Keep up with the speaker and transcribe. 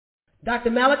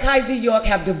Dr. Malachi Z. York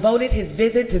have devoted his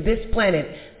visit to this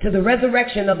planet to the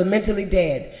resurrection of the mentally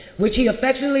dead, which he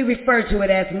affectionately referred to it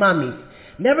as mummies.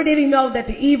 Never did he know that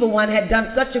the evil one had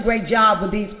done such a great job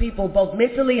with these people, both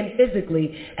mentally and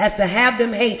physically, as to have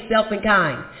them hate self and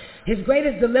kind. His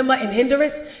greatest dilemma and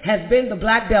hindrance has been the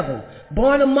black devil,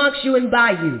 born amongst you and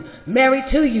by you, married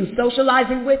to you,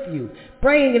 socializing with you,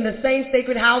 praying in the same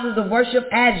sacred houses of worship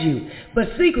as you. But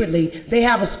secretly, they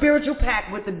have a spiritual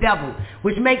pact with the devil,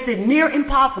 which makes it near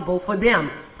impossible for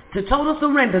them to total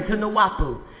surrender to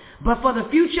Nuwapu. But for the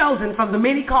few chosen from the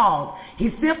many called, he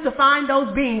sifts to find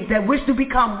those beings that wish to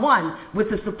become one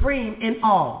with the Supreme in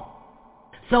all.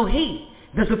 So he,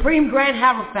 the Supreme Grand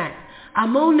Hierophant,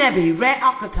 AMUNNUBI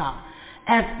RAAKHPTAH,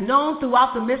 as known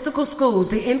throughout the mystical schools,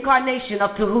 the incarnation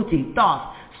of Tahuti,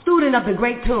 Thoth, student of the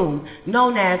great tomb,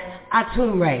 known as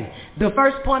ATUM-RE, the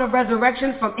first point of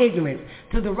resurrection from ignorance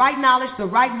to the right knowledge, the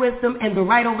right wisdom, and the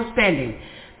right understanding.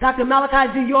 Dr.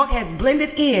 Malachi Z. York has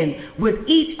blended in with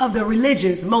each of the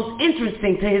religions most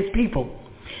interesting to his people.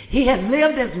 He has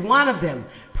lived as one of them,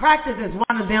 practiced as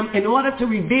one of them in order to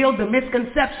reveal the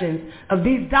misconceptions of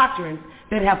these doctrines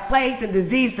that have plagued and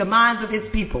diseased the minds of his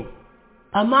people.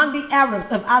 Among the Arabs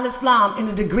of al-Islam in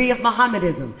the degree of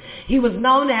Mohammedanism, he was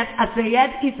known as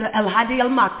Sayyid Isa al-Hadi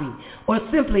al-Makti, or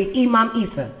simply Imam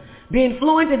Isa. Being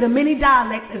fluent in the many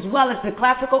dialects as well as the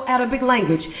classical Arabic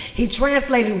language, he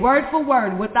translated word for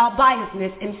word without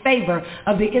biasness in favor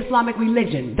of the Islamic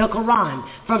religion, the Quran,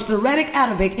 from Syriac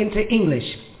Arabic into English.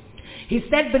 He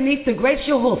sat beneath the great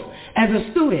Shuhuf as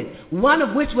a student, one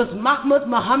of which was Mahmud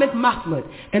Muhammad Mahmud,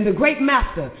 and the great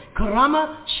master,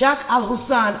 Karama Shah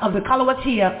al-Hussein of the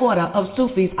Kalawatiya order of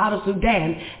Sufis out of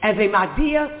Sudan as a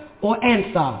Mahdiya or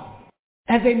Ansar.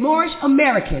 As a Moorish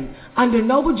American under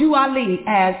Noble Jew Ali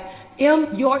as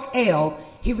M. York A.E.O,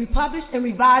 he republished and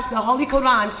revised the Holy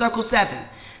Quran, Circle 7.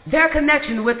 Their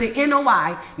connection with the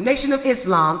NOI, Nation of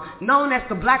Islam, known as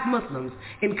the Black Muslims,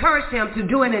 encouraged him to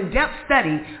do an in-depth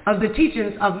study of the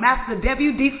teachings of Master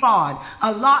W.D. Fard,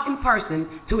 Allah in person,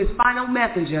 to his final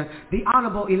messenger, the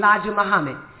Honorable Elijah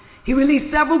Muhammad. He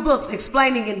released several books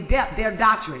explaining in depth their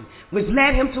doctrine, which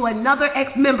led him to another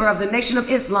ex-member of the Nation of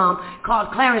Islam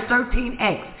called Clarence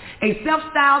 13X, a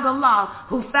self-styled Allah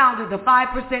who founded the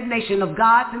 5% nation of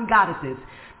gods and goddesses.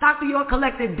 Dr. York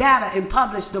collected data and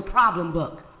published the Problem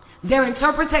Book, their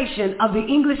interpretation of the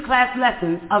English class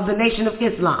lessons of the Nation of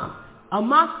Islam.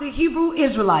 Amongst the Hebrew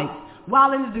Israelites,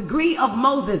 while in the degree of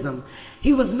Mosism,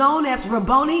 he was known as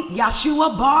Rabboni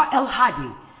Yeshua Bar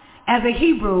el-Hadi. As a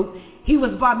Hebrew, he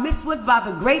was bar mitzvahed by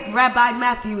the great Rabbi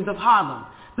Matthews of Harlem.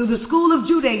 Through the school of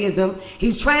Judaism,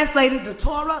 he translated the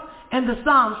Torah and the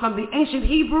Psalms from the ancient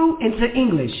Hebrew into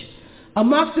English.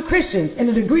 Amongst the Christians in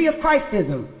the degree of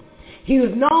Christism, he was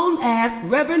known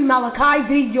as Reverend Malachi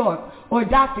Z. York, or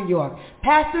Dr. York,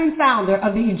 pastor and founder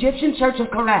of the Egyptian Church of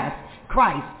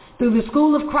Christ, through the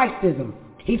school of Christism.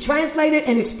 He translated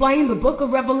and explained the book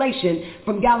of Revelation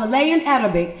from Galilean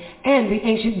Arabic and the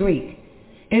ancient Greek.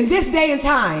 In this day and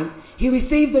time, he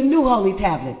received the new Holy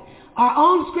Tablet, our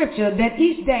own scripture that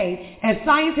each day, as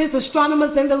scientists,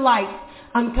 astronomers, and the like,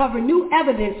 uncover new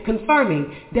evidence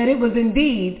confirming that it was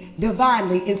indeed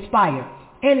divinely inspired,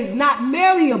 and is not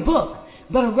merely a book,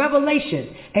 but a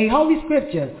revelation, a holy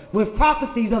scripture with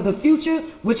prophecies of the future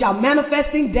which are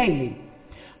manifesting daily.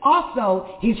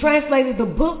 Also, he translated the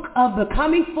book of the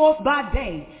coming forth by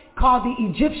day, called the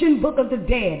Egyptian Book of the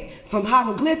Dead, from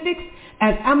hieroglyphics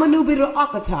as AMUNNUBI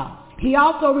RAAKHPTAH. He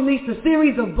also released a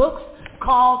series of books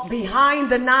called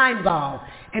Behind the Nine Ball,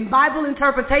 and Bible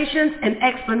interpretations and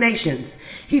explanations.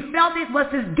 He felt it was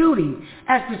his duty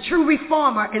as the true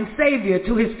reformer and savior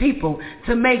to his people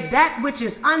to make that which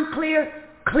is unclear,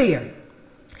 clear.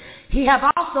 He have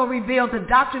also revealed the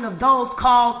doctrine of those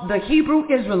called the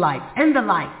Hebrew Israelites and the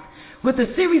like, with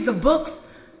a series of books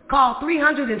called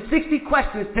 360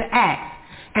 Questions to Ask,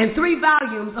 and 3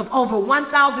 volumes of over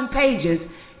 1,000 pages,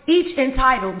 each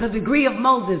entitled The Degree of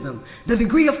Mosism, The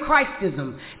Degree of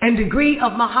Christism, and Degree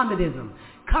of Mohammedism,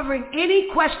 covering any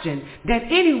question that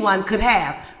anyone could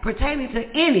have pertaining to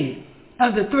any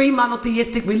of the 3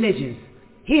 monotheistic religions.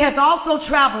 He has also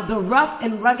traveled the rough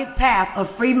and rugged path of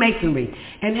Freemasonry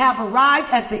and have arrived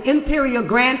as the Imperial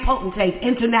Grand Potentate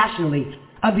internationally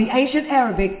of the ancient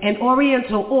Arabic and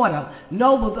Oriental Order,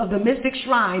 Nobles of the Mystic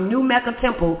Shrine, New Mecca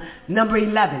Temple, number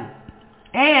 11,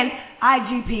 and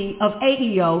IGP of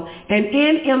A.E.O. and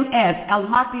NMS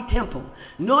Al-Makti Temple,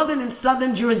 Northern and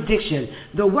Southern Jurisdiction,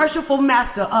 the Worshipful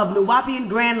Master of Nuwapian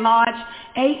Grand Lodge,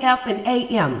 AF and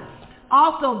AM,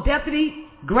 also Deputy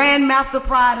Grand Master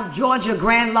Pride of Georgia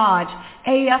Grand Lodge,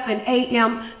 AF and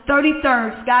AM,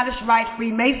 33rd Scottish Rite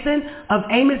Freemason of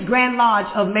Amos Grand Lodge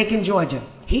of Macon, Georgia.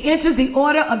 He entered the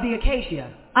Order of the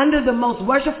Acacia under the most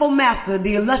worshipful master,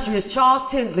 the illustrious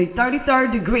Charles Tinsley,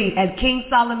 33rd degree at King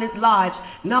Solomon's Lodge,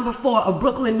 number 4 of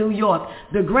Brooklyn, New York,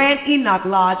 the Grand Enoch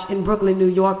Lodge in Brooklyn, New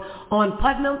York, on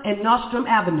Putnam and Nostrum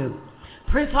Avenue.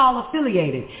 Prince Hall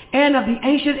affiliated, and of the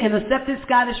ancient and accepted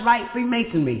Scottish Rite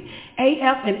Freemasonry,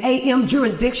 AF and AM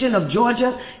jurisdiction of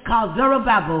Georgia, called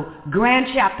Zerubbabel, Grand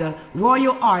Chapter,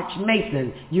 Royal Arch,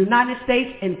 Mason, United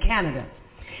States and Canada.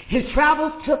 His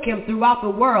travels took him throughout the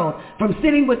world, from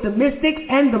sitting with the mystics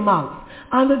and the monks,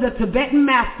 under the Tibetan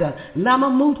master Lama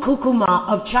Mut Kukuma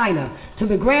of China, to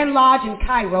the Grand Lodge in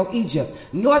Cairo, Egypt,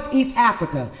 Northeast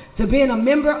Africa, to being a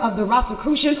member of the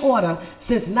Rosicrucian Order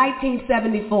since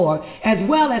 1974, as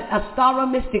well as Astara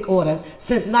Mystic Order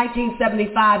since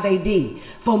 1975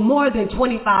 AD, for more than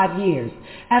 25 years.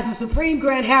 As the Supreme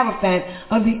Grand Hierophant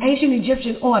of the ancient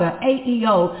Egyptian Order,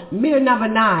 A.E.O, Mir number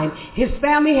 9, his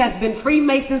family has been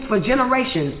Freemasons for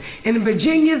generations in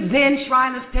Virginia's Zen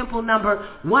Shriners Temple number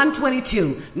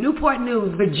 122, Newport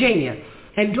News, Virginia,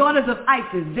 and Daughters of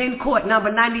Isis, Zen Court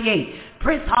number 98,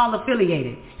 Prince Hall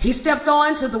affiliated. He stepped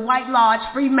on to the White Lodge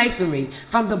Freemasonry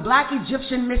from the Black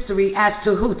Egyptian mystery as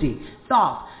Tahuti,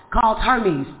 Thoth, called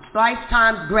Hermes, thrice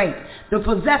times great, the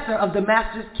possessor of the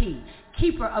master's key,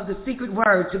 keeper of the secret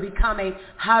word to become a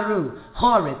Haru,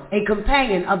 Horus, a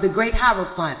companion of the great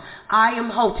Hierophant, I am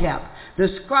Hotep,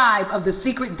 the scribe of the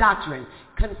secret doctrine,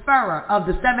 conferrer of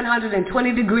the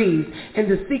 720 degrees in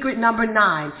the secret number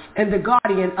 9, and the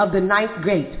guardian of the 9th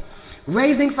gate,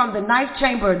 raising from the 9th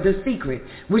chamber the secret,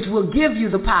 which will give you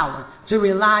the power to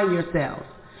realign yourselves.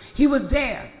 He was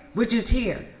there, which is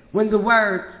here, when the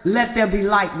word, let there be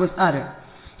light, was uttered.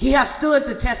 He has stood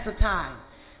the test of time.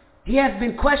 He has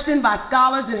been questioned by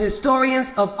scholars and historians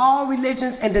of all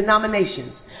religions and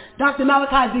denominations. Dr.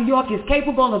 Malachi Z. York is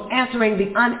capable of answering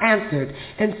the unanswered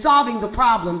and solving the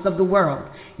problems of the world.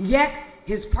 Yet,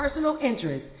 his personal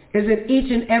interest is in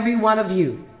each and every one of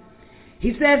you.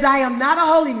 He says, I am not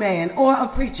a holy man or a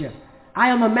preacher. I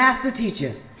am a master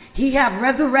teacher. He have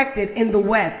resurrected in the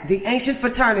West the ancient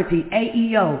fraternity,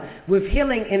 A.E.O, with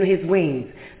healing in his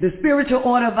wings, the spiritual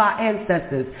order of our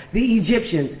ancestors, the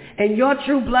Egyptians, and your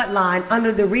true bloodline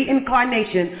under the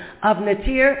reincarnation of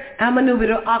Natir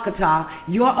AMUNNUBI RAAKHPTAH,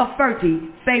 your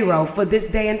Aferti, Pharaoh, for this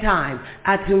day and time,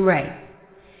 ATUM-RE.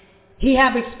 He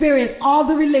have experienced all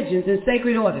the religions and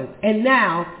sacred orders, and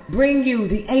now bring you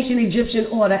the ancient Egyptian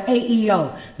order,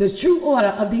 A.E.O, the true order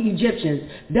of the Egyptians,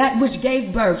 that which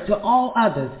gave birth to all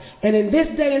others, and in this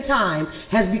day and time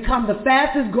has become the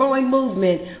fastest growing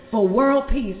movement for world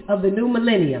peace of the new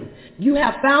millennium. You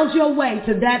have found your way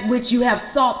to that which you have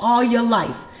sought all your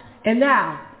life. And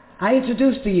now, I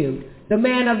introduce to you the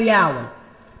man of the hour,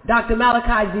 Dr.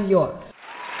 Malachi Z. York.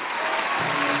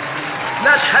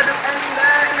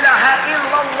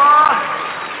 إلا الله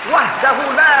وحده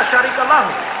لا شريك له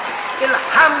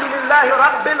الحمد لله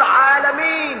رب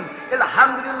العالمين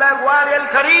الحمد لله الوالي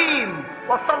الكريم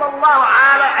وصلى الله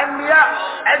على الأنبياء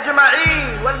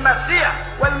أجمعين والمسيح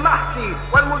والمحسي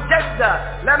والمجدد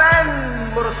لمن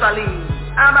مرسلين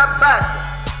أما بعد.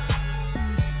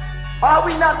 Are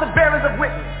we not the bearers of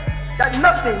witness that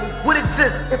nothing would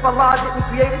exist if Allah didn't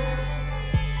create it,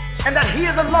 and that He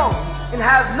is alone and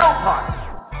has no part,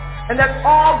 and that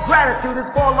all gratitude is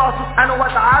for Allah subhanahu wa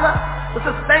ta'ala, the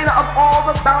sustainer of all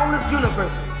the boundless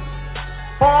universes.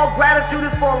 All gratitude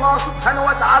is for Allah subhanahu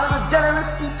wa ta'ala, the generous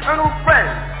eternal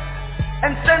friend,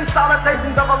 and send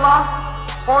salutations of Allah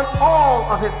on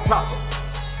all of His prophets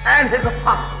and His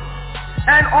apostles,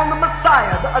 and on the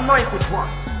Messiah, the anointed one,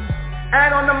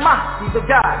 and on the Mahdi, the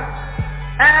guide,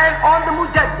 and on the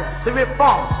Mujaddid, the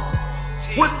reformer,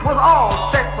 which was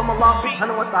all sent from Allah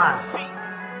subhanahu wa ta'ala.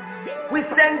 We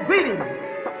send greetings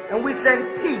and we send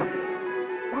peace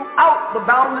throughout the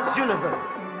boundless universe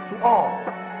to all.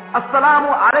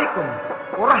 Assalamu alaikum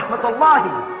wa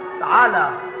rahmatullahi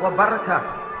ta'ala wa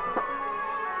barakatuh.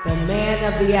 The man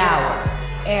of the hour,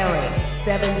 airing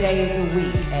 7 days a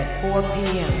week at 4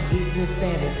 p.m. Eastern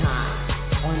Standard Time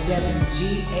on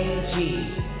WGAG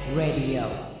Radio.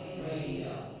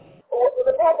 Well,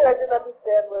 the part that I didn't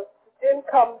understand was didn't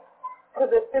come to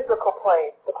the physical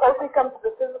plane. The closer he comes to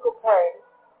the physical plane,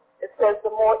 it says the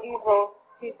more evil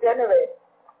he generates.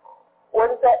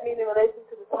 What does that mean in relation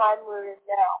to the time we're in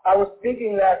now? I was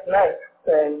speaking last night,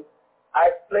 and I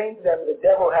explained to them the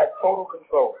devil had total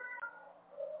control.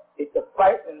 It's a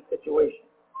frightening situation.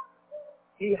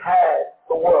 He has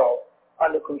the world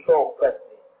under control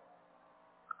presently.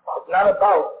 It's not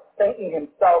about Satan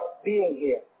himself being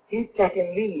here. He's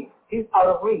taking leave He's out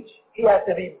of reach. He has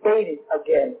to be baited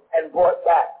again and brought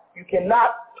back. You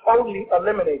cannot totally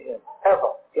eliminate him,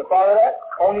 ever. You follow that?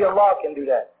 Only Allah can do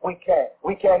that. We can.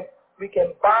 We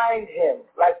can bind him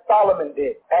like Solomon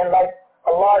did and like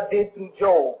Allah did through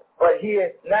Job. But he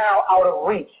is now out of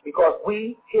reach because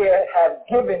we here have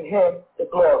given him the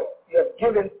glory. You have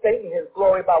given Satan his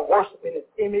glory by worshiping his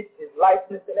image, his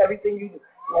likeness, and everything you do.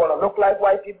 You want to look like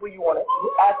white people, you want to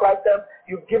act like them,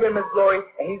 you've given him his glory,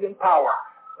 and he's in power.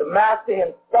 The master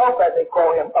himself, as they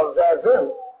call him, of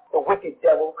Zazil, the wicked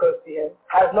devil, cursed to him,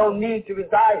 has no need to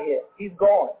reside here. He's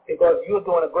gone because you're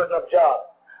doing a good enough job.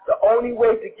 The only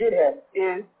way to get him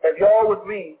is, if y'all would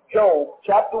read Job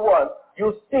chapter 1,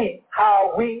 you'll see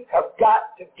how we have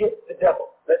got to get the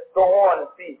devil. Let's go on and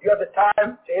see. You have the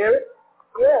time to hear it?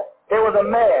 Yeah. There was a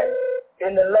man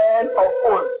in the land of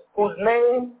Uz whose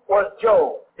name was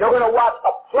Job. You're going to watch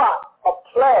a plot, a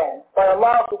plan by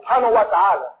Allah subhanahu wa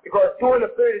ta'ala, because during the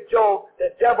period of Job, the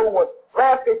devil was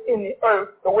rampant in the earth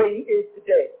the way he is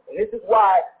today. And this is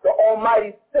why the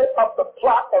Almighty set up the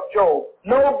plot of Job.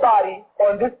 Nobody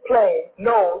on this plane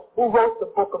knows who wrote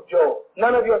the book of Job.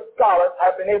 None of your scholars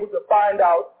have been able to find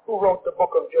out who wrote the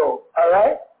book of Job. All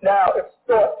right? Now,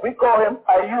 we call him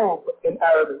A.E.O in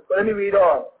Arabic. But let me read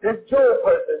on. This Job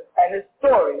person and his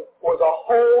story was a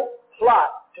whole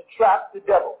plot to trap the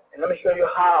devil. And let me show you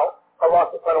how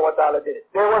Allah subhanahu wa ta'ala did it.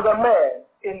 There was a man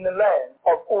in the land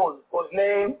of Uz whose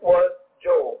name was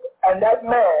Job. And that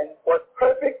man was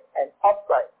perfect and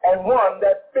upright, and one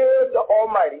that feared the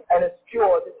Almighty and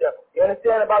eschewed the devil. You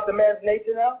understand about the man's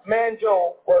nature now? Man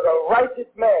Job was a righteous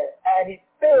man, and he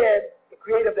feared the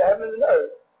creator of the heavens and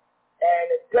earth, and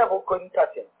the devil couldn't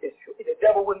touch him. The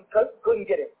devil couldn't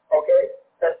get him. Okay?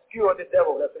 Eschew the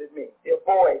devil, that's what it means. He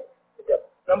avoid the devil.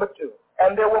 Number 2.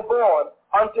 And there were born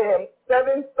unto him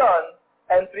 7 sons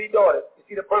and 3 daughters. You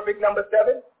see the perfect number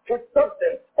 7? His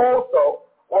substance also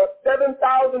was 7,000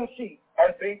 sheep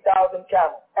and 3,000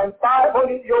 camels, and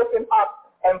 500 yoke and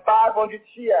oxen, and 500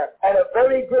 sheep, and a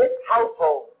very great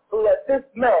household, so that this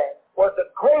man was the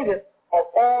greatest of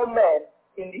all men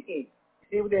in the East. You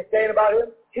see what they're saying about him?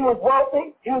 He was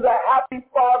wealthy, he was a happy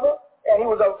father, and he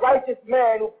was a righteous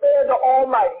man who feared the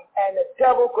Almighty, and the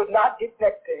devil could not get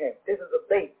next to him. This is a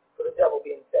bait for the devil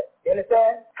being set. You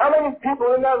understand? How many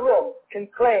people in that room can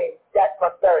claim that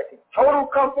prosperity? Total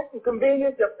comfort and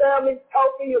convenience, your family's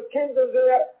healthy, your kids are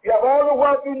there, you have all the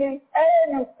wealth you need,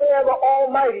 and you fear the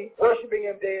Almighty, worshiping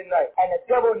him day and night. And the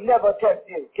devil never tempts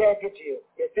you, can't get you.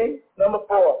 You see? Number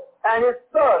 4. And his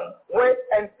son went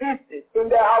and feasted in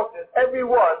their houses, every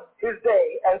one his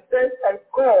day, and sent and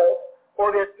called for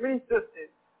their 3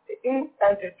 sisters to eat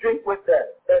and to drink with them.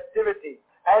 Festivity.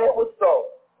 And it was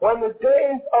so. When the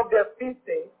days of their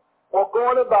feasting were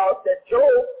going about, that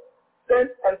Job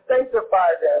sent and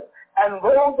sanctified them, and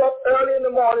rose up early in the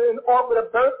morning and offered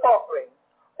a burnt offering,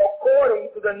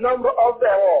 according to the number of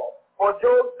them all. For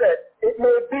Job said, it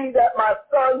may be that my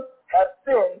sons have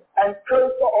sinned and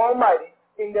cursed the Almighty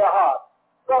in their hearts.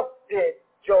 Thus did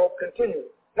Job continue.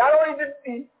 Not only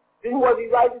was he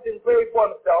righteous and prayed for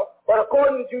himself, but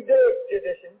according to Judaic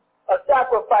tradition, a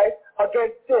sacrifice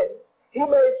against sin, he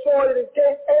made sure that in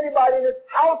case anybody in his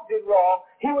house did wrong,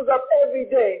 he was up every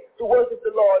day to worship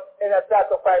the Lord in that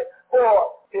sacrifice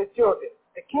for his children,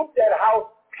 to keep that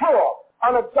house pure,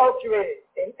 unadulterated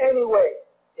in any way.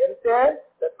 You understand?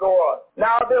 Let's go on.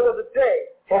 Now there was a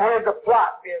day, and here's the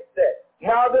plot being set.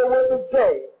 Now there was a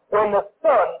day when the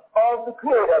Son of the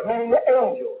Creator, meaning the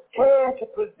angels, came to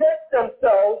present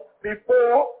themselves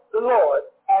before the Lord,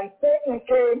 and Satan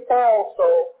came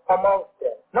also amongst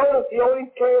them. Notice he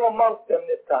only came amongst them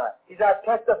this time. He's not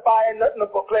testifying nothing or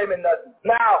proclaiming nothing.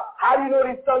 Now, how do you know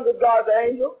these sons of God are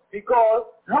angels? Because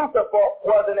Lucifer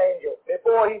was an angel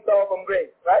before he fell from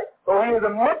grace, right? So he was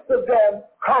amidst of them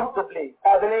comfortably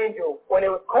as an angel when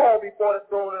he was called before the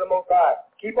throne of the Most High.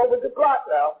 Keep up with the clock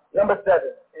now. Number 7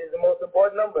 is the most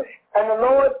important number. And the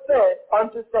Lord said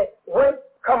unto Satan, whence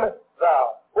comest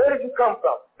thou? Where did you come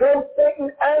from? Then Satan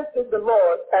answered the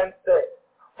Lord and said,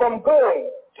 from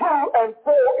going to and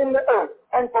fro in the earth,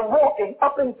 and from walking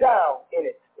up and down in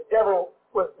it. The devil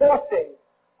was boasting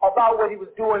about what he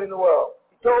was doing in the world.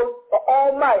 He told the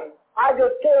Almighty, I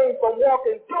just came from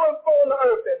walking to and fro in the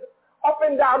earth and up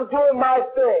and down doing my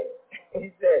thing.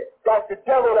 He said, that's the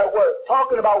devil that was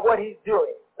talking about what he's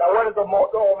doing. Now what does the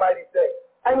Almighty say?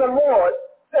 And the Lord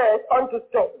said unto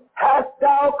Satan, hast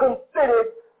thou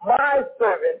considered my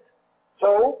servant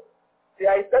Job? See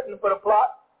how he's setting for the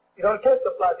plot? You don't catch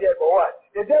the plot yet, but what?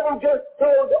 The devil just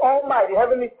told the Almighty,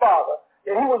 Heavenly Father,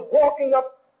 that he was walking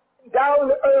up down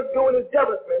the earth doing his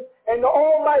devilment, and the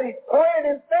Almighty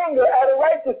pointed his finger at a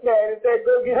righteous man and said,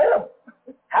 go get him.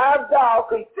 Have thou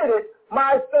considered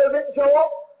my servant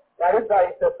Job? That is how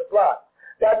he sets the plot.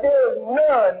 That there is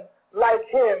none like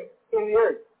him in the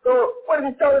earth. So what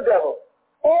did he tell the devil?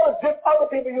 All the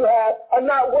other people you have are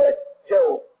not worth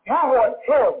Job. You want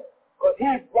him because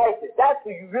he's righteous. That's who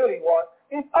you really want.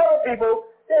 These other people,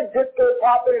 they're just good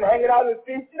popping and hanging out in the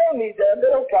streets. You don't need them.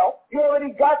 They don't count. You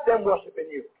already got them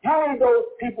worshiping you. You need those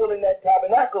people in that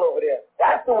tabernacle over there.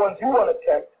 That's the ones you want to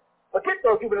tempt. Forget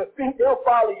those people in the street. They'll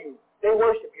follow you. They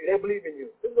worship you. They believe in you.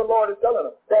 This is the Lord is telling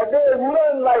them. That there is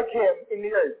none like him in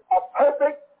the earth. A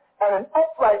perfect and an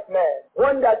upright man.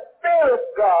 One that feareth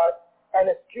God and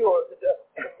eschews the devil.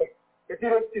 You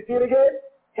see it again?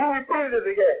 He repeated it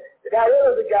again. Now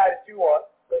there is the guy that you want.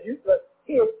 Because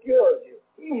he eschews you.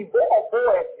 He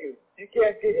avoids you. You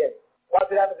can't get him.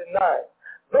 Watch what happens in 9.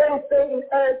 Then Satan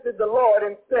answered the Lord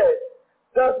and said,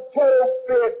 does Job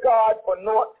fear God for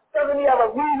naught? Doesn't he have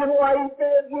a reason why he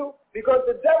fears you? Because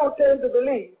the devil tends to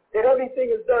believe that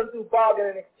everything is done through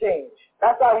bargain and exchange.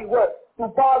 That's how he works,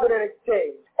 through bargain and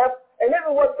exchange. And this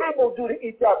is what people do to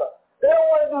each other. They don't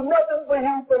want to do nothing for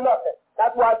you for nothing.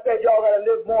 That's why I said y'all got to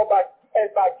live more by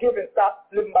giving, stop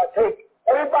living by taking.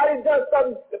 Everybody does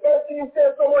something. The first thing you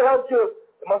say, someone helps you.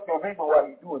 There must be a reason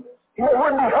why he's doing this. He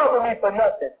wouldn't be helping me for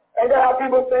nothing. Ain't that how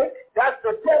people think? That's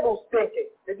the devil's thinking.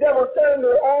 The devil turned to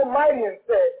the Almighty and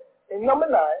said, in number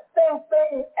 9, then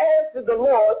Satan answered the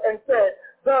Lord and said,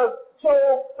 does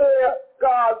Job fear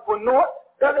God for naught?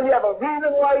 Doesn't he have a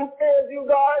reason why he fears you,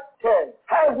 God? 10.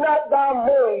 Has not thou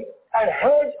made an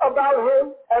hedge about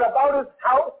him and about his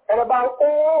house and about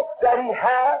all that he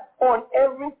has on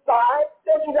every side?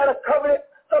 Don't you got a covenant,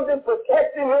 something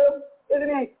protecting him? Isn't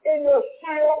he in your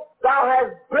shield? Thou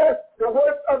hast blessed the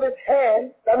work of his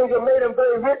hand. That means you made him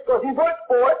very rich because he worked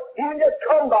for it. He didn't just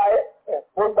come by it.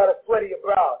 Worked by the sweat of your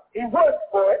brow. He worked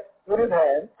for it with his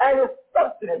hand, and his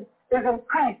substance is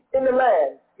increased in the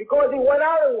land. Because he went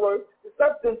out and worked, the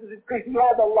substance is increased. He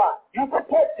has a lot. You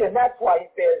protect him. That's why he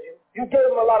fears you. You gave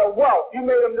him a lot of wealth. You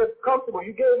made him just comfortable.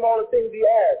 You gave him all the things he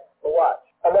has. But watch.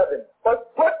 11.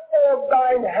 But put forth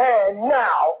thine hand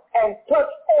now and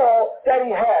touch all that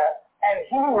he has, and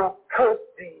he will curse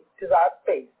thee to thy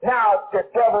face. Now the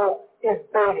devil is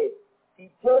baited.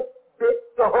 He just bit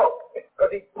the hook because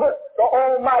he put the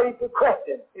Almighty to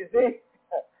question. You see?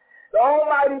 The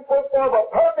Almighty put forth a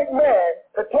perfect man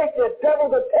to take the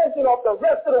devil's attention off the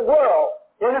rest of the world.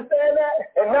 You understand that?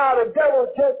 And now the devil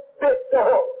just bit the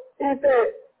hook. He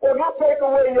said, if you take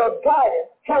away your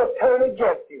guidance, he'll turn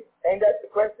against you. Ain't that the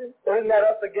question? Isn't that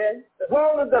us again? As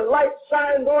long as the light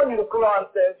shines on you, the Quran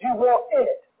says, you walk in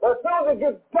it. But as soon as it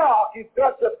gets dark, you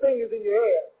thrust your fingers in your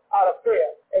hair out of fear,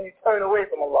 and you turn away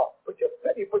from Allah.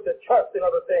 You put your trust in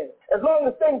other things. As long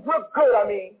as things look good,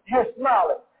 you're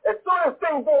smiling. As soon as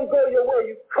things don't go your way,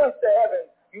 you curse the heavens,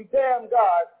 you damn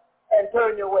God, and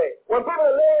turn your way. When people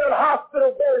are laying on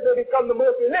hospital beds, they become the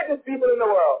most religious people in the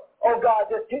world. Oh God,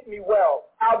 just get me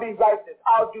well. I'll be righteous.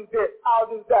 I'll do this. I'll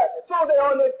do that. As soon as they're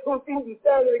on their 2 feet and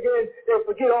standing again, they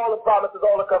forget all the promises,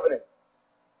 all the covenants.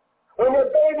 When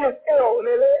their baby is ill and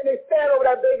they stand over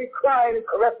that baby crying and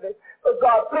caressing it, oh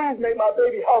God, please make my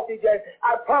baby healthy again.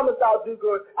 I promise I'll do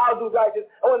good. I'll do righteous.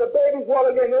 And when the baby's well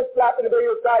again, they're slapping the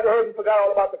baby upside the head and forgot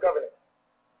all about the covenant.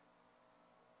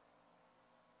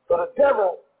 So the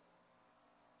devil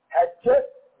had just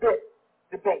bit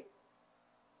the bait.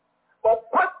 But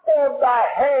put forth thy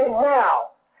hand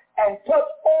now and touch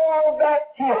all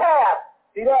that he has.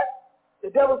 See that?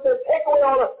 The devil says, take away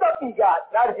all the stuff he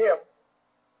got, not him.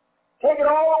 Take it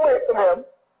all away from him,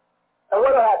 and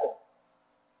what will happen?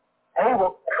 And he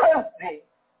will curse thee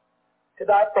to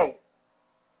thy face.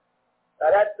 Now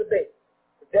that's the bait.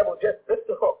 The devil just bit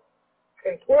the hook.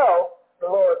 In 12, the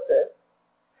Lord says,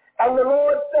 and the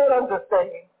Lord said unto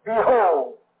Satan,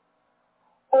 behold,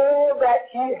 all that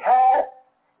he hath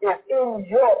is in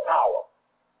your power.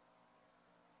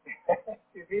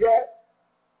 You see that?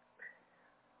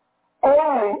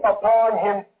 Only upon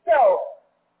himself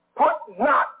put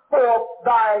not forth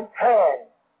thine hand.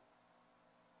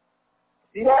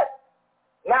 See that?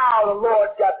 Now the Lord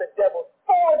got the devil's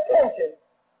full attention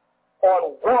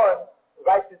on one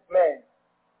righteous man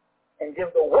and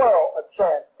give the world a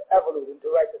chance to evolve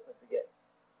into righteousness again.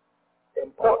 The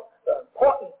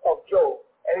importance of Job.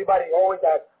 Everybody always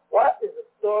asks, what is the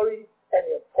story and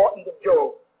the importance of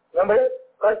Job? Remember this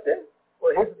question?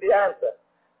 Well, here's the answer.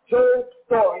 Job's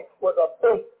story was a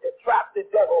bait to trap the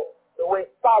devil the way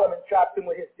Solomon trapped him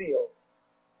with his seal.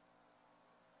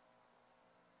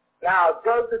 Now,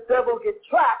 does the devil get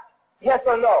trapped? Yes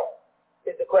or no?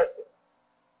 Is the question.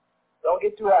 Don't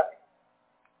get too happy.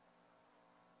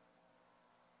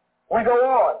 We go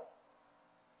on.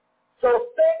 So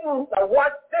Satan, now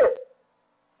watch this.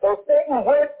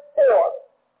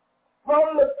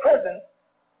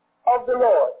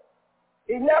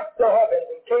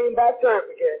 came back to earth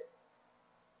again.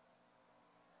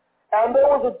 And there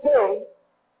was a day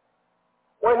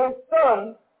when his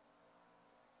sons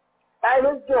and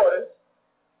his daughters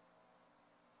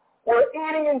were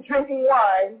eating and drinking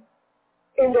wine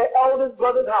in their eldest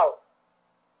brother's house.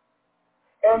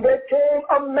 And there came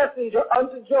a messenger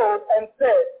unto Job and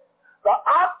said, the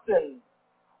oxen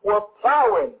were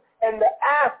plowing and the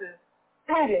asses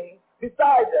feeding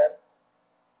beside them,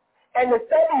 and the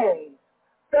Sabeans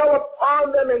fell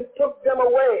upon them and took them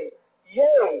away.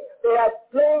 Yea, they have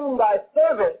slain thy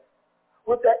servants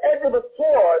with the edge of a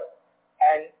sword,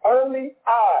 and only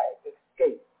I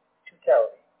escaped to tell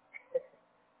thee.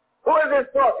 Who is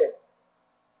this talking?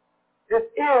 This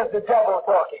is the devil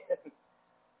talking.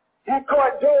 He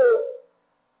caught Job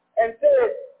and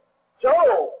said,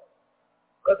 Job,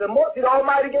 because the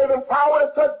Almighty gave him power to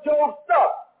touch Job's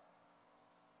stuff.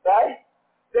 Right?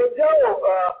 Said, Job,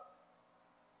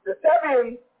 the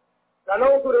Sabeans, I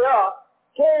know who they are,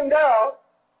 came down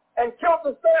and killed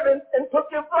the servants and took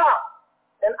your flock.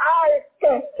 And I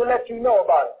escaped to let you know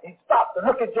about it. He stopped to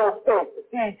look at Job's face to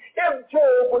see if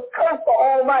Job would curse the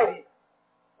Almighty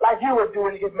like you were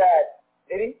doing to get mad.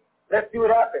 Did he? Let's see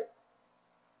what happened.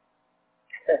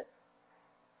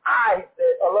 I,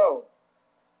 said, alone,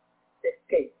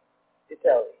 escaped to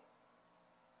tell thee.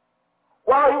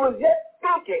 While he was yet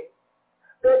speaking,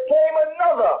 there came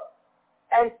another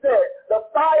and said, the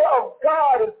fire of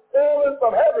God is fallen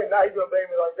from heaven. Now he's going to blame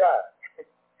it on God.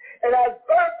 And has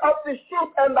burnt up the sheep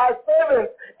and thy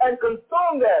servants and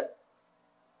consumed them.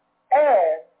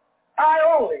 And I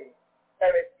only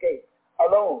am escaped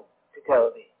alone to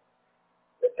tell thee.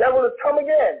 The devil has come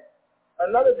again.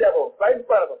 Another devil right in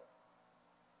front of him.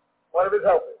 One of his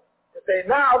helpers. To say,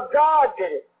 now God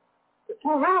did it. The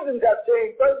two reasons have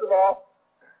changed. First of all,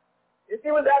 you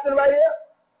see what's happening right here?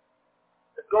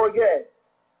 Let's go again.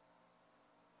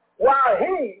 While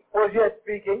he was yet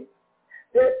speaking,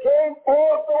 there came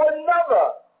also another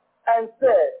and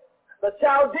said, the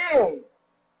Chaldeans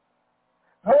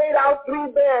made out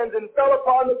 3 bands and fell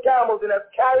upon the camels and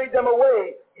have carried them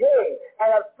away, yea,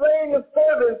 and have slain the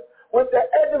servants with the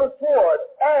edge of a sword,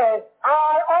 and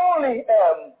I only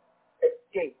am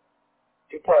escaped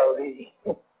to tell thee.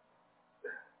 You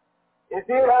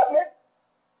see it happening?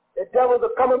 The devils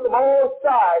are coming from all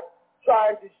sides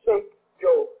trying to shake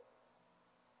Job.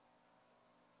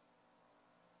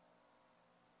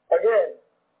 Again,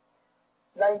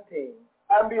 19.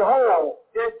 And behold,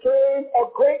 there came a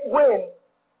great wind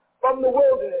from the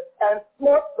wilderness and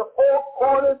smote the 4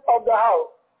 corners of the house,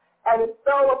 and it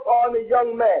fell upon the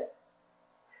young men,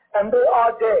 and they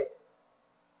are dead.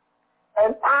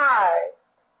 And I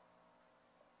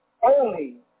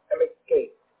only am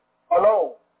escaped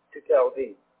alone to tell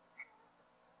thee.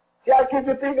 See, I keep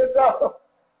you thinking so.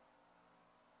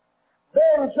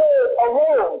 Then Job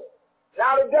arose.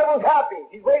 Now the devil's happy.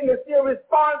 He's waiting to see a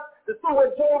response to see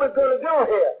what Job is going to do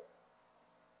here.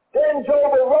 Then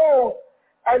Job arose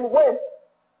and went,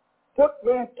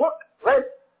 rent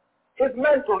his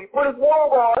mantle. He put his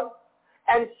robe on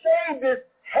and shaved his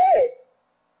head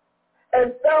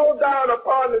and fell down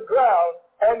upon the ground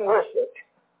and worshipped.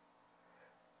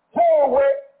 Job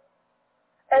went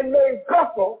and made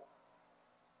bustle,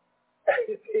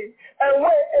 and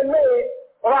went and made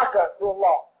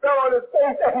RAAKHPTAH, fell on his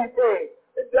face and he prayed.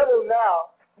 The devil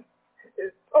now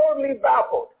is totally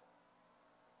baffled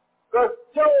because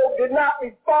Job did not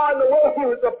respond the way he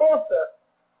was supposed to,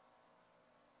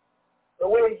 the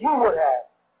way you would have.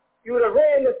 You would have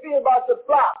ran to see about the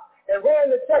flock and ran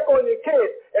to check on your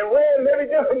kids and ran in every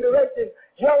different direction,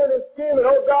 yelling and screaming,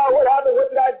 oh God, what happened?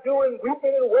 What did I do? And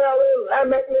weeping and wailing,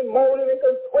 lamenting and moaning and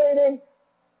complaining.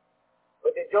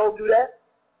 But did Job do that?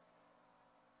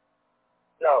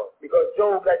 No, because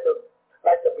Job, like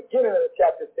the beginning of the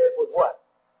chapter said, was what?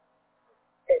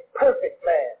 A perfect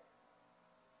man.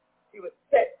 He was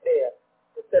set there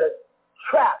to set a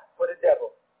trap for the devil.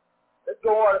 Let's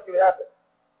go on and see what happens.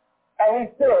 And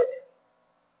he said,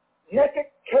 naked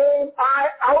came I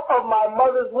out of my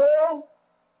mother's womb,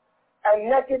 and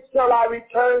naked shall I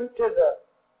return thither.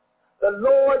 The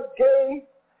Lord gave,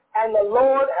 and the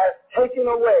Lord has taken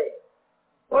away.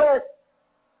 Blessed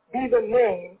be the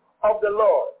name of the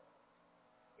Lord.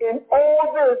 In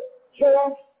all this,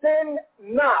 Job sinned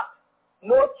not,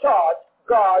 nor charged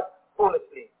God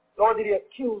foolishly, nor did he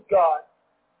accuse God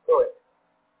for it.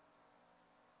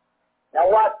 Now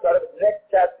watch, the next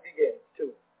chapter begins,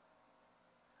 too.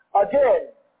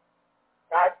 Again,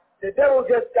 the devil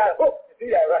just got hooked. You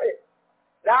see that, right?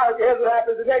 Now here's what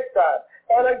happens the next time.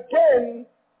 And again,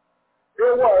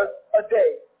 there was a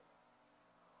day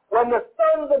when the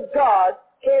sons of God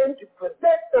came to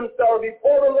present themselves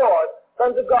before the Lord.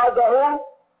 Sons of God are who?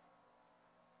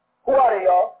 Who are they,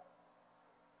 y'all?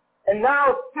 And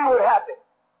now see what happened.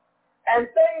 And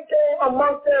Satan came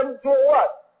amongst them doing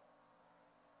what?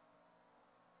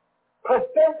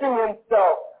 Presenting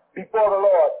himself before the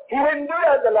Lord. He didn't do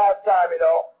that the last time, you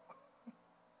know.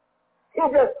 He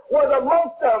just was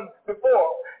amongst them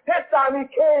before. This time he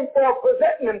came for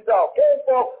presenting himself, came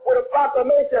for with a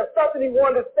proclamation of something he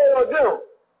wanted to say or do.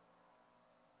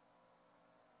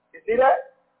 You see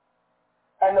that?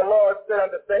 And the Lord said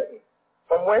unto Satan,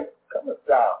 from whence comest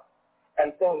thou?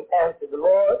 And Satan answered the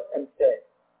Lord and said,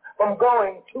 from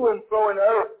going to and fro in the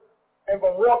earth, and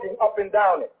from walking up and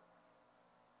down it.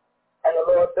 And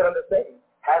the Lord said unto Satan,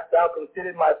 hast thou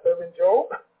considered my servant Job?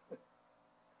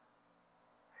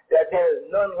 That there is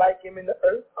none like him in the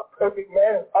earth, a perfect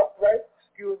man and upright,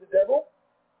 excuse the devil,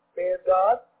 fears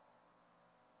God.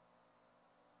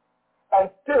 And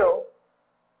still,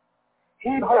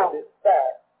 he holdeth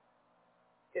fast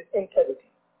his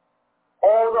integrity,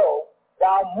 although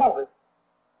thou movest,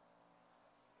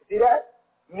 you see that?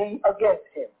 Me against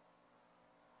him,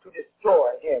 to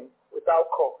destroy him without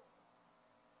cause.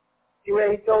 See what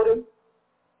he told him?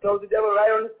 He told the devil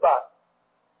right on the spot.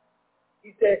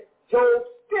 He said, Job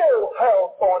still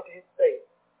held on to his faith,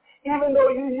 even though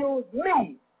you used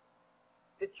me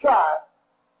to try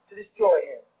to destroy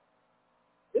him.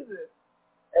 This is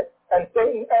it. And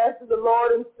Satan answered the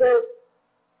Lord and said,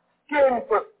 skin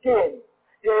for skin,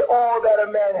 yea, all that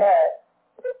a man has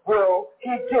will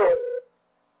he give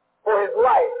for his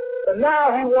life. But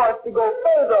now he wants to go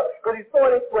further because he saw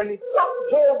that when he took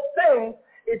Job's things,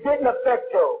 it didn't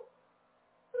affect Job.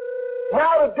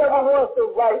 Now the devil wants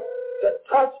to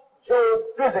touch Job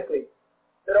physically.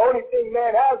 The only thing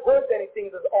man has worth anything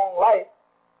is his own life.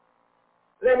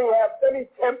 Let me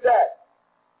tempt that.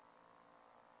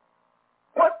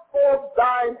 Put forth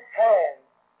thine hand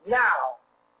now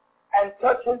and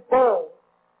touch his bones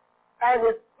and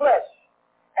his flesh.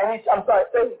 And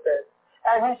Satan says,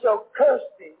 and he shall curse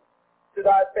thee to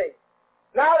thy face.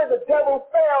 Now that the devil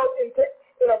failed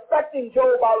in affecting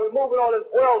Job by removing all his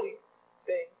worldly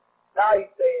things, now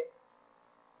he's saying,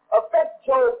 affect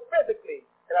Job physically,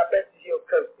 and I bet you he'll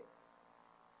curse him.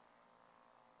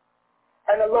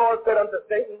 And the Lord said unto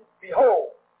Satan,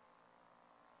 behold,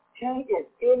 he is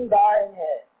in thine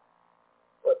hand,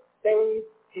 but save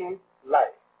his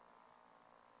life.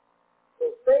 So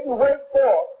Satan went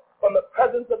forth from the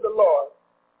presence of the Lord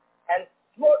and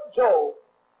smote Job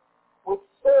with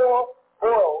sore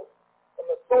blows from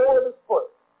the sole of his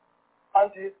foot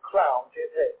unto his crown, to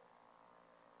his head.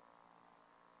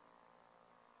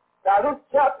 Now this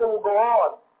chapter will go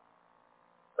on,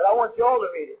 but I want you all to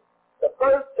read it. The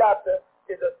first chapter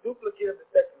is a duplicate of the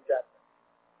second chapter.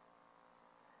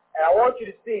 And I want you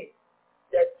to see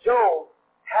that Job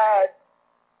had,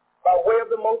 by way of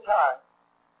the Most High,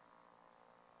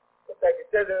 in fact, it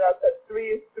says in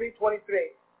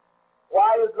 3:23,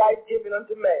 why is life given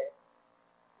unto man,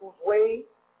 whose way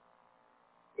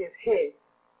is hid,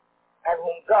 and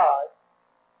whom God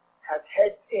hath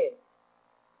hedged in?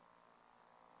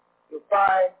 You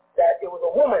find that it was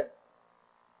a woman,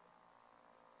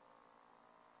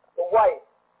 the wife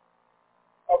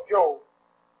of Job,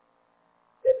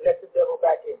 that let the devil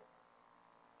back in.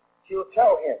 She'll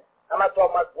tell him, I'm not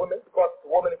talking about women because the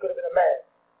woman could have been a man.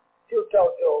 She'll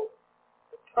tell Job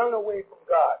to turn away from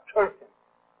God, curse him,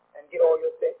 and get all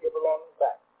your belongings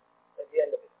back at the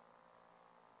end of it.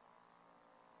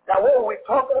 Now what were we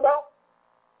talking about?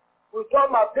 We were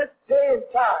talking about this day and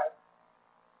time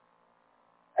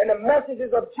and the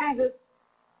messages of Jesus,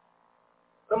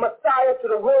 the Messiah to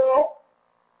the world,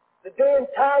 the day and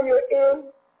time you're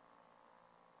in,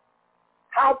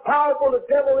 how powerful the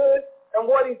devil is and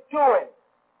what he's doing.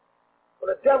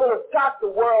 Well, the devil has got the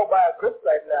world by a grip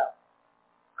right now.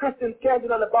 Christians can't do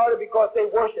nothing about it because they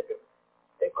worship him.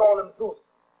 They call him Zeus.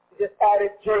 He just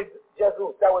added Jesus.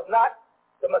 That was not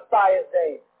the Messiah's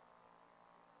name.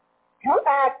 You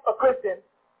ask a Christian,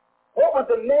 what was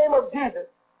the name of Jesus?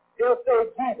 They'll say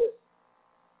Jesus.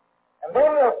 And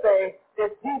then they'll say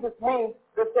that Jesus means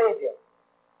the Savior.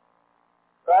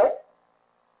 Right?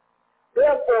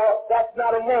 Therefore, that's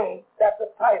not a name, that's a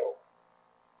title.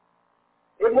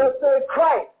 If you say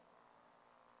Christ,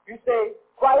 you say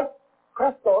Christ,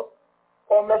 Christos,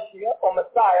 or Messiah, or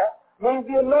Messiah, means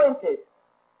the anointed.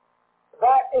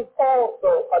 That is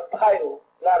also a title,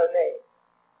 not a name.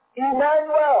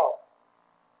 Emmanuel,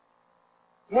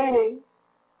 meaning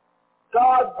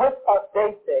God with us,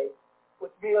 they say,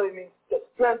 which really means the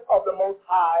strength of the Most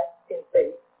High in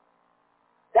faith.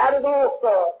 That is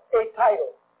also a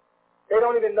title. They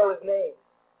don't even know his name.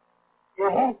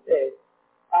 Yet he says,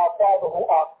 our Father who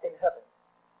art in heaven,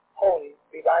 holy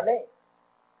be thy name.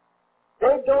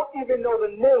 They don't even know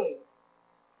the name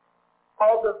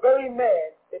of the very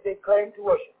man that they claim to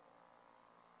worship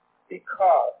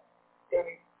because they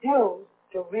refuse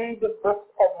to read the books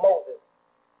of Moses,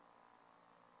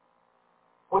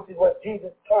 which is what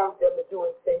Jesus told them to do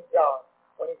in St. John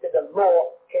when he said the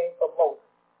law came from Moses,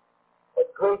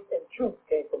 but grace and truth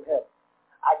came from him.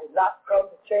 I did not come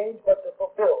to change but to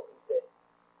fulfill, he said,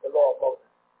 the law of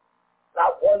Moses.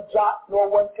 Not one jot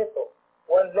nor one tittle,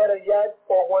 one letter yet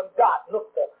or one dot will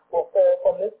fall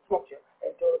from this scripture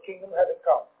until the kingdom of heaven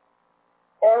comes.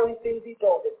 All these things he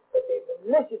told them, but they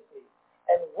maliciously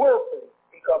and willfully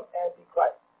become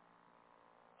antichrist.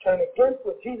 Turn against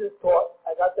what Jesus taught,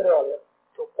 as I said earlier,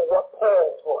 to what Paul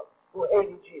taught, who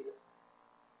hated Jesus,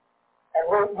 and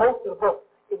wrote most of the books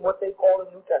in what they call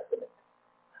the New Testament.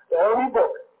 The only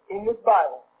book in this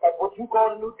Bible of what you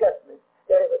call the New Testament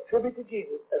that is attributed to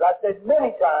Jesus, as I said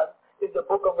many times, is the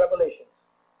book of Revelation.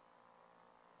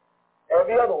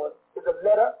 Every other one is a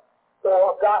letter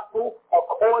or a gospel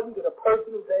according to the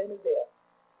person whose name is there.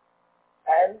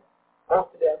 And most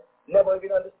of them never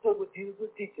even understood what Jesus was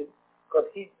teaching because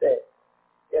he said,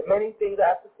 there are many things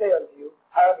I have to say unto you,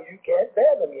 however you can't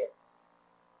bear them yet.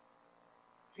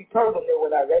 He told them they were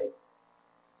not ready.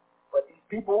 But these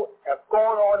people have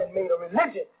gone on and made a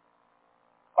religion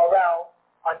around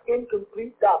an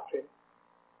incomplete doctrine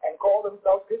and call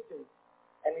themselves Christians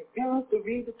and refuse to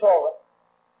read the Torah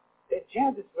that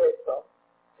Jesus read from,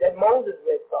 that Moses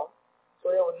read from, so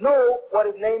they will know what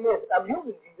his name is. I'm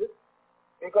using Jesus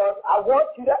because I want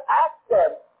you to ask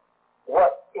them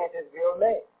what is his real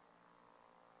name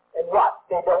and what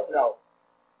they don't know.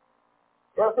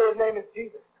 They'll say his name is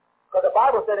Jesus because the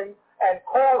Bible said him and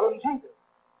call him Jesus.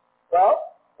 Well,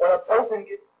 when a person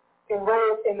gets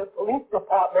enrolled in the police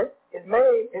department, his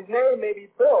name may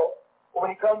be Bill, but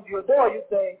when he comes to your door, you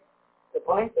say, the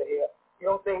police are here. You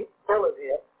don't say Bill is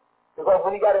here. Because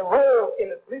when he got enrolled in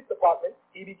the police department,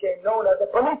 he became known as a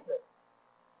policeman.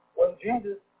 When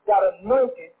Jesus got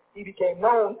anointed, he became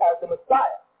known as the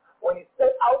Messiah. When he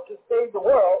set out to save the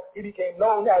world, he became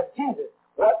known as Jesus.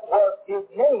 What was his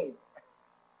name?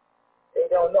 They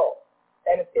don't know.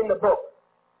 And it's in the book.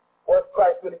 Was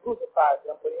Christ really crucified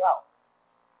that I'm putting out?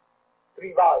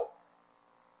 3 volumes.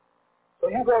 So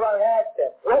you go around and ask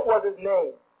them, what was his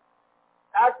name?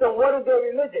 Ask them, what is their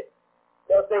religion?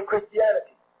 They'll say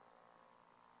Christianity.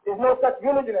 There's no such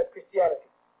religion as Christianity.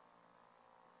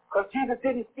 Because Jesus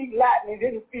didn't speak Latin, he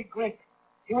didn't speak Greek.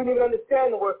 He wouldn't even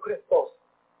understand the word Christos.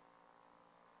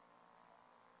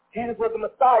 Jesus was the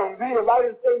Messiah. You read it right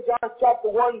in St. John chapter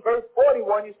 1, verse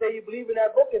 41. You say you believe in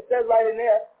that book. It says right in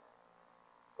there,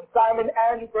 when Simon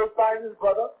Andrew first finds his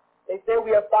brother, they say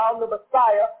we have found the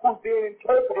Messiah who's being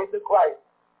interpreted to Christ.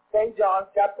 St. John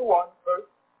chapter 1, verse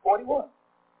 41.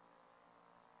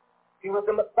 He was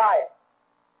the Messiah.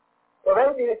 So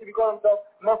anything they should be calling themselves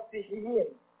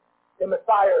Messianians, the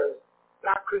Messiahs,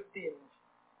 not Christians.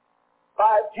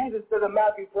 Jesus says in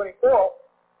Matthew 24,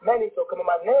 many shall come in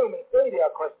my name and say they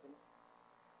are Christians,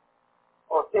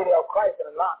 or say they are Christ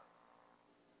and are not.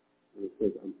 And it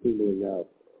says, I'm singling out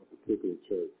a particular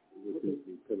church, which is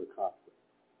the Pentecostal.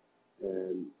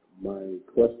 And my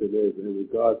question is, in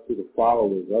regards to the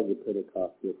followers of the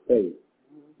Pentecostal faith,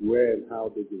 where and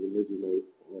how did it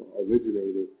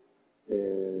originated,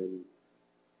 and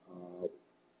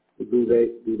do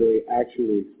they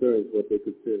actually experience what they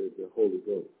consider the Holy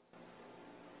Ghost?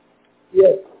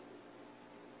 Yes.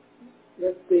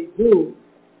 Yes, they do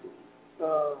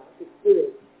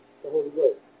experience the Holy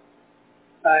Ghost.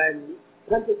 And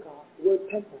Pentecost, the word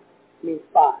Penta means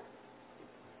 5.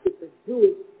 It's a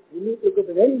Jewish, you need to look up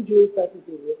at any Jewish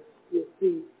encyclopedia, you'll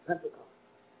see Pentecost.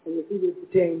 And you'll see that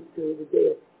it pertains to the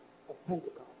day of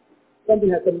Pentecost. Something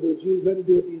has something to do with Jews, nothing to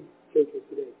do with these churches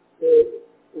today. They're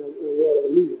in a world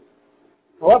of illusion.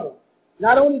 However,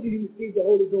 not only do you receive the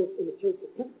Holy Ghost in the church of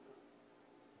Pentecost,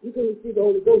 you can receive the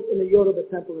Holy Ghost in the Yoruba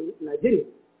temple in Nigeria.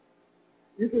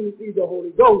 You can receive the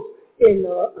Holy Ghost in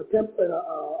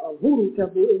a voodoo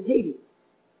temple in Haiti.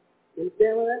 You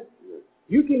understand what that? Yes.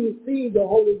 You can receive the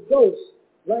Holy Ghost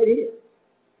right here.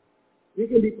 You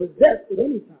can be possessed at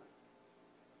any time.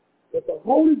 But the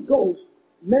Holy Ghost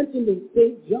mentioned in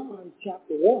St. John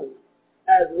chapter 1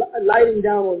 as lighting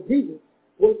down on Jesus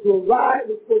was to arrive,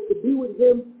 was supposed to be with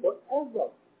him forever.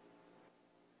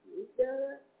 You understand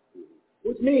that?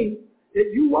 Which means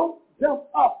that you won't jump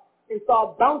up and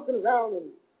start bouncing around and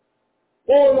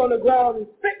falling on the ground and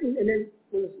spitting, and then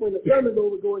when the sermon's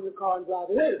over, go in your car and drive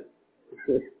away.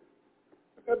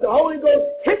 If the Holy Ghost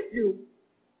hits you,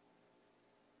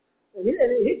 and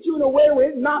it hits you in a way where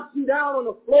it knocks you down on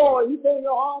the floor, and you throw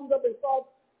your arms up and start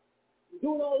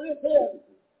doing all this here,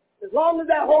 as long as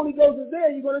that Holy Ghost is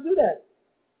there, you're going to do that.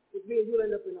 which means you'll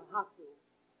end up in a hospital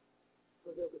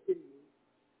because they'll consider you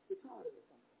retarded or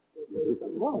something. There's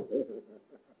something wrong.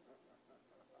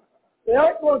 They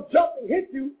aren't going to jump and hit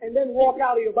you and then walk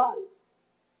out of your body.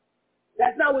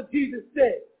 That's not what Jesus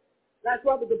said. That's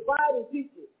what the Bible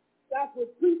teaches. That's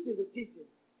what preachers are teaching.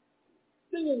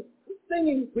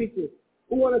 Singing preachers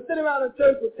who want to sit around in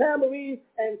church with tambourines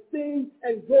and sing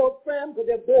and draw cram because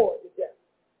they're bored to death.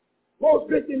 Most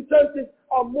Christian churches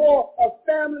are more of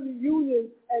family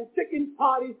reunions and chicken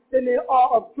parties than they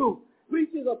are of truth.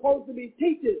 Preachers are supposed to be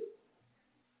teachers.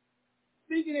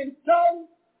 Speaking in tongues,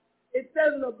 it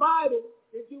says in the Bible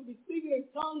that you'll be speaking in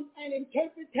tongues and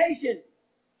interpretation,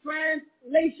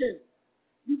 translation.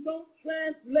 You don't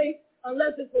translate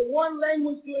unless it's from one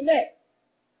language to the next.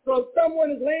 So if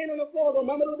someone is laying on the floor, and if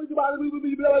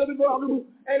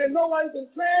no one can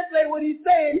translate what he's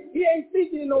saying, he ain't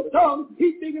speaking in no tongue.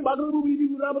 He's speaking about. If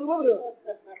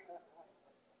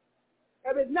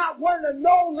it's not one of the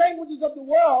known languages of the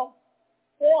world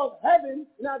or of heaven,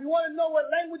 now if you want to know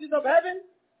what languages of heaven,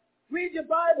 read your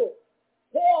Bible.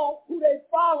 Paul, who they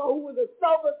follow, who was a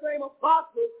self-proclaimed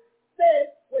apostle,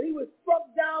 said when he was struck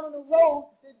down on the road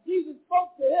that Jesus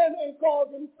spoke to him and called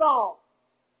him Saul.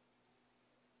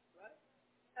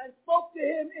 And spoke to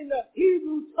him in the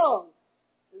Hebrew tongue.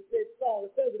 And said Saul,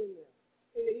 it says it in there,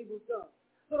 in the Hebrew tongue.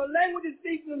 So the language it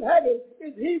speaks in heaven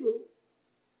is Hebrew.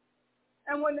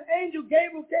 And when the angel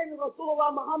Gabriel came to Rasulullah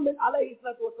Muhammad alayhi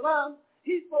salatu wasalam,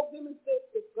 he spoke to him and said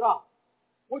Iqra,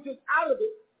 which is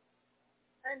Arabic.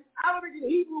 And Arabic and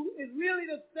Hebrew is really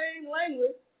the same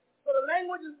language. So the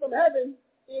languages from heaven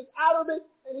is Arabic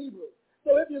and Hebrew.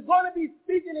 So if you're going to be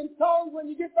speaking in tongues when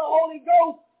you get the Holy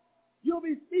Ghost, you'll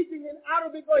be speaking in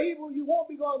Arabic or Hebrew. You won't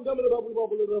be going and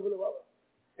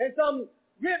some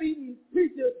rib-eating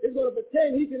preacher is going to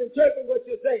pretend he can interpret what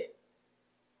you're saying.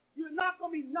 You're not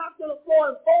going to be knocked on the floor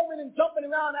and foaming and jumping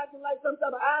around acting like some type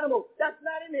of animal. That's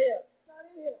not in here. It's not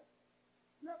in here.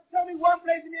 Now, tell me one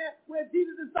place in there where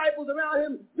Jesus' disciples around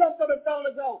him jumped up and fell on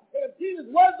the ground. And if Jesus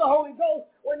was the Holy Ghost,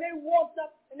 when they walked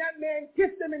up and that man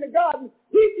kissed them in the garden,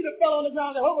 he should have fell on the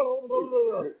ground and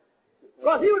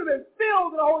because he would have been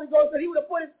filled with the Holy Ghost, and he would have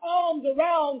put his arms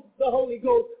around the Holy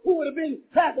Ghost, who would have been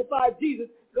classified Jesus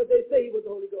because they say he was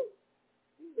the Holy Ghost.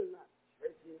 These are not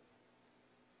churches.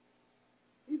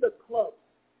 These are clubs.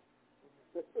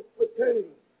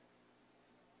 Fraternities.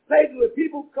 Places where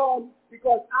people come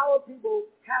because our people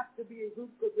have to be in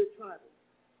groups because we're tribal.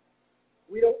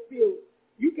 We don't feel,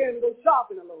 you can't even go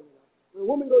shopping alone. When a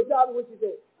woman goes shopping, what she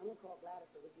say? I'm going to call Gladys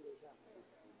so we can go shopping.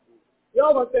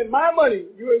 Y'all gonna spend my money,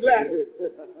 you and Gladys.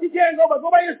 You can't go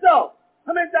by yourself.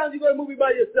 How many times you go to a movie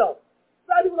by yourself? A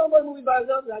lot of people don't go to movies by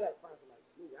themselves. I got to find somebody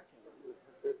to movie. I can't go to movies.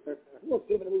 I'm going to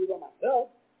sit in the movie by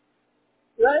myself.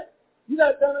 Right? You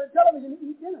got to turn on the television and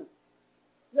eat dinner.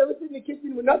 You ever sit in the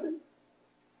kitchen with nothing?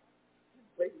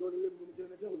 Just wait and go to the living room and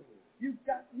turn on the television. You're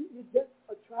just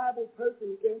a tribal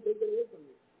person who can't take it away from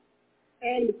you.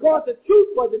 And because the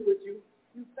truth wasn't with you,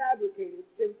 you fabricated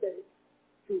synthetic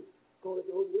truth. Go to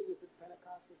the old witnesses,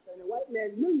 Pentecostals, and the white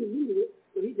man knew you needed it,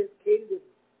 so he just catered it.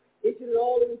 He took it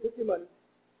all in and took your money.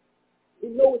 He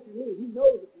knows what you need. He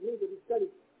knows what you need because he studied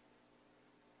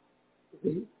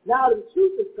it. Now that the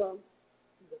truth has come,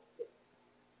 he's upset.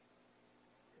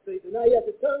 So now you have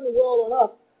to turn the world on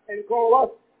us and call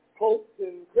us cults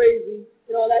and crazy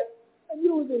and all that. And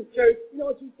you was in church. You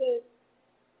know what you said?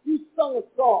 You sung a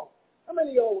song. How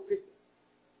many of y'all were Christians?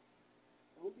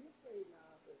 Don't be afraid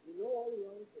now, because you know all the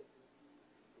wrong things.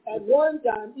 At one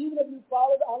time, even if you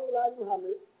followed Honorable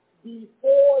Muhammad,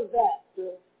 before that,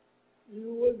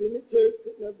 you was in the church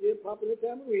sitting up there popping the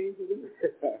tambourines.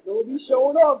 Don't be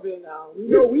showing off there now.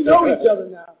 We know each other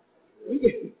now. We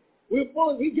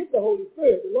get the Holy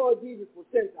Spirit. The Lord Jesus was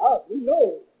sent to us. We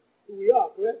know who we are,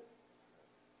 correct?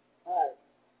 All right.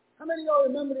 How many of y'all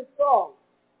remember this song?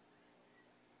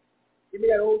 Give me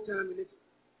that old time religion.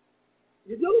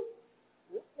 You do?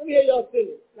 Let me hear y'all sing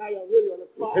it. Now y'all really on the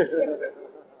spot.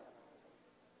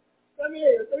 Let me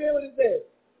hear what it says.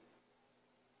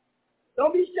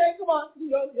 Don't be ashamed. Come on. Give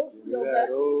me that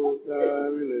old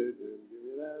time religion. Give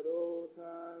me that old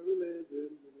time religion.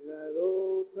 Give me that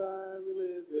old time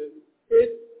religion.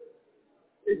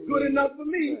 It's good enough for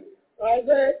me. Right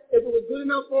there. If it was good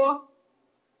enough for,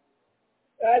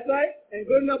 that's right, and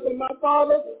good enough for my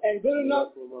father, and good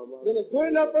enough, then it's good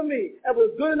enough for me. If it was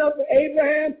good enough for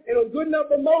Abraham, and it was good enough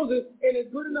for Moses, and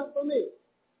it's good enough for me.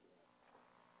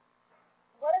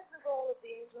 What is the role of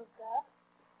the angel of death?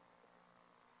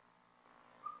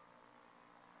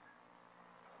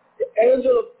 The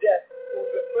angel of death was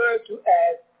referred to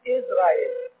as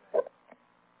Israel.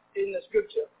 in the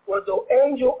scripture was the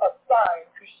angel assigned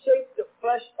to shape the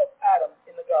flesh of Adam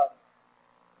in the garden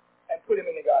and put him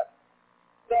in the garden.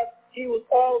 Thus, he was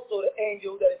also the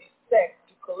angel that is sent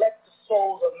to collect the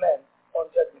souls of men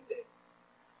on Judgment Day.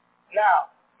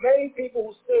 Now, many people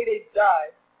who say they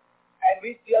died and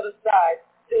reach the other side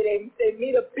say they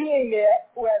meet a being there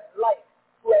who has life,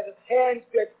 who has his hand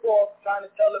stretched forth trying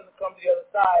to tell them to come to the other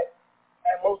side,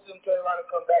 and most of them turn around and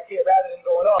come back here rather than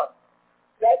going on.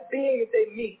 That being that they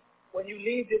meet when you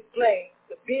leave this plane,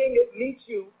 the being that meets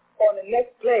you on the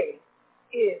next plane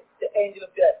is the angel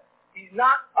of death. He's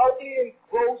not ugly and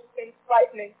gross and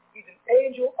frightening. He's an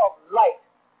angel of light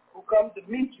who comes to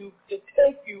meet you to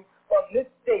take you from this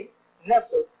state,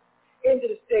 nestled, into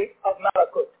the state of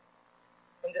Malachi,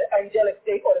 into the angelic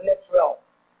state or the next realm,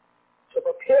 to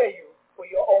prepare you for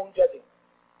your own judging.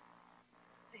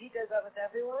 He does that with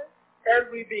everyone?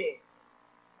 Every being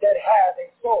that has a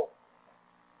soul,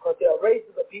 because there are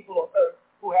races of people on earth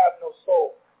who have no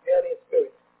soul, merely a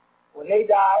spirit. When they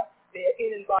die, their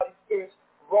in-body spirits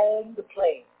roam the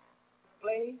plane.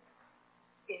 Plane,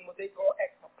 in what they call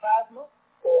ectoplasma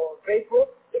or vapor,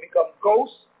 they become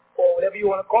ghosts, or whatever you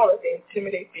want to call it, they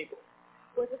intimidate people.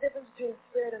 What's the difference between a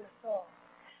spirit and a soul?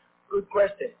 Good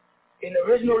question. In the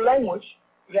original language,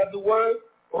 you have the word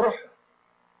ruh.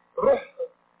 Ruh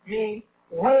means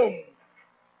wind,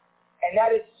 and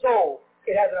that is soul.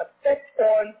 It has an effect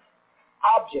on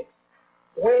objects.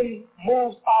 Wind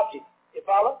moves objects. You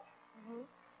follow? Mm-hmm.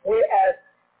 Whereas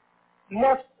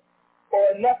nafs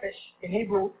or nefesh in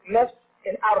Hebrew, nafs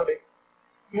in Arabic,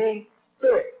 means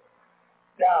spirit.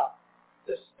 Now,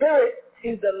 the spirit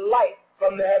is the light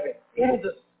from the heaven. It is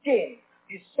the skin.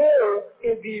 The soul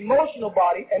is the emotional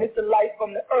body, and it's the light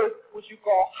from the earth, which you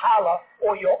call hala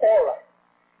or your aura.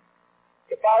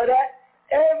 You follow that?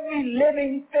 Every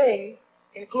living thing,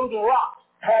 including rocks,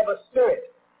 have a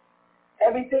spirit.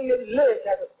 Everything that lives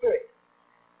has a spirit.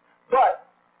 But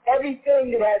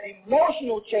everything that has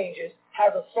emotional changes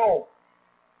has a soul.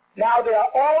 Now there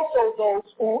are also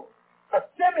those who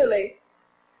assimilate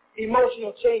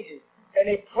emotional changes, and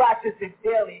they practice it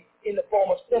daily in the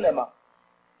form of cinema,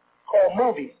 called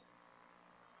movies.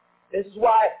 This is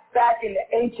why back in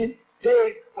the ancient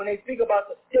days, when they speak about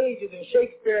the stages and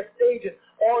Shakespeare's stages,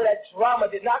 all that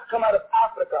drama did not come out of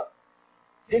Africa,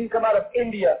 didn't come out of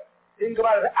India, didn't come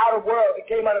out of the outer world, it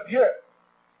came out of Europe.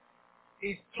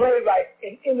 These playwrights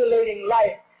in emulating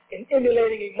life, in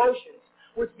emulating emotions,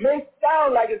 which may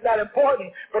sound like it's not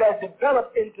important, but has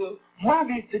developed into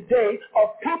movies today of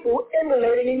people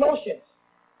emulating emotions.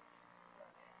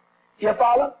 You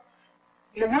follow?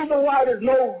 The reason why there's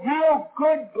no real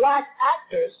good black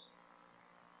actors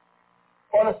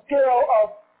on a scale of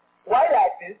white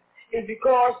actors is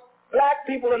because black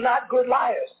people are not good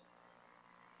liars.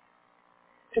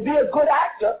 To be a good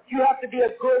actor, you have to be a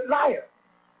good liar.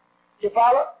 You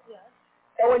follow? Yes.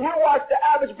 And when you watch the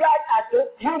average black actor,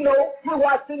 you know, you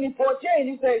watch Sidney Poitier and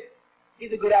you say,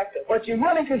 he's a good actor. But you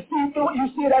really can see through it, you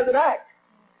see it as an act.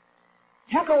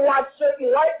 You can watch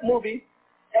certain white movies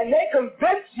and they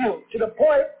convince you to the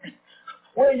point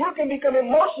where you can become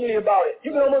emotionally about it.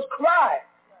 You can almost cry.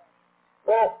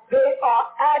 Well, they are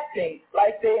acting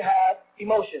like they have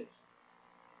emotions.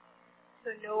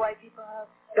 So no white people have?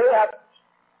 They have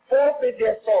forfeit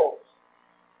their souls.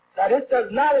 Now this does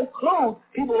not include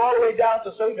people all the way down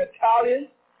to certain Italians,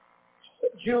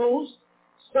 Jews.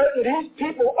 Certain these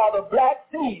people are the black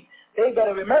seed. They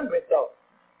better remember it though.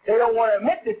 They don't want to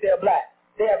admit that they're black.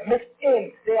 They have mixed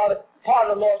in. They are the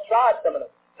part of the lost tribe, some of them.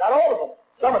 Not all of them,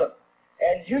 some of them.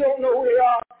 And you don't know who they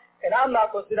are, and I'm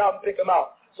not going to sit out and pick them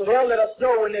out. So they'll let us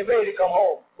know when they're ready to come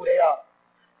home who they are.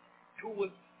 Who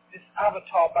was this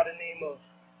avatar by the name of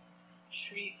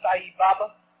Sri Sai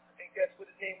Baba? I think that's what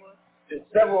his name was. There's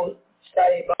several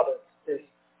Sai Babas. There's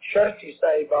Shirti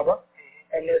Sai Baba,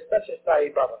 and there's such a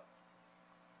Sai Baba.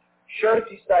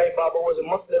 Shirti Sai Baba was a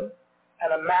Muslim and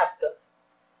a master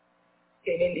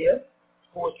in India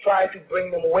who was trying to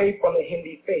bring them away from the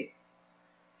Hindi faith.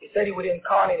 He said he would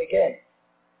incarnate again.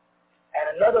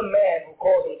 And another man who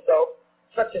calls himself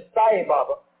such a Sai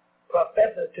Baba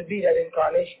professes to be that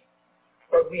incarnation.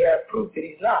 But we have proof that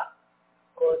he's not.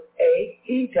 Because A,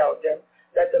 he tells them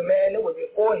that the man that was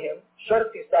before him,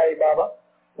 Shirti Sai Baba,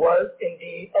 was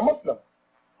indeed a Muslim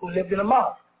who lived in a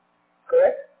mosque.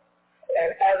 Correct?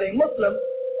 And as a Muslim,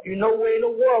 you know where in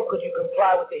the world could you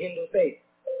comply with the Hindu faith.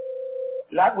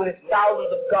 Not with its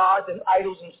thousands of gods and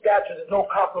idols and statues. There's no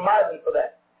compromising for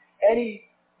that. Any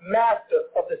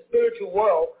master of the spiritual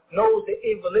world knows the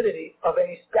invalidity of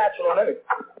any statue on earth.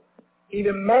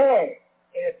 Even man,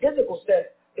 in a physical sense,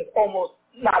 is almost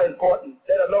not important,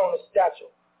 let alone a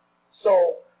statue.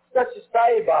 So, such as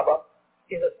Sai Baba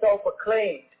is a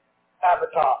self-acclaimed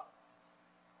avatar,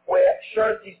 where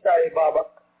Shirti Sai Baba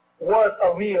was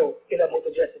a real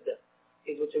Ila-Mutajassida,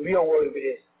 is what the real word of it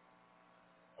is.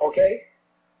 Okay?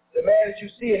 The man that you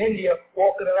see in India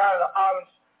walking around in an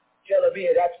orange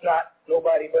jalabiya, that's not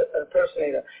nobody but an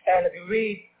impersonator. And if you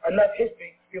read enough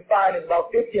history, you find there's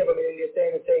about 50 of them in India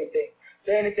saying the same thing.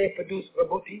 Saying that they produce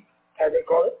vibhuti, as they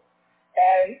call it,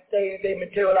 and saying that they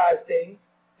materialize things.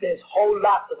 There's whole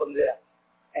lots of them there.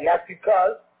 And that's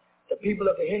because the people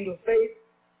of the Hindu faith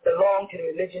belong to the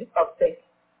religion of Satan.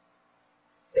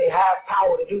 They have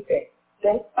power to do things.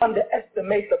 Don't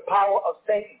underestimate the power of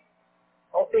Satan.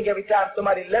 Don't think every time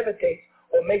somebody levitates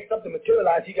or makes something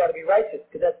materialize, you got to be righteous,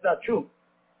 because that's not true.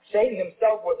 Satan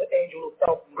himself was an angel who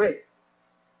fell from grace.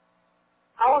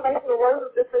 I want to know what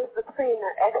is the difference between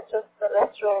an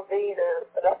extraterrestrial being and a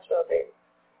celestial being?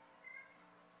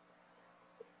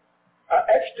 An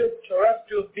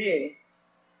extraterrestrial being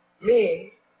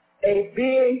means a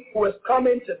being who has come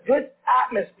into this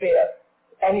atmosphere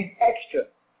and he's extra.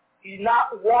 He's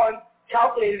not one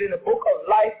calculated in the book of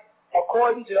life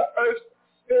according to the earth's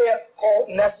sphere called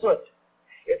Nasut.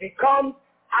 If he comes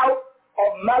out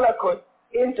of Malakut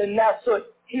into Nasut,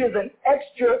 he is an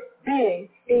extra being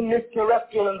in this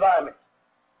terrestrial environment.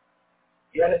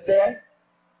 You understand?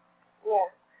 Yeah.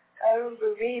 I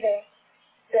remember reading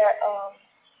that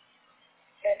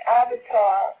an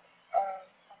avatar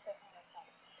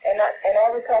an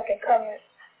avatar can come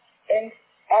in,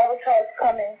 avatars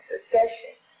come in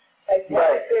succession. Like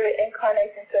one spirit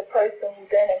incarnates into a person who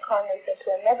then incarnates into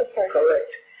another person.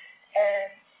 Correct.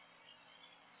 And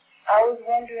I was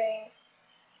wondering,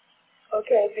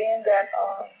 okay, being that,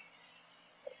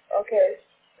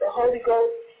 the Holy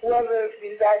Ghost, whoever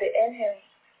resided in him,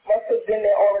 must have been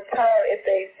there all the time if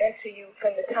they enter you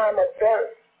from the time of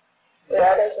birth.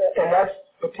 That's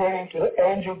pertaining to the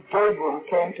angel Gabriel who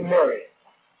came to Mary,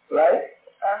 right?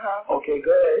 Uh-huh. Okay,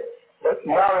 good. But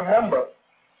now remember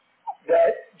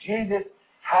that Jesus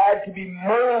had to be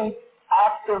made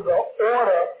after the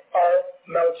order of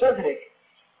Melchizedek.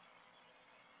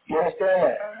 You understand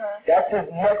that? Uh-huh. That's his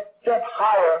next step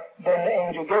higher than the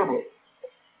angel Gabriel.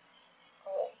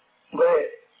 Go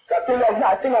ahead.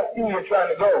 I think I see where you're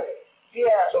trying to go. Yeah.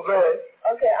 So go ahead.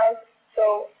 Okay,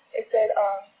 so it said,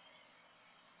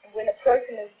 when a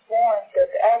person is born, the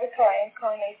avatar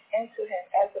incarnates into him.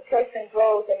 As the person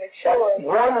grows and matures. That's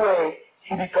one way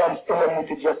he becomes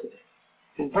Ila-Mutajassida.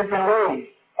 There's different ways.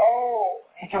 Oh.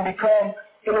 He can become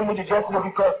Ila-Mutajassida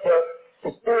because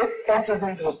the spirit enters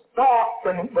into the spark.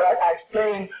 When I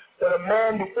explained that a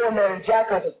man before man in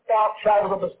Jackass, the spark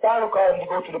travels up the spinal column to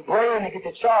go to the brain to get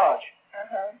the charge.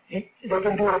 Uh-huh. They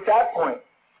can do it at that point.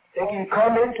 They can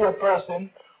come into a person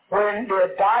when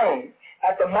they're dying.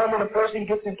 At the moment a person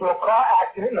gets into a car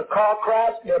accident, in a car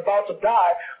crash, they're about to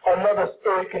die, another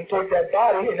spirit can take that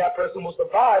body and that person will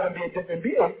survive and be a different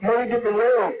being. Many different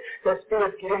ways that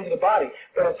spirits get into the body.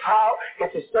 But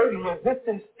it's a certain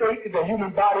resistant state that the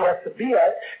human body has to be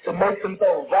at to make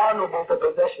themselves vulnerable to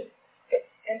possession.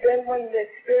 And then when the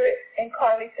spirit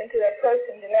incarnates into that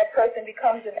person, then that person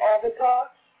becomes an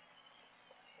avatar?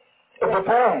 It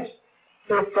depends.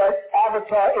 If that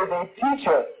avatar is a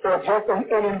teacher or just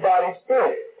an embodied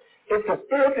spirit. If the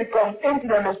spirit that comes into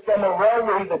them is from a realm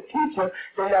where he's a teacher,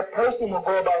 then that person will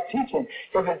go about teaching.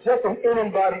 If it's just an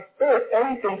embodied spirit,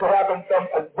 anything could happen from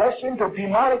possession to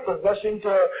demonic possession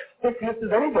to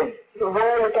sicknesses, anything. The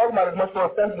world we're talking about is much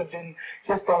more sensitive than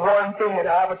just the one thing that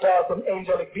avatar, some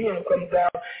angelic being who comes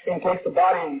down and takes the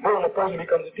body and boom, the person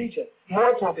becomes a teacher.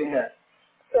 More to it than that.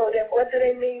 So then what do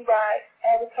they mean by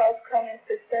avatars come in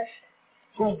succession?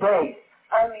 Who's they?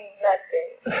 I mean nothing.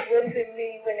 What does it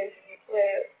mean when it's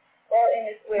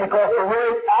because the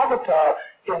word avatar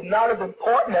is not as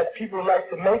important as people like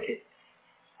to make it.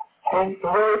 And the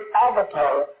word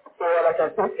avatar, or like I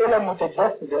said,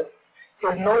 Ila-Mutajassida,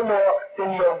 is no more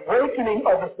than the awakening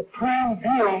of the supreme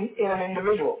being in an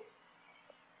individual.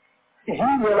 He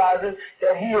realizes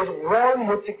that he is one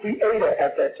with the Creator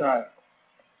at that time.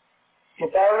 You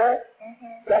follow that?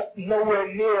 Mm-hmm. That's nowhere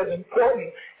near as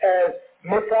important as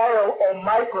Michael or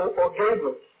Michael or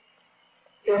Gabriel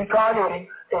incarnating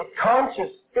a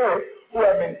conscious spirit who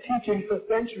have been teaching for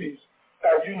centuries,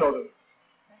 as you know them,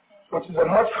 which is a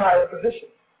much higher position.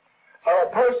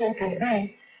 A person can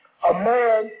be a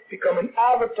man, become an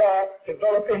avatar,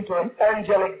 develop into an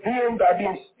angelic being by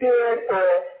being steered or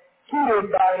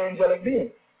tutored by an angelic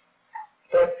being.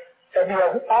 But if he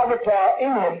has an avatar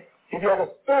in him, if he has a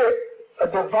spirit, a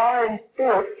divine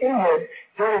spirit in him,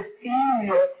 then it's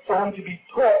easier for him to be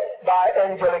taught by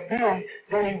angelic beings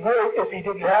than he would if he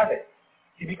didn't have it.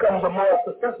 He becomes a more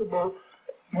accessible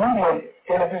medium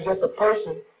than if he's just a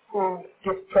person who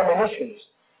gets premonitions.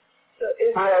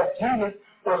 Whereas Jesus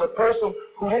was a person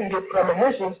who didn't get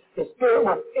premonitions, the Spirit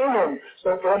was in him.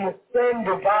 So for him to send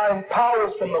divine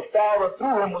powers from the Father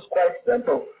through him was quite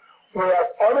simple. Whereas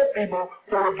other people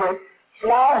who would get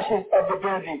flashes of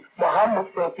divinity, Muhammad,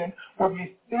 for instance, would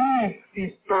receive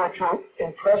these spiritual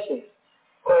impressions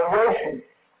or emotions.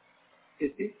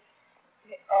 You see?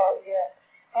 Oh, yeah.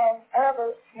 I have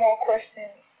a small question.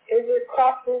 Is it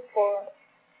possible for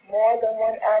more than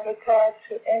one avatar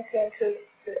to enter into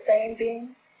the same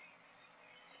being?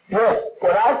 Yes.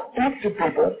 When I speak to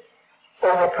people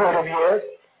over a period of years,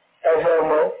 as you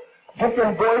know,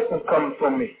 different voices come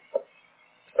from me.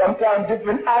 Sometimes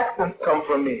different accents come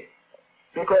from me.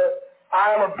 Because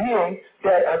I am a being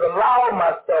that has allowed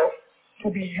myself to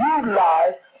be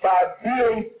utilized by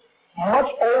being much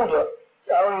older.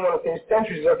 I don't even want to say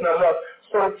centuries, that's not enough,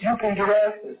 so that you can get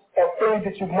answers of things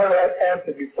that you've never had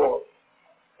answered before.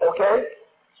 Okay?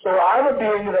 So I'm a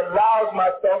being that allows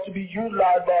myself to be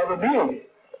utilized by other beings.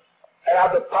 And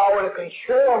I have the power to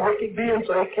control wicked beings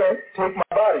so they can't take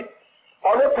my body.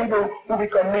 Other people who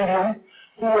become mediums,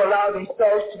 who allow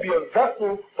themselves to be a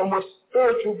vessel from which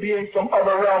spiritual beings from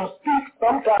other realms speak,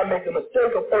 sometimes make the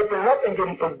mistake of opening up and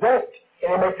getting possessed,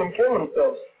 and it makes them kill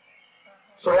themselves.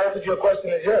 So the answer to your question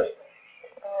is yes.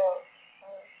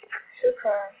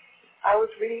 Shukran. I was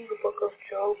reading the book of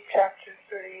Job, chapter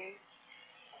 38,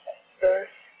 verse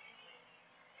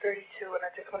 32, and I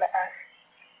just want to ask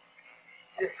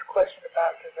this question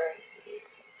about the verse.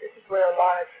 This is where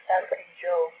Allah is asking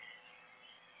Job,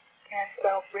 canst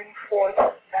thou bring forth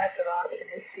Mazzaroth in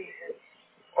his season,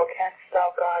 or canst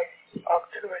thou guide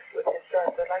Arcturus with his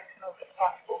sons? I'd like to know if it's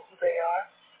possible who they are.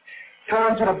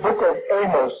 Turn to the book of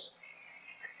Amos,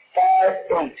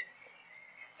 5:8.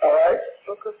 All right?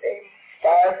 Book of Amos.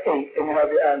 5:8, and you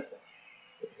have your answer.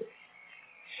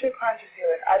 Shukran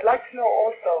Jazeeran. I'd like to know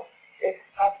also, if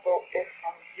possible, if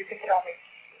you can tell me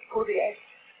who the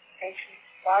ancient,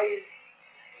 why is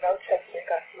Melchizedek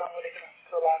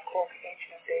called the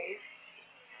Ancient of Days?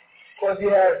 Because he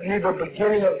has neither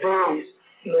beginning of days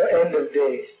nor end of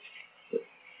days.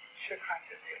 Shukran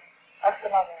Jazeeran.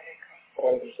 Assalamu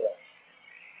alaikum.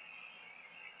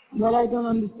 What I don't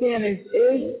understand is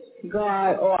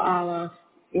God or Allah,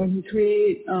 when he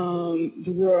created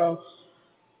the world,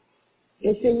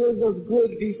 if it was of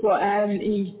good before Adam and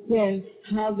Eve sinned,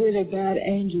 how did a bad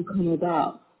angel come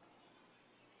about?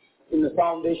 In the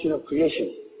foundation of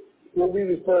creation, what we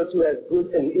refer to as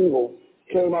good and evil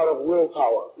came out of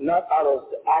willpower, not out of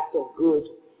the act of good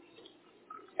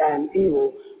and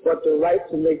evil, but the right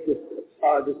to make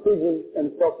decisions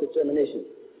and self-determination.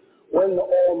 When the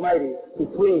Almighty,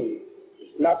 Supreme,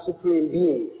 not Supreme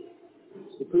Being,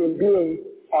 Supreme Beings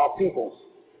are people.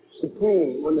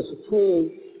 Supreme, when the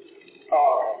Supreme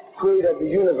Creator of the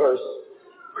universe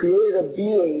created a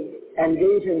being and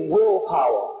gave him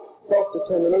willpower,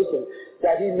 self-determination,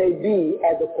 that he may be,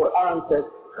 as the Quran says,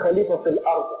 Khalifa fil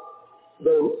Ard,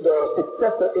 the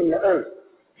successor in the earth.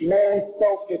 Man's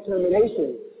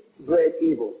self-determination bred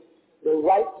evil. The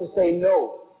right to say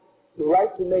no, the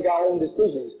right to make our own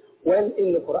decisions. When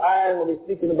in the Quran, when we're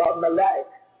speaking about Malachi,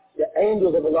 the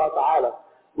angels of Allah Ta'ala,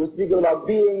 we're speaking about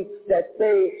beings that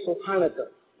say,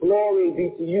 Subhanaka, glory be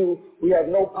to you, we have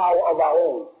no power of our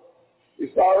own. You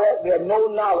saw that? They have no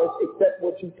knowledge except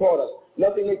what you taught us.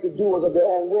 Nothing they could do was of their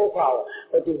own willpower.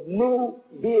 But this new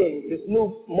being, this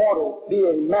new mortal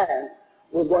being, man,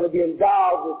 was going to be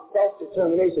endowed with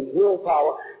self-determination,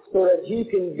 willpower, so that he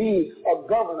can be a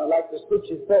governor, like the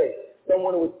scriptures say.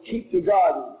 Someone who would keep the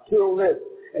garden, kill this,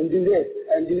 and do this,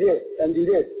 and do this, and do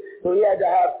this. So he had to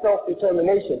have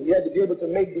self-determination. He had to be able to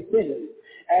make decisions.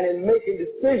 And in making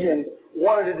decisions,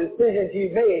 one of the decisions he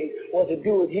made was to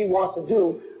do what he wants to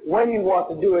do, when he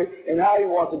wants to do it, and how he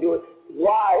wants to do it.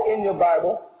 Why in your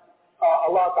Bible,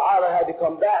 Allah Ta'ala had to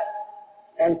come back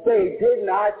and say, didn't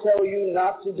I tell you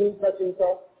not to do such and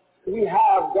such? We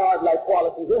have God-like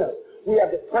qualities in us. We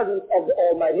have the presence of the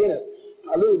Almighty in us.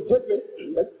 A little different,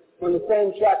 but on the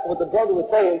same track what the brother was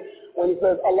saying when he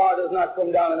says Allah does not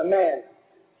come down in a man.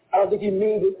 I don't think he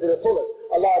means it to the fullest.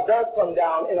 Allah does come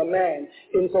down in a man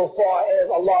insofar as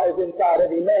Allah is inside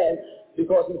every man,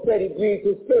 because he said he breathed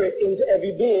his spirit into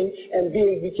every being, and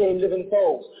beings became living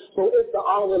souls. So if the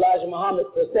Honorable Elijah Muhammad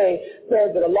per se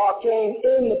said that Allah came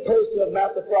in the person of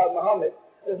Master Prophet Muhammad,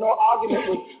 There's no argument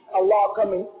with Allah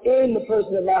coming in the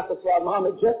person of Master Prophet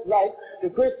Muhammad, just like the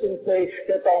Christians say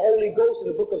that the Holy Ghost in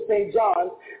the book of St.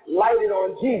 John lighted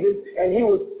on Jesus and he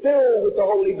was filled with the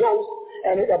Holy Ghost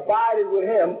and it abided with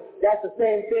him. That's the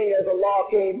same thing as Allah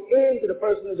came into the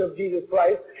personage of Jesus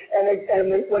Christ. And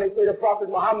when they say the Prophet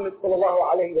Muhammad sallallahu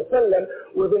alaihi wasallam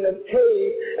was in a cave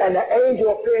and the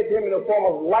angel appeared to him in the form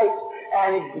of light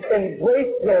and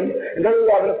embraced him, and then we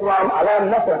have in the Quran,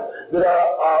 alam nothing,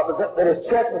 that his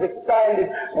chest was expanded,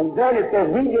 and then it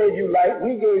says, we gave you light,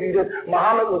 we gave you this.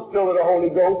 Muhammad was filled with the Holy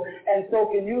Ghost, and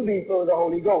so can you be filled with the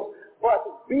Holy Ghost. But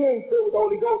being filled with the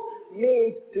Holy Ghost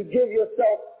means to give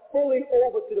yourself fully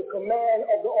over to the command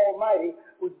of the Almighty,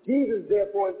 which Jesus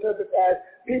therefore interprets as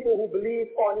people who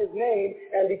believed on his name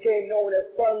and became known as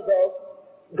sons of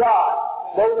God.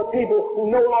 Those are people who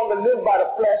no longer live by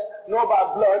the flesh, nor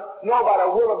by blood, nor by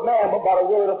the will of man, but by the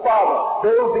will of the Father.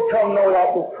 Those become known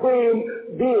as supreme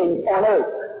beings on earth,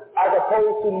 as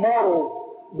opposed to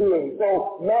mortal beings.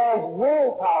 So man's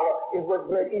willpower is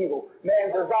what bred evil.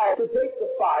 Man's desire to take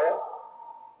the fire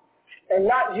and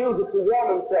not use it to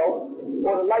warm himself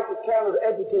or to light the candle to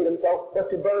educate himself,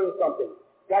 but to burn something.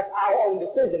 That's our own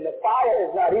decision. The fire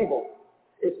is not evil.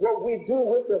 It's what we do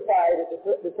with the fire that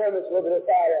determines whether the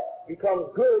fire becomes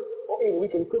good or evil. We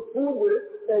can cook food with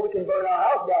it or we can burn our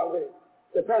house down with it.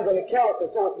 Depends on the character.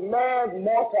 So it's man's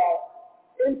mortal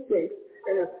instinct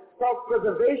and his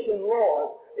self-preservation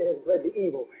laws it has bred the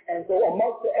evil. And so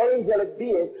amongst the angelic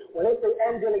beings, when they say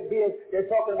angelic beings, they're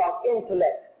talking about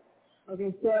intellect. Okay,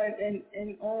 so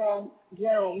in all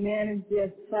general, man is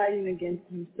just fighting against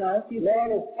himself.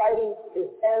 Man is fighting his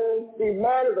own. See,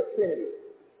 man is a trinity.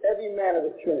 Every man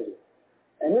is a trinity.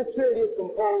 And this trinity is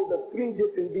composed of three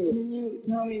different beings. Can you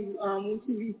tell me,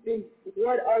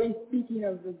 what are you speaking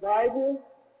of, the Bible?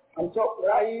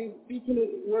 Are you speaking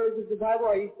in words of the Bible,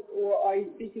 or are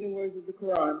you speaking in words of the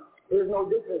Quran? There's no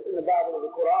difference in the Bible and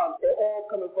the Quran. They're all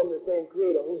coming from the same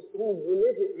creator, whose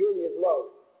religion really is love.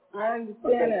 I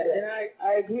understand that, and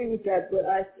I agree with that, but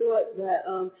I thought that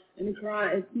in the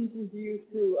Quran it teaches you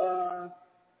to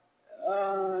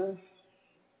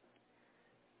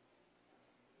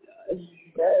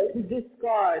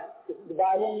discard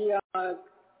the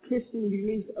Christian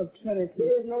belief of Trinity.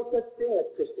 There is no such thing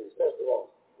as Christians, first of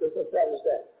all. Let's establish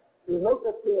that. There's no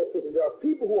such thing as Christians. There are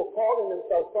people who are calling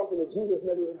themselves something that Jesus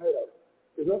never even heard of.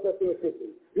 There's no such thing as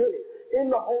Christians. Really, in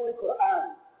the Holy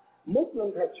Quran,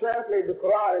 Muslims have translated the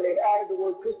Quran and they've added the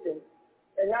word Christian,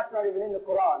 and that's not even in the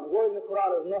Quran. The word in the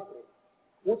Quran is nothing,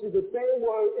 which is the same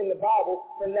word in the Bible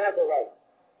for Nazarite.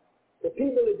 The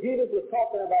people that Jesus was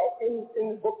talking about in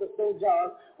the book of St.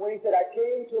 John, when he said, I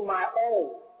came to my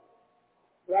own,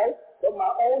 right? But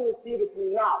my own receiveth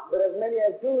me not. But as many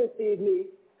as do receive me,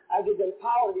 I give them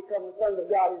power to become the sons of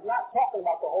God. He's not talking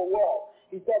about the whole world.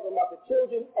 He's talking about the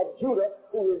children of Judah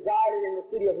who resided in the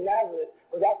city of Nazareth,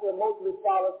 but that's where most of his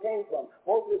followers came from.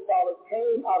 Most of his followers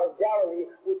came out of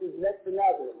Galilee, which is next to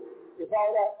Nazareth. You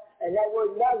follow that? And that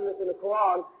word Nazareth in the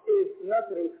Quran is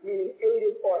Nasri, meaning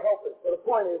aided or helpers. So the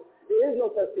point is, there is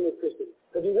no such thing as Christian.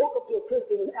 If you walk up to a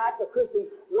Christian and ask a Christian,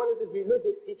 what is his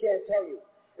religion, he can't tell you.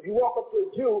 If you walk up to a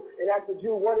Jew and ask a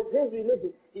Jew, what is his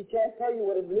religion, he can't tell you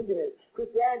what his religion is.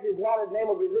 Christianity is not a name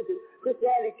of religion.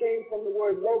 Christianity came from the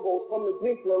word logos, from the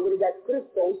Greek word, where it got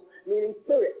Christos, meaning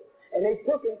spirit. And they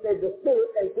took and said the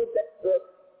spirit and put the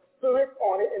spirit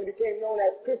on it and became known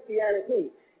as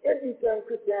Christianity. If you turn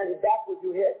Christianity backwards,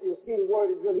 you'll see the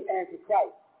word is really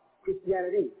antichrist,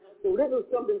 Christianity. So this was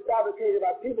something fabricated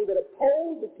by people that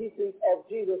oppose the teachings of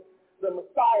Jesus, the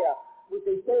Messiah, which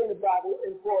they say in the Bible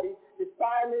in 40. The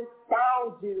Simon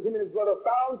found Jesus, him and his brother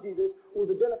found Jesus, who was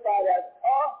identified as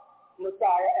a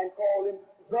Messiah and called him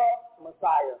the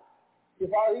Messiah.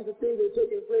 If all these are things that are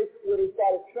taking place where they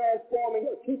started transforming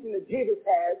a teaching that Jesus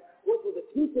had, which was the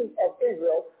teachings of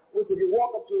Israel, which if you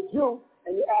walk up to a Jew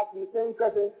and you ask them the same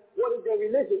question, what is their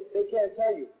religion? They can't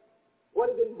tell you.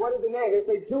 What is the name? They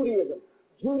say Judaism.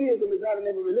 Judaism is not a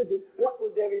name of religion. What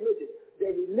was their religion?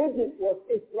 Their religion was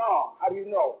Islam. How do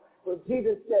you know? What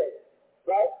Jesus said,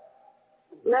 right?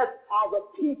 Blessed are the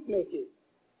peacemakers,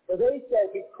 for they shall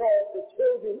be called the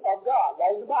children of God,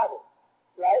 right in the Bible,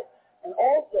 right? And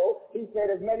also, he said,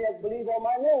 as many as believe on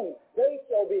my name, they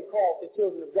shall be called the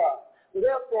children of God. So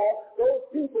therefore, those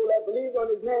people that believe on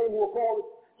his name who are called the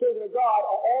children of God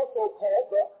are also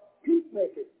called the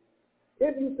peacemakers.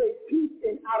 If you say peace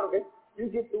in Arabic,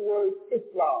 you get the word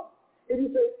Islam. If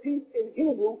you say peace in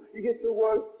Hebrew, you get the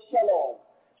word shalom.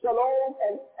 Shalom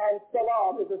and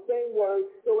salam is the same word.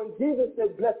 So when Jesus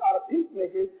said, blessed are the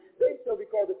peacemakers, they shall be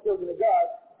called the children of God.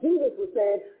 Jesus was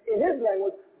saying, in his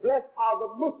language, blessed are the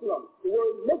Muslims. The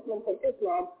word Muslim from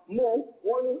Islam meant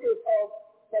one who is of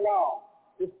shalom.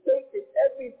 The state that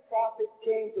every prophet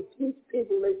came to teach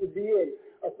people they should be in,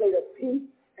 a state of peace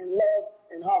and love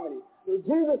and harmony. So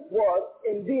Jesus was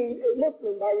indeed a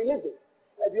Muslim by religion.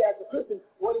 If you ask a Christian,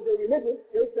 what is their religion?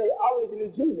 They say, our religion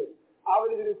is Jesus. Our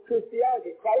religion is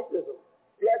Christianity, Christism.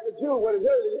 If you ask a Jew, what is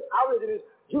their religion? Our religion is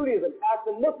Judaism. Ask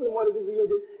a Muslim what is his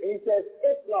religion, and he says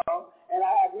Islam, and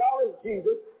I acknowledge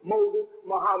Jesus, Moses,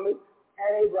 Muhammad,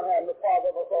 and Abraham, the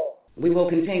father of us all. We will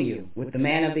continue with the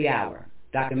man of the hour,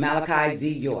 Dr. Malachi Z.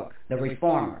 York, the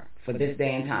reformer for this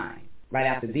day and time, right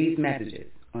after these messages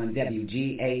on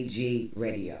WGAG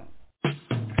Radio.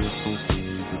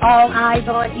 All Eyes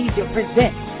on Egypt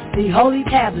presents the Holy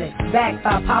Tablets, backed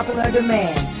by popular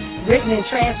demand, written and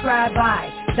transcribed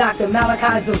by Dr.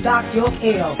 Malachi Zodak York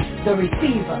El, the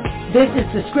receiver. This is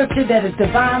the scripture that is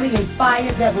divinely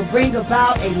inspired that will bring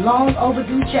about a long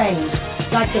overdue change.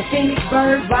 Like the phoenix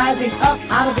bird rising up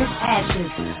out of its ashes.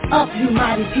 Up, you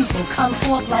mighty people, come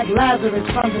forth like Lazarus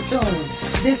from the tomb.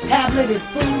 This tablet is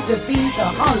food to feed the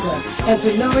hunger and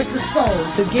to nourish the soul,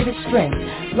 to give it strength.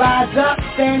 Rise up,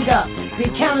 stand up, be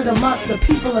counted amongst the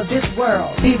people of this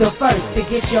world. Be the first to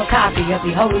get your copy of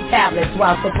the Holy Tablets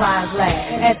while supplies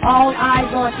last. At All Eyes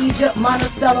on Egypt,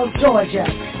 Monticello, Georgia,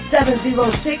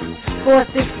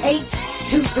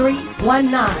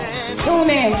 706-468-2319. Tune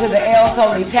in to the A.E.O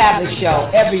Holy Tablet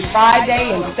Show every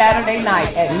Friday and Saturday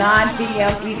night at 9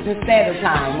 p.m. Eastern Standard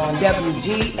Time on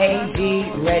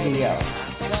WGAG Radio.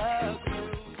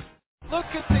 Look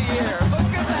at the air.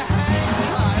 Look at the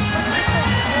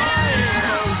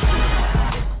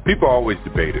hang. People always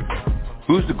debate it.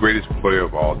 Who's the greatest player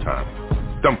of all time?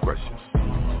 Dumb question.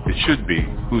 It should be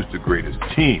who's the greatest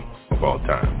team of all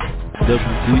time.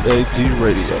 WGAG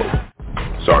Radio.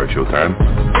 Sorry, Showtime.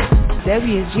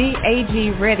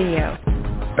 WGAG Radio.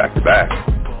 Back to back.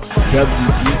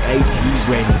 WGAG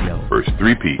Radio. First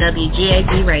three-peat.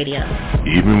 WGAG Radio.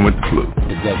 Even with the flu.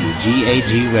 The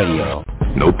WGAG Radio.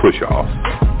 No push-off.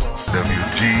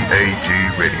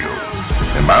 WGAG Radio.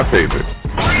 And my favorite.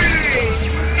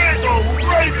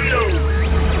 Radio.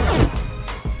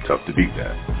 Tough to beat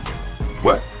that.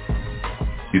 What?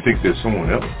 You think there's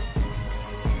someone else?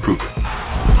 Prove it.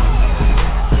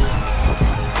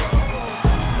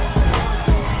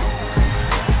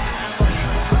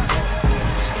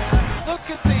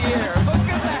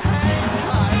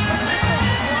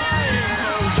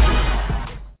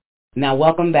 Now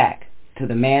welcome back to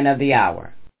the man of the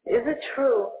hour. Is it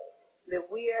true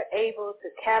that we are able to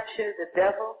capture the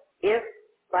devil if,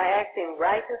 by acting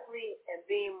righteously and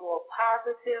being more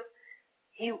positive,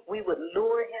 we would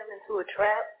lure him into a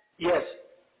trap? Yes,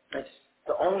 that's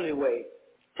the only way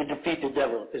to defeat the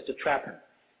devil is to trap him.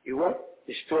 You won't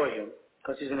destroy him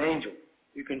because he's an angel.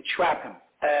 You can trap him.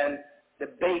 And the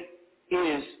bait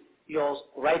is your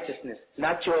righteousness,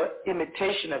 not your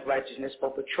imitation of righteousness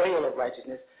or portrayal of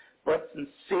righteousness, but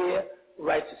sincere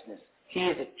righteousness. He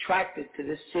is attracted to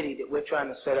this city that we're trying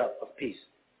to set up of peace.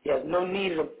 He has no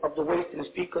need of the waste in his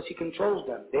feet because he controls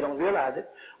them. They don't realize it,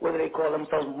 whether they call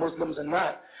themselves Muslims or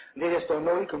not. They just don't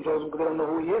know he controls them because they don't know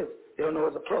who he is. They don't know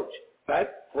his approach,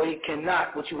 right? What he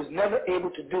cannot, what he was never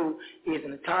able to do is in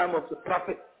the time of the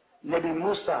prophet Nabi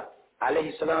Musa,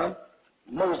 alayhi salam,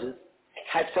 Moses,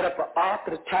 had set up an ark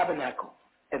of the tabernacle.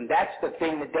 And that's the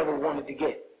thing the devil wanted to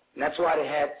get. And that's why they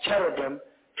had cherubim,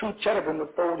 two cherubim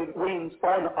with folded wings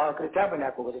on the ark of the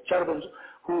tabernacle. Because the cherubims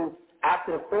who,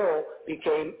 after the fall,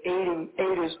 became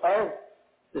aiders of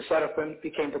the seraphim,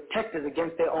 became protectors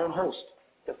against their own host.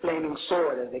 The flaming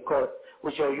sword, as they call it,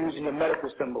 which are used in the medical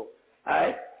symbol. All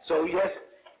right? So, yes,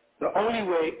 the only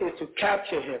way is to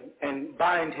capture him and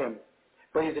bind him.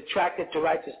 But he's attracted to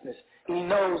righteousness. He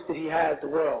knows that he has the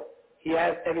world. He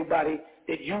has everybody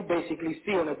that you basically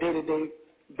see on a day-to-day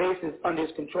basis under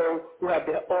his control who have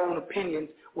their own opinions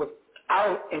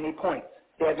without any points.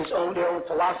 They have their own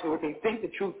philosophy, what they think the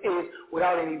truth is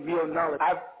without any real knowledge.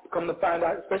 I've come to find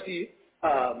out, especially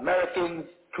Americans,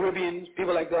 Caribbeans,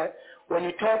 people like that, when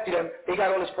you talk to them, they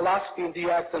got all this philosophy and you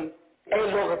ask them,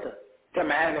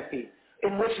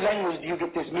 in which language do you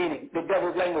get this meaning? The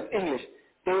devil's language, English.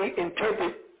 They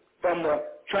interpret from the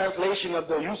translation of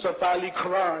the Yusuf Ali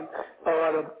Quran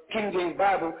or the King James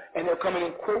Bible, and they'll come in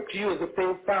and quote to you as if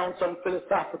they found some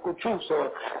philosophical truths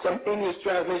or some English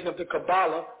translation of the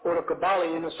Kabbalah or the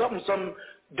Kabbalah, something some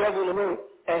devil wrote,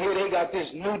 and here they got this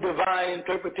new divine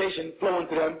interpretation flowing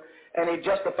to them, and they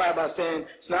justify by saying,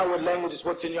 it's not what language, it's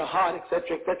what's in your heart,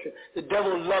 etc., etc. The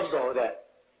devil loves all that.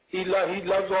 He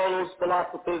loves all those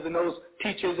philosophers and those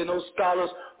teachers and those scholars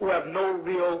who have no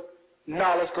real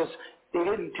knowledge because they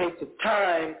didn't take the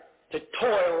time to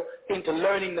toil into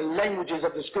learning the languages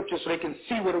of the scriptures so they can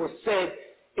see what it was said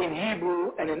in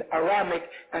Hebrew and in Aramaic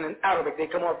and in Arabic. They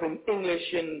come up in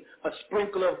English and a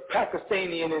sprinkle of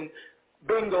Pakistani, and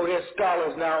bingo, they're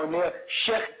scholars now, and they're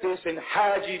Sheikh this and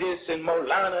Haji this and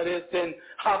Maulana this and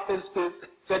Hafiz this,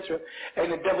 etc.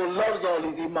 And the devil loves all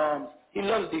these imams. He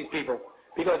loves these people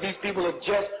because these people are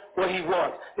just what he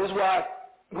wants. This is why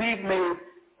we've made,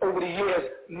 over the years,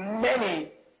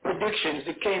 many predictions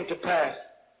that came to pass.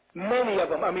 Many of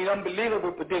them, I mean,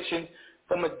 unbelievable predictions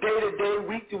from a day-to-day,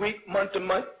 week-to-week,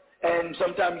 month-to-month, and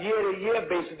sometimes year-to-year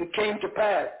basis that came to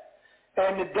pass.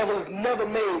 And the devil has never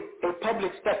made a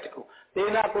public spectacle.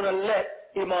 They're not going to let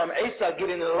Imam Isa get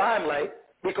in the limelight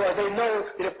because they know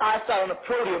that if I sat on the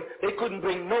podium, they couldn't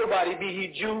bring nobody, be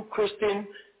he Jew, Christian,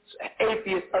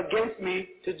 atheist, against me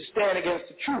to stand against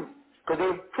the truth. Because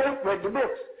they've read the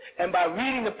books. And by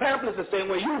reading the pamphlets the same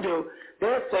way you do,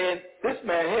 they're saying, this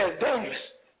man here is dangerous.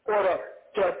 Or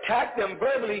to attack them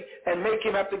verbally and make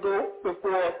him have to go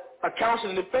before a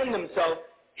council to defend himself,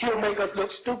 he'll make us look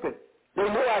stupid. They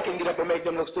know I can get up and make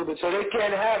them look stupid, so they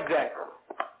can't have that.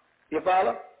 You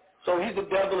follow? So the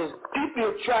devil is deeply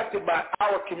attracted by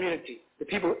our community, the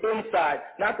people inside,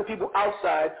 not the people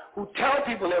outside who tell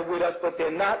people they're with us, but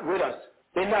they're not with us.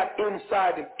 They're not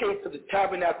inside the gates of the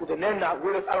tabernacles, and they're not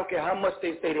with us. I don't care how much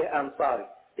they say they're Ansari.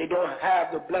 They don't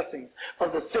have the blessings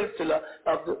of the silsila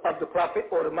of the Prophet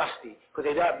or the Mahdi,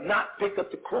 because they have not picked up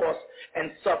the cross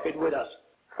and suffered with us.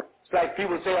 It's like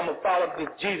people say, I'm a follower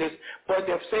of Jesus, but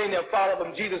they're saying they're followers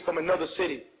of Jesus from another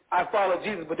city. I follow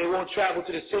Jesus, but they won't travel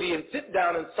to the city and sit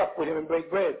down and sup with him and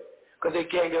break bread, because they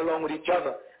can't get along with each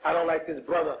other. I don't like this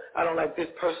brother. I don't like this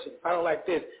person. I don't like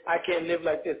this. I can't live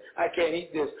like this. I can't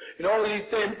eat this. And all of these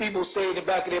same people say in the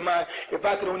back of their mind, if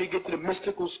I could only get to the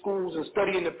mystical schools and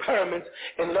study in the pyramids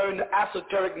and learn the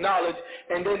esoteric knowledge,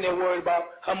 and then they're worried about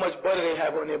how much butter they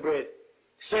have on their bread.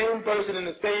 Same person in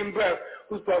the same breath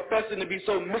who's professing to be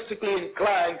so mystically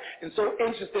inclined and so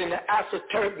interested in the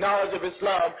esoteric knowledge of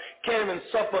Islam can't even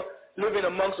suffer living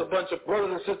amongst a bunch of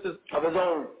brothers and sisters of his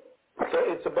own. So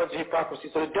it's a bunch of hypocrisy.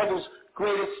 So the devil's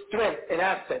greatest strength and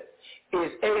asset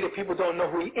is, A, that people don't know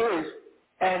who he is,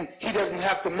 and he doesn't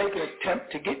have to make an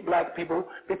attempt to get black people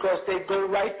because they go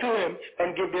right to him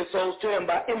and give their souls to him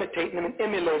by imitating him and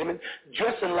emulating him and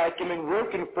dressing like him and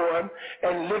working for him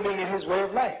and living in his way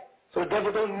of life. So the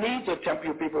devil don't need to tempt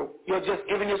you people. You're just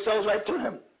giving yourselves right to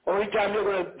him. Only time you're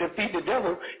going to defeat the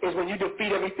devil is when you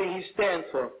defeat everything he stands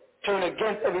for, turn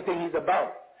against everything he's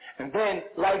about. And then,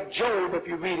 like Job, if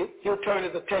you read it, he'll turn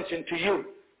his attention to you.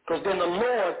 Because then the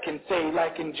Lord can say,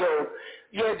 like in Job,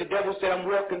 yeah, the devil said, I'm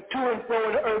walking to and fro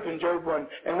in the earth in Job 1.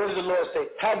 And what does the Lord say?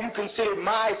 Have you considered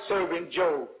my servant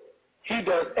Job? He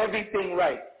does everything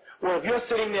right. Well, if you're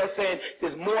sitting there saying,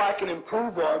 there's more I can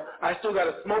improve on, I still got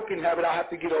a smoking habit I have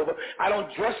to get over, I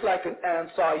don't dress like an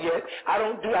Ansar yet,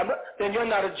 then you're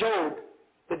not a Job.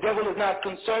 The devil is not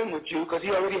concerned with you because he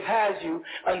already has you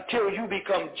until you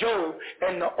become Job,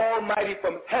 and the Almighty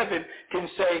from heaven can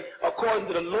say, according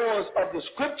to the laws of the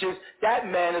scriptures, that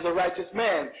man is a righteous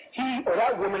man. He or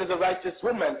that woman is a righteous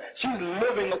woman. She's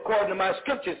living according to my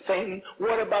scriptures. Satan,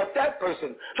 what about that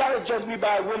person? Try to judge me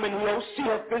by a woman who don't see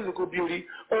her physical beauty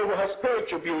over her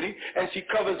spiritual beauty, and she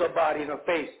covers her body and her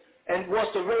face and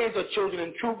wants to raise her children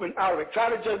in truth and outward. Try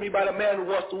to judge me by the man who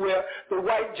wants to wear the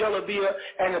white jalabia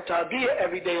and the tabia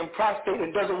every day and prostrate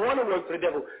and doesn't want to work for the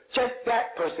devil. Check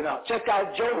that person out. Check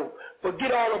out Job.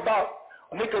 Forget all about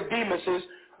Nicodemus,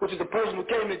 which is the person who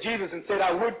came to Jesus and said,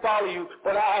 I would follow you,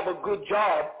 but I have a good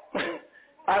job.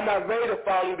 I'm not ready to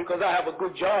follow you because I have a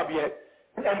good job yet.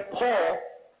 And Paul,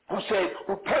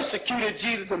 who persecuted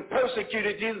Jesus and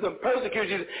persecuted Jesus and persecuted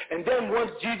Jesus, and then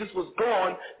once Jesus was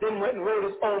gone, then went and wrote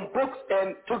his own books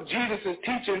and took Jesus'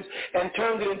 teachings and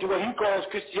turned it into what he calls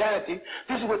Christianity.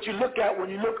 This is what you look at when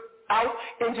you look out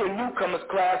into a newcomer's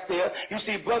class there. You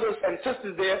see brothers and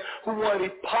sisters there who want to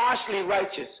be partially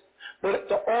righteous. But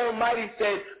the Almighty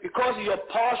said, because of your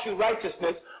partial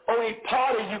righteousness, only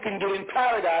part of you can get in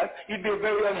paradise. You'd be a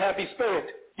very unhappy spirit.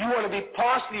 You want to be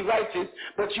partially righteous,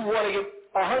 but you want to get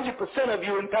 100% of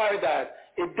you in paradise.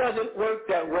 It doesn't work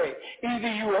that way.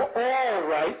 Either you are all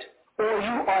right, or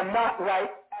you are not right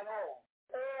at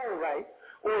all. All right,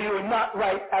 or you are not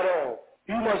right at all.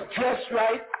 You must dress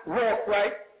right, walk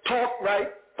right, talk right,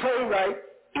 pray right,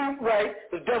 eat right.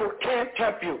 The devil can't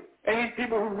tempt you. And these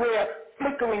people who wear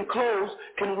flickering clothes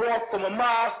can walk from a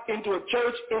mosque into a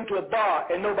church, into a bar,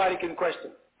 and nobody can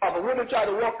question. If a woman tried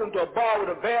to walk into a bar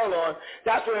with a veil on,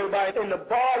 that's where everybody in the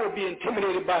bar would be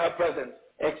intimidated by her presence,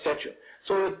 etc.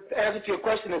 So the answer to your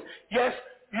question is, yes,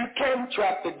 you can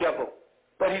trap the devil,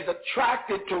 but he's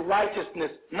attracted to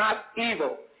righteousness, not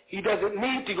evil. He doesn't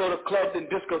need to go to clubs and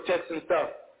discotheques and stuff.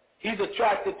 He's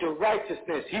attracted to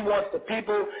righteousness. He wants the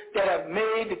people that have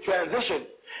made the transition.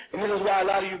 And this is why a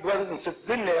lot of you brothers and sisters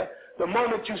in there, the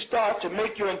moment you start to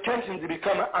make your intentions to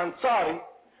become an Ansari,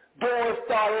 doors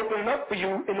start opening up for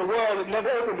you in the world that never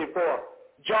opened before.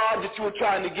 Jobs that you were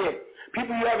trying to get.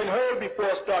 People you haven't heard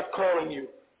before start calling you.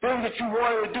 Things that you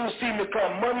wanted to do seem to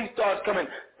come. Money starts coming.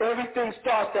 Everything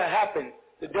starts to happen.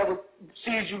 The devil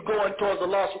sees you going towards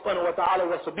Allah subhanahu wa ta'ala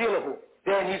wa sabilahu.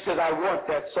 Then he says, I want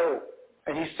that soul.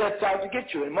 And he sets out to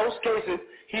get you. In most cases,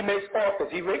 he makes offers.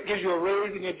 He gives you a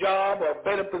raise in your job or a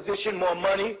better position, more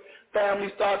money. Family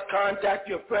starts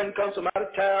contacting you. Your friend comes from out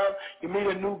of town. You meet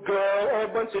a new girl. A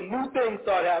whole bunch of new things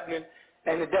start happening.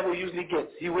 And the devil usually gets.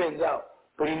 He wins out.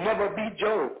 But he never beat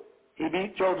Job. He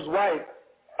beat Job's wife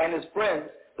and his friends,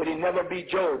 but he never beat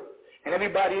Job. And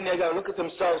everybody in there got to look at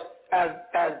themselves as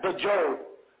the Job,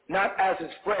 not as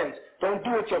his friends. Don't do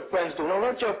what your friends do. Don't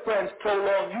let your friends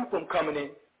prolong you from coming in.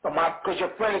 Because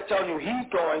your friend is telling you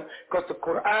he's going, because the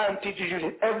Quran teaches you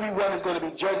that everyone is going to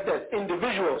be judged as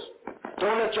individuals.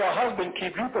 Don't let your husband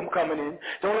keep you from coming in.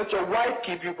 Don't let your wife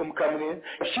keep you from coming in.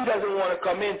 If she doesn't want to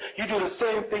come in, you do the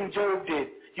same thing Job did.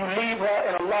 You leave her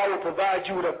and Allah will provide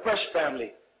you with a fresh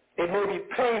family. It may be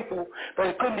painful, but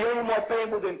it couldn't be any more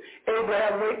painful than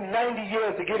Abraham waiting 90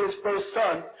 years to get his first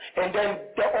son, and then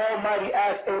the Almighty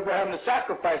asked Abraham to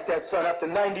sacrifice that son after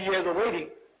 90 years of waiting.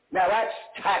 Now that's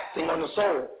taxing on the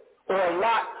soul. Or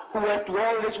Lot, who went through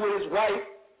all this with his wife,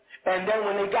 and then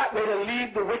when they got ready to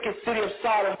leave the wicked city of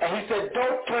Sodom, and he said,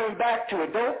 don't turn back to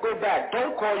it. Don't go back.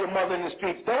 Don't call your mother in the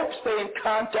streets. Don't stay in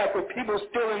contact with people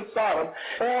still in Sodom.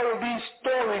 All of these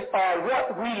stories are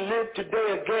what we live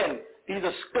today again. These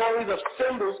are stories of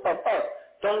symbols of us.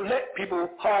 Don't let people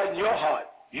harden your heart.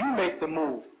 You make the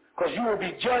move. Because you will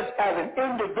be judged as an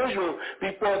individual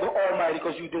before the Almighty,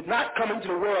 because you did not come into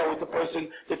the world with the person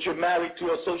that you're married to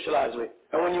or socialized with.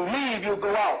 And when you leave, you'll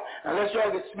go out. Unless you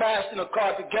all get smashed in a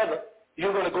car together,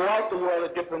 you're going to go out the world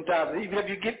at different times. And even if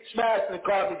you get smashed in a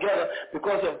car together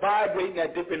because you're vibrating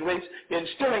at different rates, you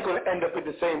still ain't going to end up at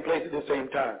the same place at the same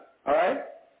time. All right?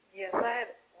 Yes, I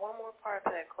had one more part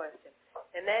to that question.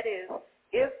 And that is,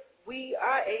 if we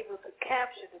are able to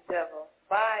capture the devil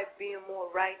by being more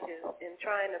righteous and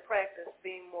trying to practice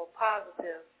being more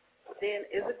positive, then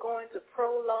is it going to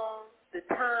prolong the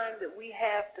time that we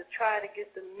have to try to get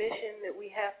the mission that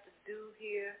we have to do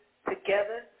here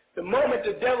together? The moment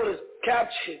the devil is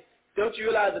captured, don't you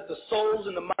realize that the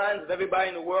souls and the minds of everybody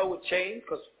in the world will change?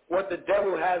 Because what the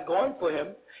devil has going for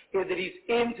him is that he's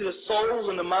into the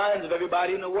souls and the minds of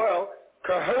everybody in the world,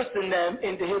 coercing them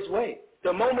into his way.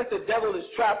 The moment the devil is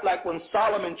trapped, like when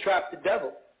Solomon trapped the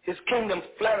devil, his kingdom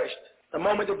flourished. The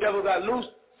moment the devil got loose,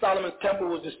 Solomon's temple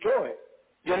was destroyed.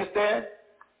 You understand?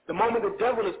 The moment the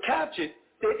devil is captured,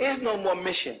 there is no more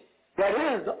mission. That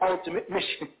is the ultimate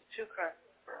mission.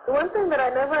 The one thing that I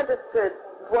never understood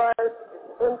was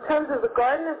in terms of the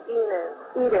Garden of Eden.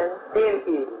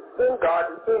 In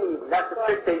Garden, in Eden. That's the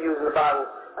trick they use in the Bible.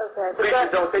 Okay.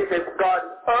 Preachers don't say it's the Garden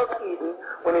of Eden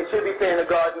when they should be saying the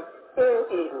Garden in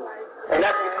Eden. And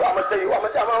that's, I'm going to tell you, I'm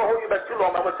going to hold you back too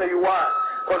long, I'm going to tell you why.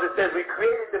 Because it says we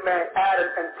created the man Adam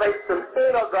and placed him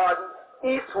in a garden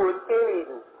eastward in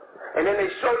Eden. And then they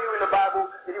show you in the Bible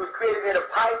that he was created in the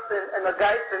Pison and the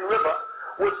Gyson River,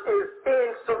 which is in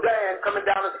Sudan coming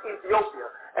down into Ethiopia.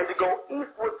 And to go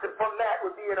eastward from that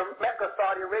would be in Mecca,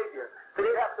 Saudi Arabia. So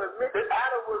they'd have to admit that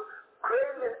Adam was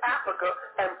created in Africa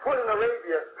and put in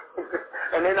Arabia.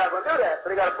 And they're not going to do that.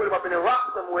 So they got to put him up in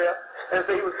Iraq somewhere and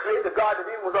say he was created, the Garden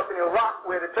of Eden was up in Iraq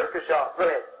where the Turkish are. Go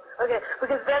ahead. Okay,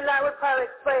 because then that would probably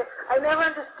explain. I never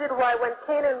understood why when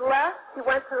Canaan left, he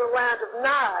went to the land of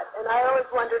Nod, and I always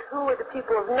wondered who were the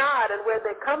people of Nod and where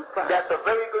they come from. That's a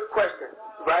very good question,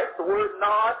 right? The word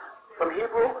Nod from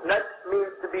Hebrew, Nut,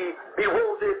 means to be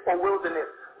bewildered or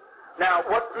wilderness. Now,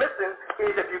 what's missing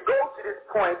is if you go to this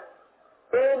point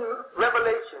in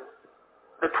Revelation,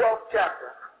 the 12th chapter,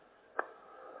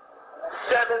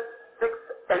 7th, 6th,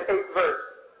 and 8th verse.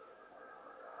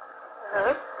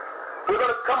 We're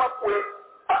going to come up with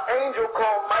an angel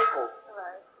called Michael.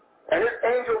 Right. And this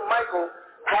angel Michael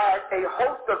had a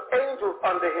host of angels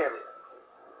under him.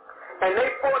 And they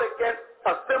fought against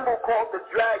a symbol called the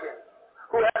dragon,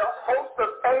 who had a host of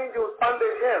angels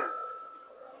under him.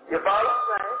 You follow?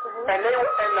 Right. And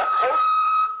the host,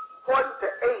 according to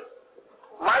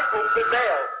 8, Michael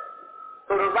prevailed.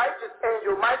 So the righteous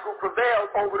angel Michael prevailed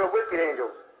over the wicked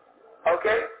angels.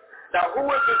 Okay? Now who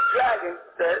was this dragon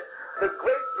that the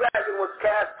great dragon was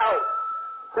cast out?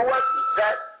 Who was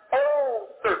that old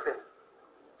serpent?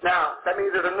 Now, that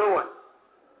means there's a new one.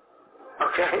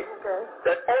 Okay?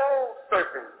 That old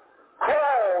serpent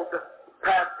called,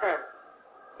 past tense,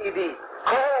 ED,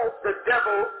 called the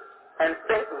devil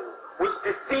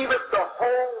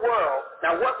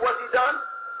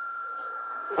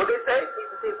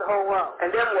the whole world.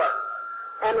 And then what?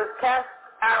 And was cast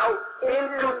Out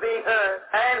into the earth,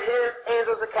 and his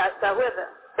angels are cast out with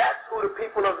him. That's who the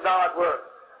people of God were.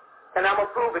 And I'm going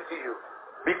to prove it to you.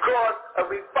 Because if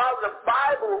we follow the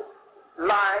Bible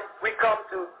line, we come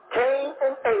to Cain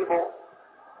and Abel,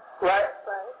 right?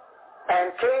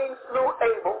 And Cain slew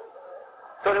Abel.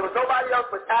 So there was nobody else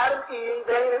but Adam, Eve,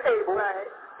 Cain, and Abel. Right.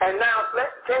 And now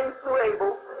Cain slew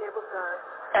Abel. Abel's son.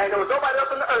 And there was nobody else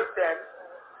on the earth then.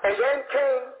 And then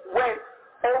Cain went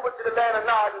over to the land of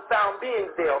Nod and found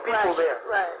beings there, people there.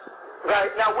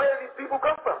 Right. Now, where do these people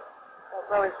come from?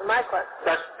 That's always my question.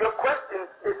 That's your question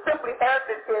is simply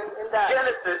answered in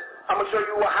Genesis. I'm going to show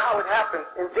you how it happens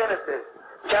in Genesis,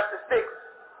 chapter 6.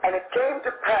 And it came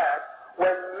to pass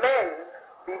when men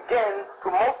began to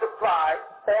multiply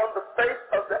on the face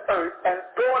of the earth, and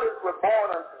daughters were born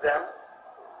unto them,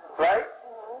 right?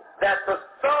 That the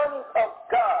sons of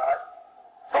God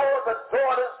saw the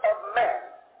daughters of men,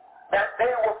 that they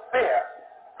were fair.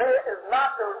 Fair is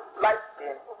not the light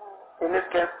skin. In this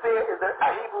case, fair is the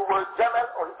Hebrew word jamal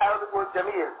or the Arabic word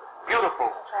jamil, beautiful.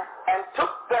 And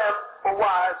took them for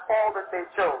wives all that they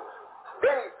chose.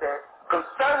 Then he said,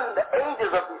 concerning the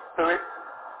ages of these spirits,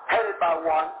 headed by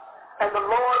one, and the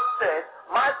Lord said,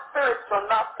 my spirit shall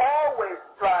not always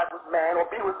strive with man or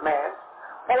be with man,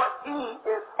 for he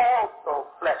is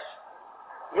also flesh.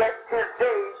 Yet his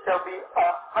days shall be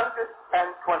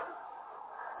 120.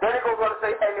 Then it goes on to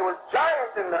say, and there was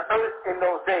giants in the earth in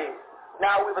those days.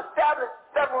 Now we've established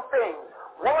several things.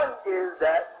 One is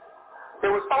that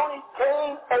there was only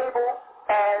Cain, Abel,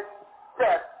 and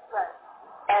Seth,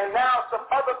 and now some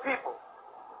other people.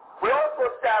 We also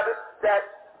established that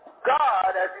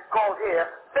God, as he's called here,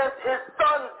 sent his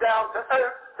sons down to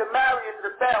earth to marry into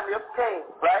the family of Cain,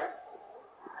 right?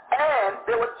 And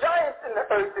there were giants in the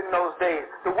earth in those days.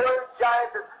 The word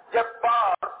giant is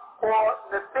Jabbar or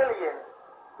Nephilian.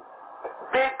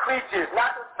 Big creatures,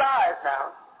 not in size now.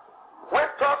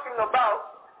 We're talking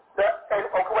about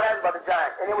what happened about the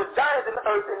giants. And there was giants in the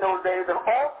earth in those days, and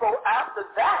also after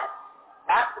that,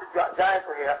 after the giants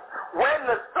were here, when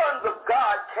the sons of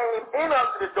God came in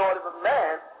unto the daughters of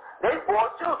man, they bore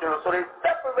children. So they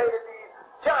separated these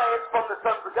giants from the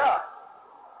sons of God.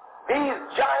 These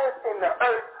giants in the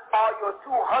earth are your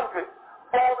 200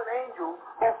 fallen angels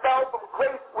who fell from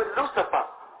grace with Lucifer.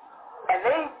 And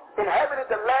they inhabited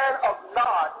the land of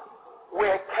Nod,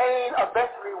 where Cain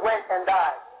eventually went and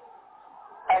died.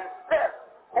 And Seth,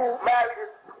 who married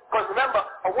his, because remember,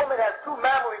 a woman has 2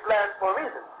 mammary glands for a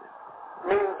reason,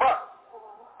 meaning birth,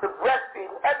 to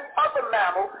breastfeed. Every other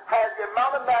mammal has the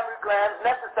amount of mammary glands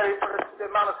necessary for the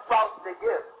amount of sprouts they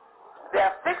give. They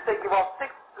have 6, they give off 6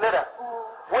 litter.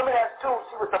 Women has 2.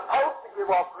 She was supposed to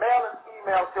give off male and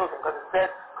female children, because it said,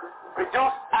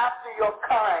 produce after your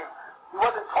kind. He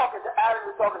wasn't talking to Adam,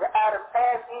 he was talking to Adam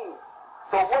and Eve.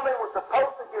 So a woman was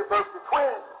supposed to give birth to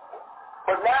twins.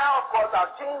 But now, of course,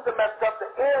 our genes are messed up, the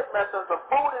air is messed up, the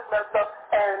food is messed up,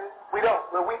 and we don't.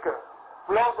 We're weaker.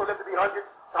 We also live to be hundreds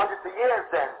of years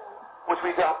then, which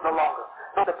we don't no longer.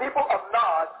 So the people of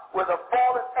Nod were the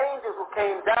fallen angels who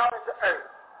came down into earth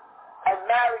and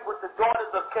married with the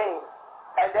daughters of Cain.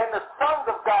 And then the sons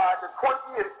of God, the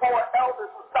 24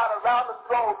 elders who sat around the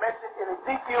throne mentioned in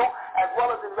Ezekiel as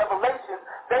well as in Revelation,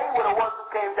 they were the ones who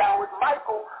came down with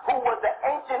Michael, who was the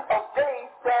Ancient of Days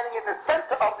standing in the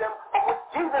center of them, from which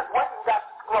Jesus went and got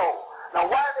the scroll. Now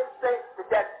why do they say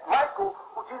that Michael,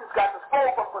 who Jesus got the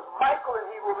scroll from, was Michael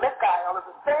in Hebrew, Mikael, is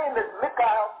the same as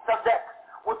Mikael Sadek,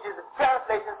 which is a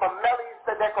translation from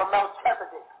Melchizedek or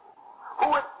Melchizedek,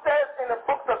 who it says in the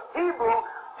books of Hebrew,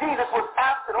 Jesus was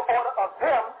after the order of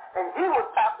him, and he was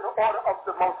after the order of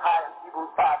the Most High in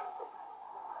Hebrews 5 and 6.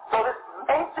 So this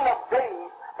Ancient of Days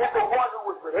is the one who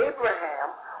was with Abraham,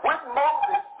 with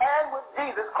Moses, and with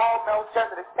Jesus, called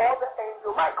Melchizedek, or the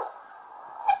angel Michael.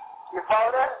 You follow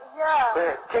that?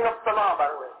 Yeah. King of Salem, by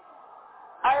the way.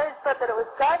 I always thought that it was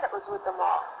God that was with them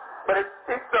all. But it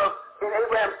speaks of, in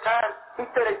Abraham's time, he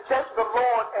said, it sent the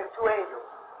Lord and 2 angels.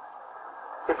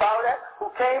 You follow that? Who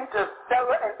came to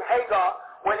Sarah and Hagar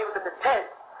when he was at the tent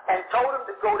and told him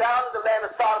to go down to the land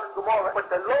of Sodom and Gomorrah. But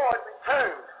the Lord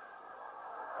returned,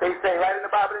 they say, right in the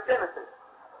Bible in Genesis.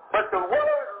 But the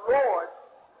word Lord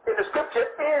in the scripture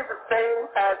is the same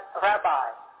as Rabbi,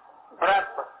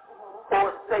 Rabba, or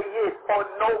Sayyid, or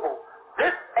noble.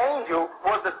 This angel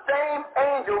was the same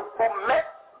angel who met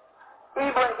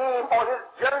Ibrahim on his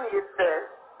journey, it says,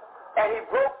 and he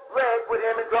broke bread with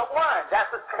him and drank wine.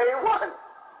 That's the same one.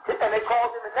 And they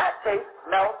called him in that case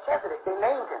Melchizedek. They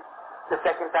named him the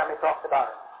second time they talked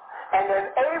about him. And then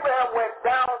Abraham went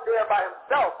down there by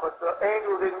himself, but the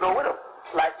angel didn't go with him,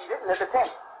 like he didn't at the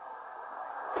tent.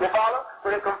 You follow?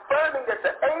 So they're confirming that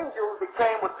the angels that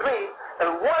came with three,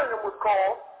 and one of them was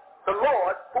called the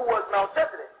Lord, who was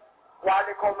Melchizedek. Why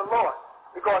they call him the Lord?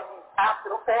 Because he's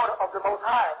after the order of the Most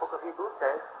High, Book of Hebrews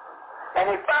says. And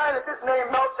they find that this name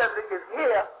Melchizedek is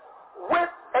here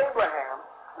with Abraham,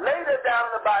 later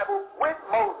down in the Bible with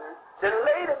Moses, then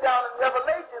later down in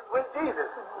Revelations with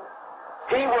Jesus.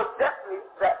 He was definitely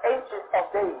the Ancient of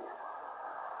Days,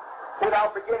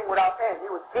 without beginning, without end.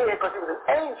 He was here because he was an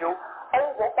angel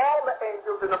over all the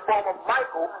angels in the form of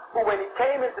Michael, who when he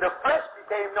came into the flesh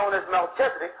became known as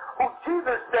Melchizedek, who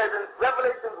Jesus says in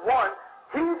Revelation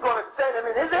 1, he's going to send him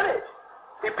in his image.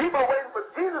 The people are waiting for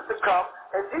Jesus to come,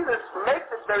 and Jesus makes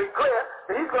it very clear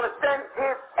that he's going to send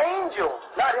his angel,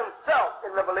 not himself,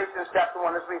 in Revelation chapter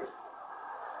 1. Let's read it.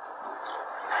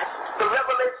 The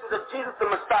revelations of Jesus the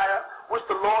Messiah, which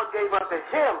the Lord gave unto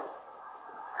him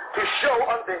to show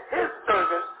unto his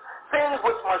servants things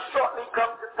which must shortly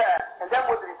come to pass. And then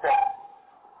what did he say?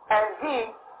 And he,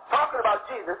 talking about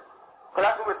Jesus, because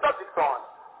that's what we're subject on,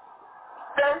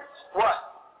 sent what?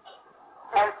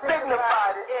 And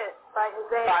signified it by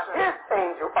his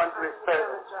angel unto his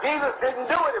servants. Jesus didn't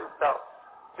do it himself.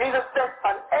 Jesus sent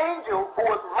an angel who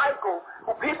was Michael,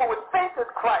 who people would think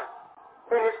is Christ,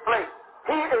 in his place.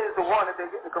 He is the one that they're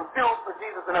getting confused with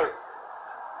Jesus and earth.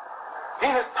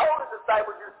 Jesus told his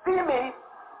disciples, you see me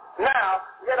now,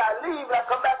 yet I leave and I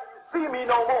come back and you see me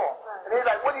no more. And they're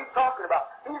like, what are you talking about?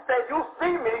 He said, you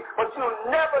see me, but you'll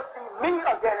never see me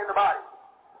again in the body.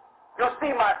 You'll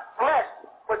see my flesh,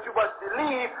 but you must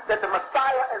believe that the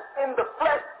Messiah is in the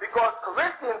flesh, because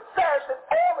Corinthians says that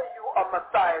all of you are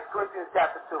Messiahs, Corinthians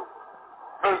chapter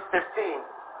 2, verse 15.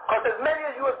 Because as many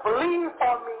of you as believe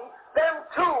on me, them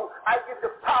too I give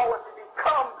the power to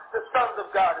become the sons of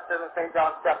God, it says in St.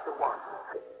 John chapter 1.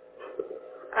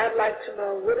 I'd like to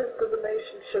know, what is the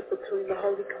relationship between the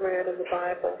Holy Quran and the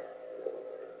Bible?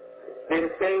 They're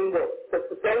the same book.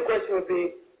 But the same question would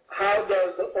be, how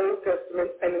does the Old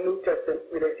Testament and the New Testament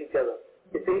relate to each other?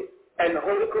 You see? And the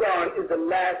Holy Quran is the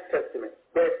last testament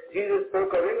that Jesus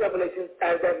spoke of in Revelation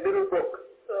as that little book.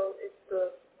 So it's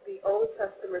the Old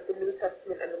Testament, the New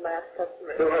Testament, and the last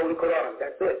testament. The Holy Quran,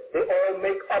 that's it. They all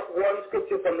make up one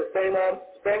scripture from the same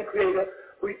creator.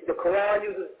 The Quran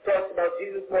talks about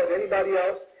Jesus more than anybody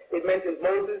else. It mentions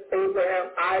Moses,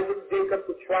 Abraham, Isaac, Jacob,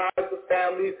 the tribes, the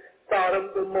families,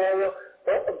 Sodom, Gomorrah,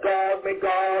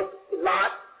 God,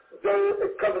 Lot, Job.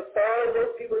 It covers all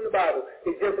those people in the Bible.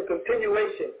 It's just a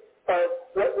continuation of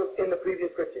what was in the previous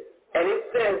scripture. And it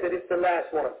says that it's the last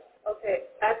one. Okay,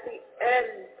 at the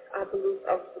end, I believe,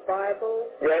 of the Bible,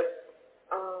 yes,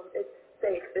 it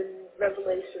states in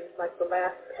Revelation, like the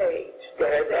last page. The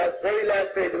very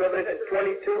last page, Revelation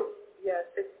 22. Yes,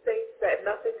 it states that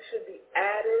nothing should be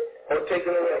added or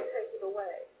taken away.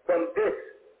 From this,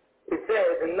 it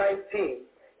says in 19,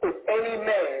 if any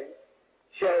man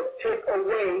shall take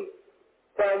away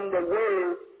from the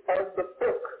word of the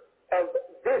book of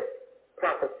this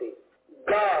prophecy,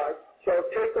 God shall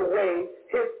take away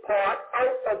his part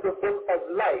out of the book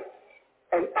of life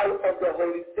and out of the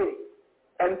holy city,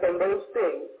 and from those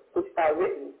things which are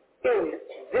written in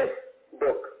this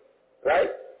book. Right?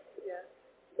 Yes.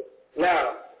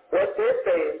 Now, what they're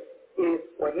saying is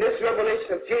when this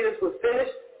revelation of Jesus was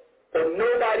finished, that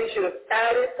nobody should have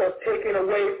added or taken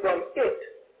away from it.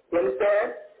 You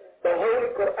understand? The Holy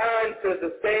Quran says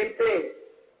the same thing.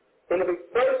 In the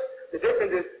first, the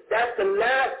difference is that's the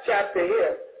last chapter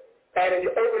here. And in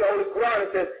the open Holy Quran,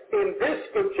 it says, in this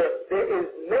scripture, there is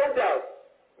no doubt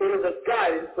it is a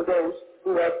guidance for those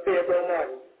who have fear of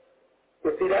Almighty.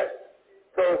 You see that?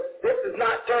 So this is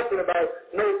not talking about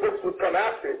no books would come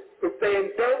after it. It's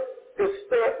saying don't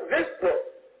distort this book.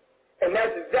 And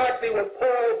that's exactly what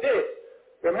Paul did.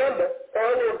 Remember,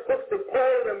 all those books that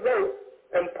Paul wrote,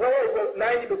 and Paul wrote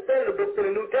 90% of the books in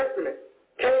the New Testament,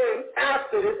 came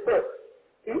after this book.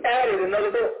 He added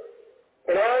another book.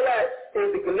 And all that is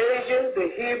the Galatians, the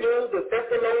Hebrews, the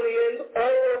Thessalonians,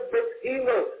 all those books he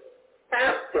wrote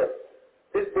after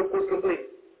this book was complete.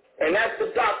 And that's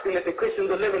the doctrine that the Christians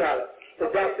are living out of, the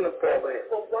doctrine of Paul.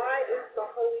 Well, why is the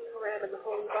Holy Quran and the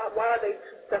Holy Bible, why are they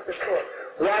two separate books?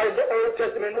 Why is the Old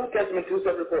Testament and New Testament two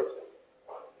separate books?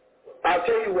 I'll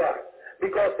tell you why.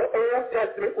 Because the Old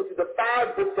Testament, which is the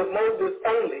 5 books of Moses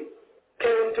only,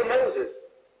 came to Moses.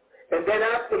 And then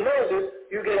after Moses,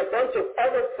 you get a bunch of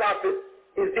other prophets,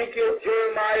 Ezekiel,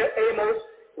 Jeremiah, Amos,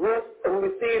 Ruth, who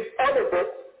received other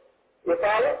books. You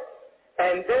follow?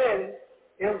 And then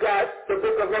you got the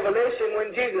book of Revelation when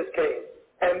Jesus came.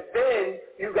 And then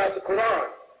you got the Quran.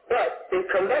 But they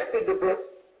collected the books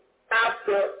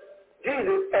after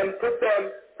Jesus and put them,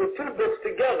 the 2 books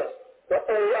together.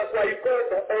 That's why you call it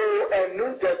the Old and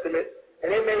New Testament,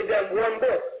 and they made them one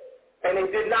book. And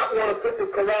they did not want to put the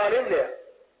Quran in there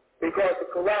because the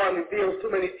Quran reveals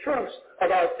too many truths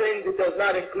about things that does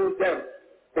not include them.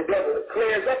 The devil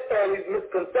clears up all these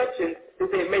misconceptions that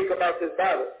they make about this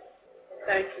Bible.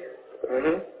 Thank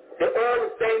you. They're all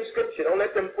the same scripture. Don't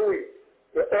let them fool you.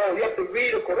 You have to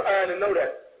read the Quran and know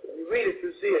that. When you read it,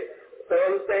 you see it. They're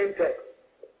all the same text.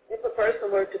 If a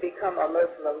person were to become a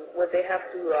Muslim, would they have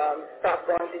to stop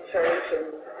going to church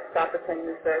and stop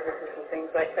attending services and things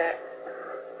like that?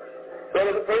 Well,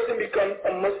 if a person becomes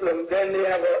a Muslim, then they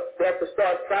have to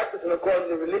start practicing according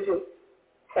to the religion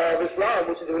of Islam,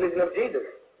 which is the religion of Jesus.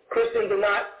 Christians are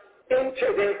not in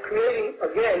church. They've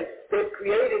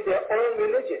created their own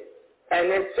religion.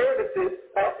 And their services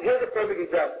here's a perfect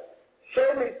example.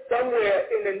 Show me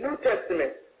somewhere in the New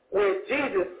Testament where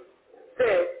Jesus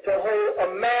said to hold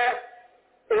a mass,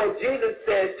 or Jesus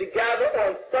said to gather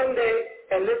on Sunday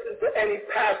and listen to any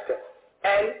pastor.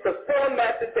 And the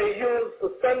format that they use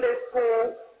for Sunday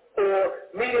school or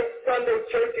meet at Sunday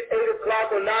church at 8 o'clock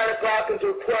or 9 o'clock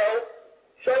until 12,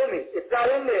 show me. It's not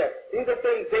in there. These are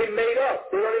things they made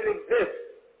up. They don't even exist.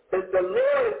 The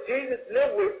Lord that Jesus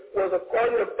lived with was,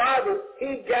 according to the Bible,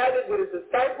 he gathered with his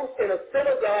disciples in a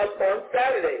synagogue on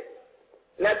Saturday.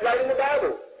 And that's right in the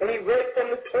Bible. And he read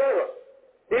from the Torah.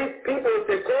 These people, if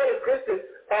they're called Christians,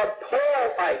 are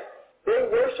Paulites. They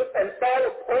worship and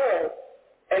follow Paul,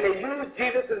 and they use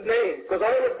Jesus' name, because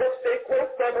all the books they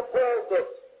quote from are Paul's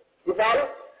books. You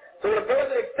follow? So when a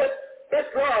person accepts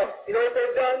Islam, you know what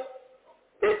they've done?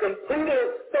 They completed a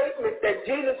statement that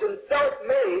Jesus himself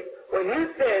made when he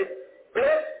said,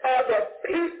 "Blessed are the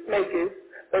peacemakers,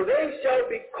 for they shall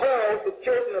be called the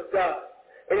children of God."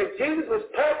 And if Jesus was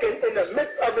talking in the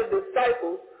midst of his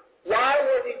disciples, why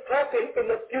was he talking in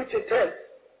the future tense?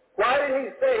 Why didn't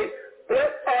he say,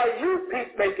 "Blessed are you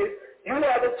peacemakers, you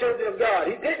are the children of God"?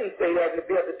 He didn't say that in the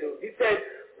Beatitudes. He said,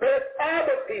 "Blessed are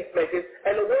the peacemakers,"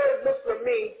 and the word Muslim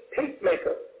means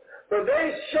peacemaker. So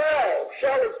they shall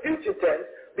is future tense,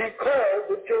 be called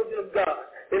the children of God.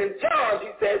 And in John,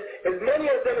 he says, "As many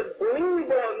of them as believe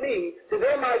on me, to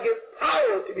them I give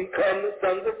power to become the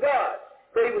sons of God."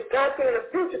 So he was talking in the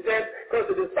future tense because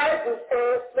the disciples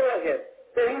all saw him.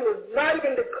 So he was not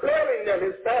even declaring them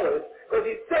his followers, because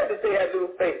he said that they had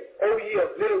little faith. "Oh, ye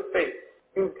of little faith.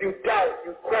 You doubt,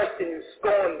 you question, you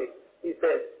scorn me," he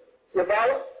said. You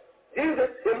follow? Jesus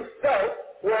himself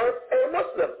was a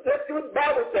Muslim. Let's see what the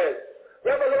Bible says.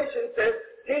 Revelation says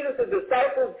Jesus'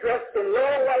 disciples dressed in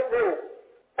long white robes.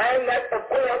 And that, of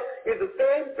course, is the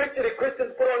same picture that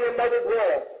Christians put on their mother's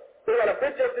wall. They got a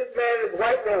picture of this man in his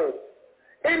white robe.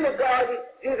 In the garden,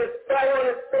 Jesus fell on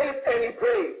his face and he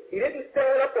prayed. He didn't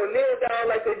stand up or kneel down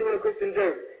like they do in the Christian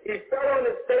church. He fell on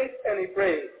his face and he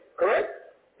prayed. Correct?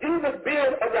 Jesus,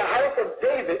 being of the house of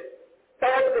David,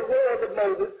 followed the laws of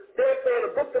Moses. Therefore, in the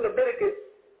book of Leviticus,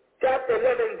 chapter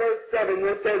 11, verse 7,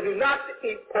 where it says, "Do not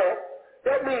eat pork,"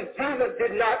 that means Jesus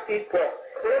did not eat pork.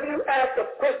 Whenever you ask a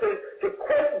person to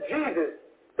quote Jesus,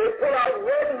 they pull out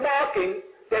red markings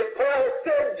that Paul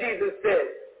said Jesus said.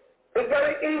 It's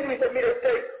very easy for me to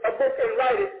take a book and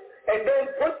write it, and then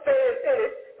put sayings in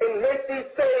it, and make these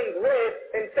sayings red,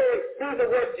 and say, "These are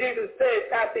what Jesus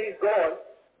said after he's gone."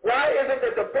 Why is it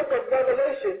that the book of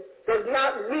Revelation does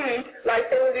not read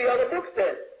like any of the other books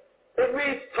then? It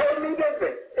reads totally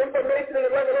different. Information in the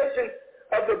Revelation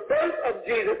of the birth of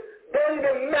Jesus don't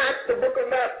even match the book of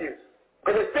Matthew.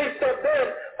 Because it speaks of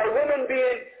them, a woman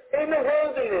being in the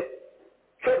wilderness,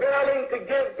 travailing to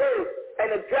give birth,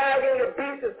 and the dragon, the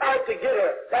beast is out to get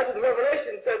her. That's what the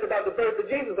Revelation says about the birth of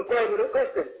Jesus, according to the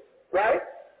Christians, right?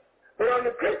 But on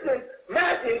the Christian,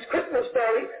 Matthew's Christmas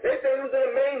story, they say he was in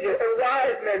a manger and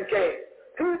wise men came.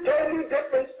 Two totally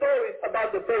different stories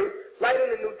about the birth, right in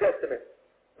the New Testament.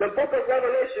 The book of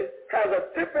Revelation has a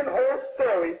different whole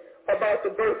story about the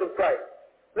birth of Christ.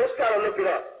 Let's try to look it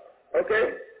up,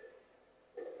 okay?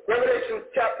 Revelation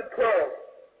chapter 12.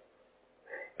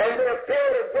 "And there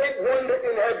appeared a great wonder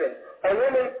in heaven, a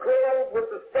woman clothed with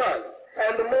the sun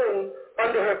and the moon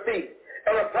under her feet,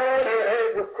 and upon her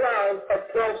head were crowns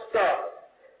of 12 stars.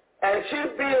 And she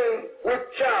being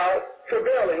with child,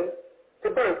 travailing to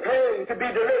birth, pain to be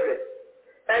delivered.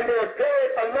 And there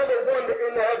appeared another wonder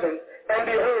in the heavens, and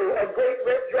behold, a great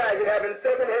red dragon having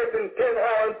 7 heads and 10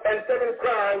 horns and 7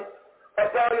 crowns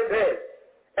upon his head.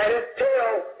 And his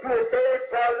tail threw a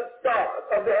third part of the stars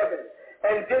of the heavens,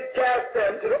 and did cast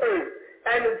them to the earth.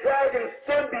 And the dragon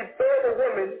stood before the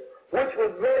woman, which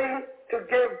was ready to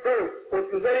give birth,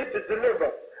 which was ready to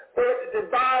deliver, for to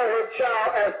devour her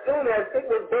child as soon as it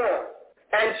was born.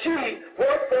 And she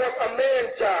brought forth a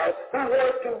man-child, who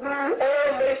was to rule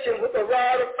all nations with a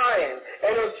rod of iron.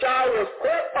 And her child was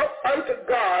caught up unto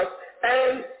God,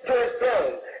 and to his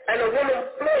throne. And the woman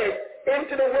fled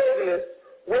into the wilderness,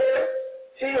 where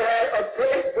she had a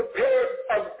place prepared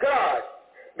of God,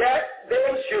 that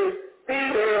they should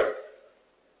feed her.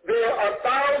 There are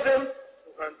thousands.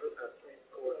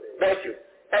 Thank you.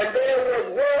 And there was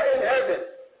war in heaven.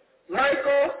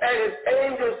 Michael and his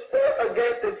angels fought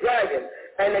against the dragon,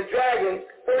 and the dragon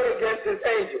fought against his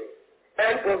angels,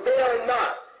 and prevailed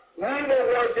not. Neither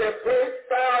was their place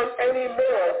found any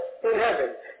more in heaven.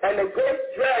 And the great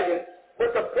dragon,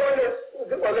 but the point is,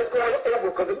 well, let's go on over,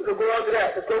 because we'll go on to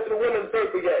that. Let's go to the women's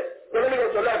faith again. Let me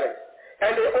go to 11.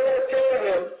 And they overcame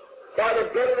him by the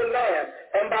blood of the Lamb,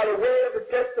 and by the word of the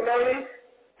testimony,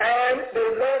 and they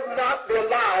loved not their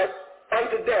lives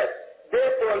unto death.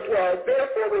 Therefore, 12,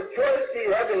 therefore rejoice ye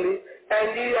heavenly, and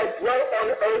ye that dwell on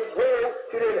the earth, woe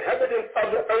to the inhabitants of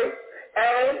the earth,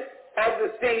 and of the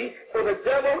sea, for the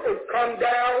devil is come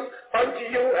down unto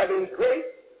you having great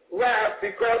wrath,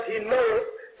 because he knoweth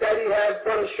that he has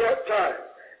but a short time.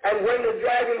 And when the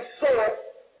dragon saw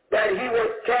that he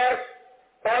was cast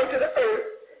onto the earth,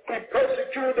 he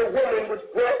persecuted the woman which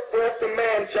brought forth the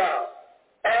man-child.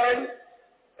 And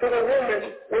to the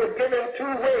woman were given 2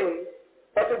 wings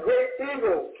of the great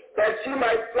eagle, that she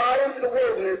might fly into the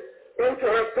wilderness, into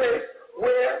her place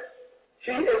where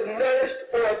she is nourished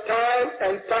for a time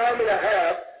and time and a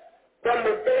half from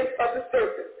the face of the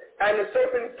serpent. And the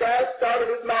serpent cast out of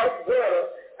his mouth water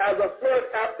as a flood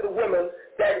after the woman,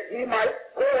 that he might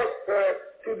cause her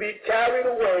to be carried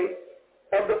away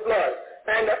of the flood.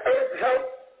 And the earth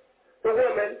helped the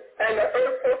woman, and the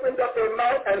earth opened up her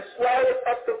mouth and swallowed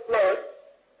up the flood,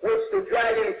 which the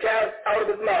dragon cast out of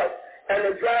his mouth. And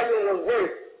the dragon was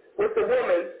wroth with the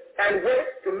woman, and went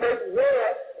to make war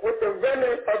with the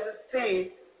remnant of the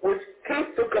seed, which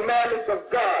keep the commandments of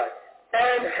God,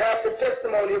 and have the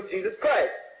testimony of Jesus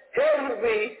Christ. Here we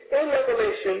read in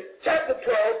Revelation chapter 12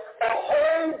 a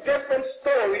whole different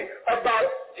story about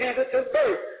Jesus'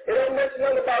 birth. It don't mention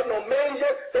nothing about no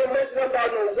manger, don't mention nothing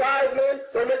about no wise men,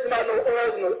 don't mention about no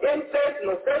oils, no incense,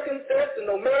 no frankincense, and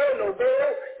no myrrh, no veil.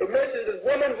 It mentions this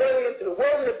woman running into the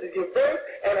wilderness to give birth,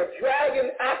 and a dragon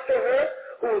after her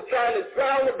who was trying to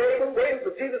drown the baby, waiting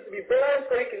for Jesus to be born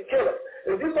so he can kill him. And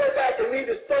if you go back and read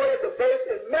the story of the birth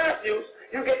in Matthew,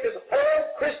 you get this whole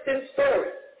Christian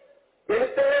story. You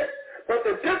understand? But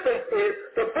the difference is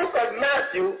the book of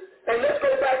Matthew, and let's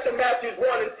go back to Matthew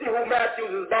 1 and see who Matthew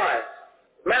is by.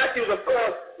 Matthew, of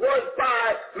course, was by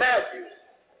Matthew.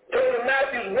 Turn to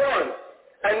Matthew 1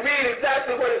 and read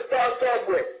exactly what it starts off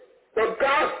with. The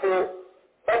gospel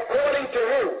according to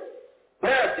who?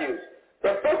 Matthew.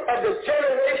 The book of the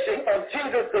generation of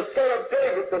Jesus, the son of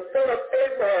David, the son of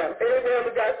Abraham. Abraham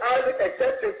begot Isaac, etc.,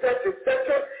 etc., etc.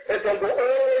 It's going to go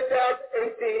all the way down to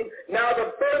 18. Now the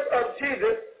birth of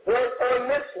Jesus was on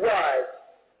this wise.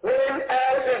 When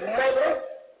as his mother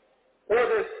was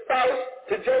espoused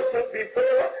to Joseph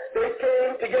before they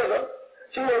came together,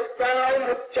 she was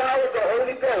found with child of the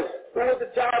Holy Ghost. Who was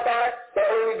the child by? The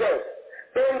Holy Ghost.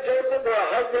 Then Joseph, her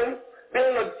husband,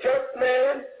 being a just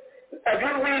man, if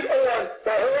you read on,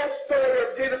 the whole story of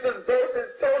Jesus' birth is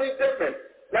totally different.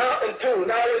 Now in 2,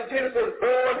 now when Jesus was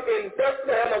born in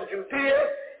Bethlehem of Judea,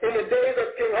 in the days of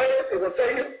King Herod, it will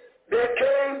tell you, there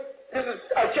came, this is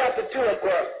chapter 2 of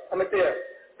course, I'm at there.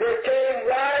 There came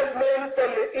wise men from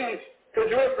the east to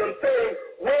Jerusalem, saying,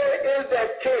 where is that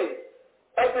king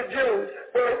of the Jews?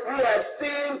 For we have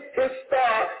seen his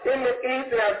star in the east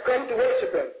and have come to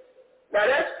worship him. Now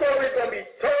that story is going to be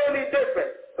totally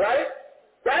different, right?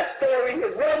 That story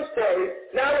is one story.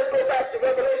 Now let's go back to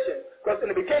Revelation. Because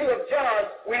in the beginning of John,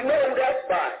 we know who that's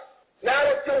by. Now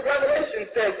let's see what Revelation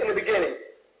says in the beginning.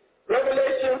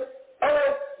 Revelation of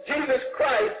Jesus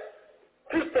Christ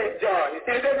to St. John. You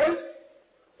see the difference?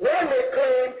 One they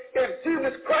claim is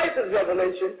Jesus Christ's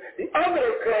revelation. The other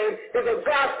they claim is the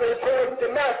gospel according to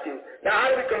Matthew. Now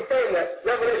how do we confirm that?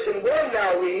 Revelation 1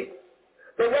 now reads,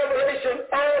 the revelation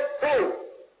of who?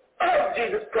 Of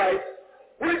Jesus Christ,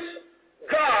 which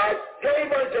God gave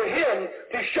unto him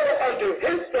to show unto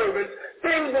his servants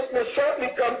things which will shortly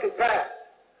come to pass.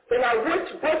 So now which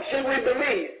book should we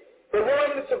believe? The one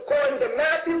that's according to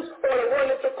Matthew or the one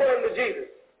that's according to Jesus?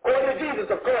 According to Jesus,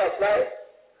 of course, right?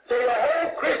 So the whole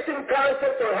Christian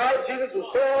concept of how Jesus was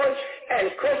born and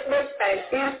Christmas and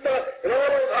Easter and all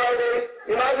those holidays,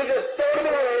 you might as well just throw them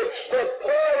away because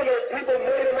Paul and those people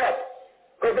made them up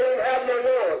because they didn't have no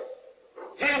laws.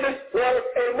 Jesus was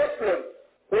a Muslim.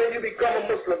 When you become a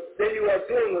Muslim, then you are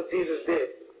doing what Jesus did.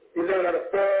 You learn how to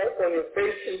fall on your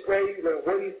face and pray. You learn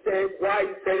what he said, why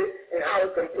he said it, and how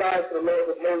it complies to the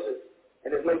laws of Moses.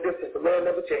 And there's no difference. The law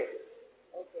never changes.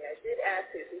 Okay, I did ask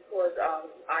it because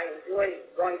I enjoy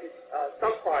going to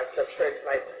some parts of church,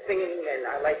 like singing, and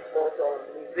I like also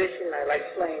musician. I like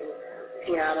playing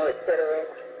piano, etc.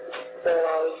 So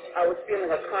I was feeling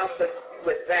a conflict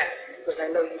with that because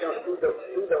I know you don't do those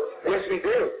things. Yes, we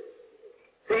do.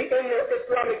 See, in the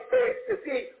Islamic faith, you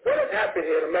see, what has happened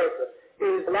here in America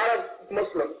is a lot of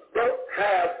Muslims don't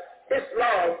have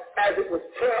Islam as it was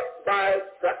taught by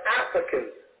the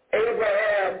Africans,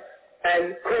 Abraham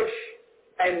and Cush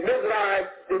and Mizraim,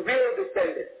 the real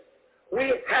descendants.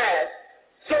 We had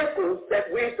circles that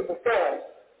we used to perform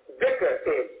dhikr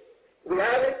in. We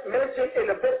have it mentioned in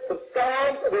the book of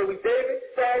Psalms where David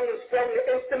sang and strung the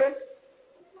instrument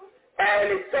and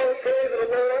it sung praise of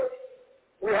the Lord.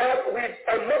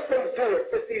 Muslims do it.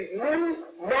 It's these new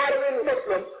modern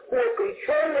Muslims who are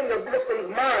controlling the Muslims'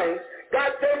 minds,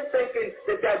 got them thinking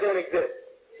that don't exist.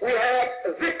 We have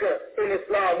zikr in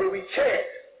Islam where we chant,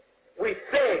 we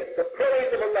sing the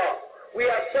praise of Allah. We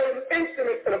have certain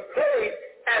instruments that are played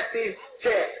at these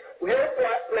chants. We also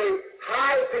play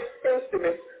high-pitched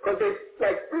instruments because they,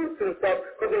 like flutes and stuff,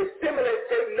 because they stimulate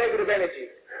certain negative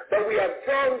energies. But we have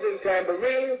drums and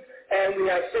tambourines, and we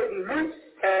have certain lutes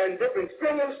and different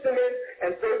string instruments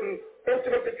and certain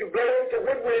instruments that you blow into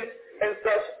woodwinds and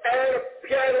such. And a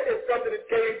piano is something that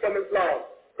came from Islam.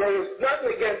 So there's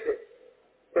nothing against it.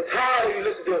 It's how you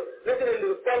listen to it. Listening to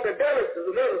the funkadelics is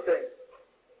another thing.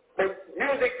 But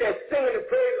music that's singing the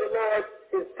praise of the Lord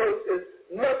is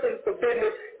nothing forbidden.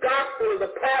 Gospel is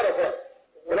a part of us.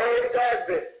 It always has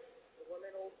been. The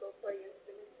women also play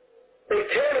instruments? They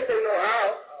can if they know how.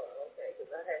 Oh, okay, because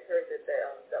I had heard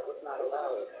that was not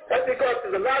allowed. That's because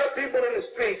there's a lot of people in the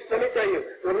streets. Let me tell you,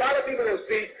 there's a lot of people in the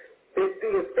streets that do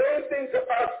the same thing to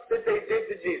us that they did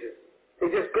to Jesus.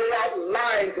 They just go out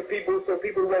lying to people so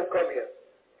people won't come here.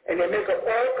 And they make up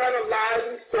all kind of lies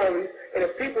and stories, and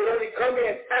if people only come here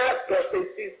and ask us, they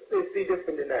see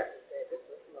different than that.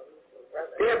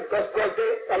 Yeah, because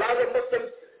a lot of Muslims,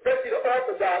 especially the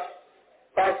Orthodox,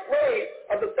 are afraid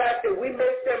of the fact that we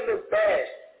make them look bad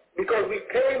because we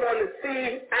came on the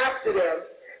scene after them,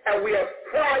 and we have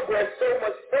progressed so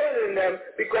much further than them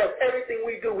because everything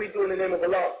we do in the name of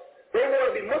Allah. They want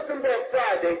to be Muslims on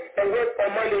Friday and work on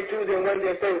Monday, Tuesday, and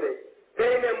Wednesday, and Thursday. They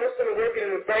ain't that Muslim and working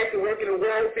in the bank and working in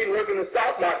Wall Street and working in the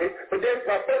stock market, but they're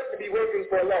professed to be working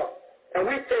for Allah. And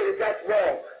we say that that's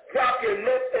wrong. Drop your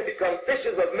nets and become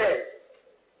fishers of men.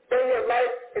 Spend your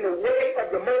life in the way of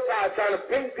the Most High trying to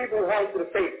bring people home to the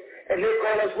faith. And they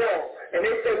call us wrong. And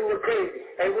they say we were crazy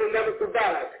and we'll never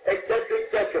survive, etc.,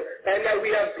 etc. And that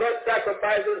we have blood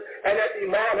sacrifices and that the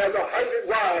Imam has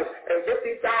 100 wives and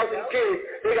 50,000 kids.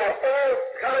 They got all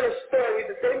kind of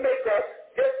stories that they make up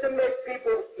just to make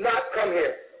people not come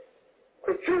here.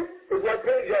 The truth is what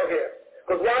brings y'all here.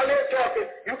 Because while they're talking,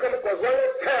 you come across one of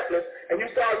those pamphlets and you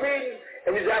start reading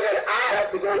and you say, I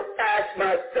have to go ask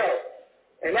myself.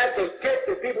 And that's a gift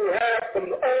that people have from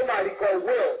the Almighty called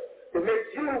will. That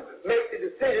makes you make the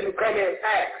decision to come here and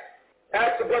ask.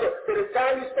 Ask the brother. So the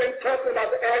time you spend talking about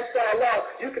the answer of Allah,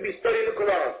 you could be studying the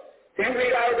Quran. Do you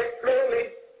read Arabic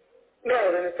fluently? No,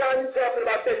 and the time you're talking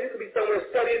about that, you could be somewhere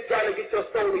studying, trying to get your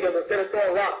soul together instead of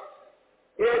throwing rocks.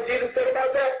 You know what Jesus said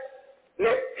about that?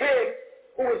 Let him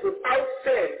who is without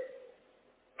sin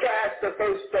cast the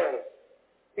first stone.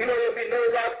 You know there'll be no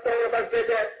rock stone if I said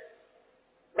that?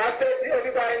 If I said to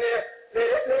everybody in there,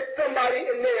 let somebody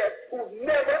in there who's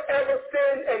never ever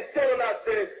sinned and still not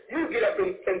sinned, you get up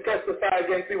and testify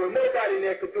against people. Nobody in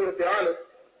there could do it if they're honest.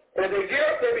 And if they get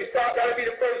up, they'll be stopped. That'll be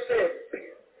the first sin.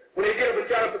 When they get up and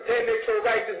try to pretend they're so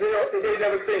righteous, they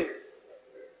never sin.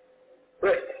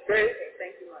 Right. Okay?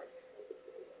 Thank you, Mike.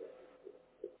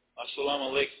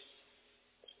 Assalamu alaikum.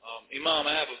 Imam,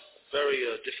 I have a very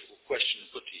difficult question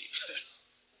to put to you.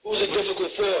 Who's it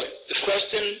difficult for? The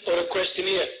question or the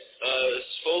questionnaire?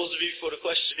 It's supposed to be for the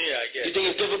questionnaire, I guess. You think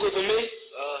it's difficult for me?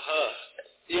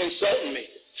 You're insulting me.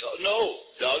 No,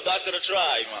 I'm not going to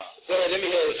try, Imam. Go ahead, let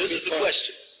me hear it. This is the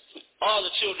question. Are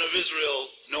the children of Israel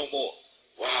no more?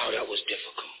 Wow, that was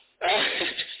difficult.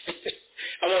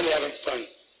 I'm only having fun.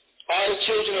 Are the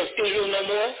children of Israel no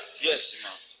more? Yes,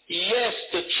 Imam. Yes,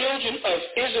 the children of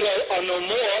Israel are no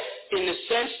more in the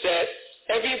sense that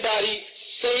everybody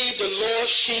save the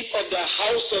lost sheep of the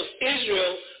house of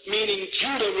Israel, meaning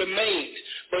Judah, remained.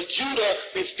 But Judah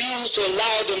refused to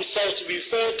allow themselves to be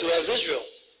referred to as Israel.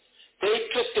 They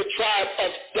took the tribe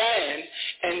of Dan,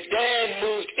 and Dan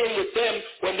moved in with them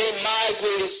when they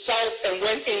migrated south and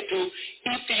went into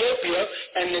Ethiopia,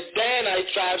 and the Danite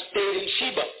tribe stayed in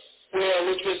Sheba,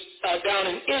 which was down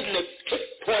in Idlib,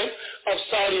 point of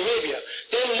Saudi Arabia.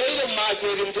 They later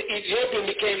migrated into Ethiopia and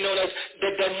became known as the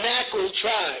Danakil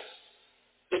tribe.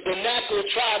 the Naqul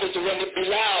tribe is the one that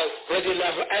Bilal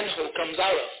radiallahu anhu comes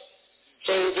out of.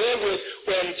 So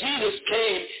when Jesus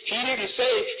came, he didn't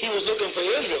say he was looking for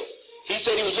Israel. He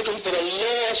said he was looking for the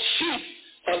lost sheep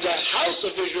of the house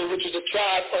of Israel, which is the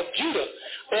tribe of Judah.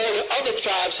 All the other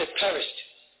tribes had perished.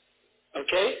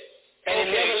 Okay? And in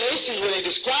Revelations, when they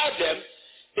describe them,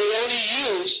 they only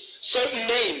use certain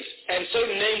names, and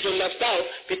certain names are left out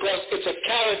because it's a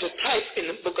character type in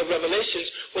the book of Revelations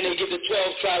when they give the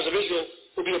 12 tribes of Israel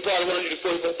will be a part of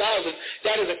 144,000.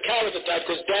 That is a character type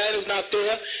because Dan is not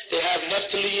there. They have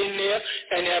Naphtali in there,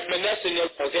 and they have Manasseh in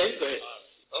there. Okay, go ahead.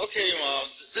 Okay, Mom.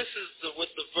 This is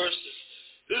what the verses.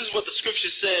 This is what the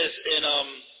scripture says in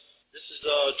this is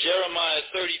Jeremiah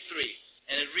 33,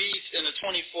 and it reads in the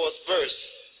 24th verse.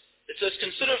 It says,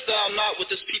 "Considerest thou not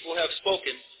what this people have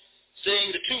spoken,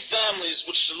 saying the two families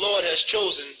which the Lord has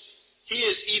chosen, he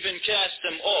has even cast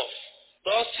them off.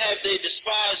 Thus have they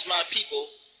despised my people,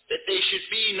 that they should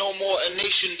be no more a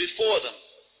nation before them."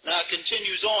 Now it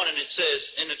continues on, and it says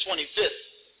in the 25th,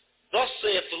 "Thus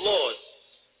saith the Lord,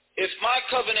 if my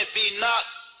covenant be not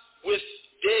with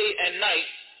day and night,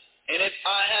 and if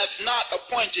I have not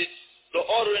appointed the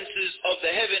ordinances of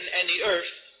the heaven and the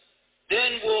earth,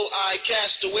 then will I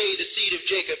cast away the seed of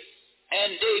Jacob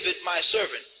and David my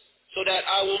servant, so that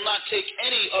I will not take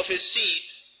any of his seed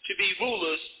to be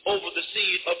rulers over the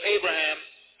seed of Abraham,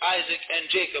 Isaac, and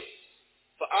Jacob.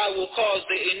 For I will cause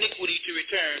their iniquity to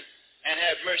return and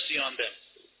have mercy on them."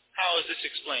 How is this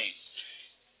explained?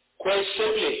 Quite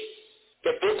simply,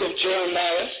 the book of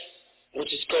Jeremiah,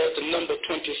 which is called the number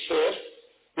 24,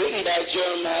 written by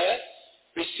Jeremiah,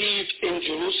 received in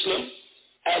Jerusalem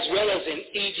as well as in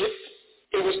Egypt.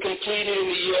 It was completed in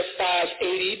the year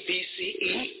 580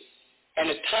 BCE, and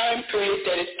the time period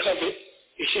that it covered,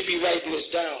 you should be writing this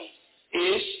down,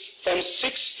 is from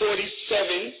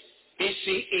 647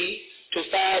 BCE to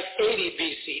 580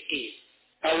 BCE.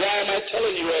 Now, why am I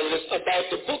telling you all this about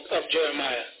the book of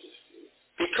Jeremiah?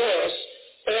 Because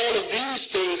all of these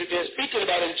things that they're speaking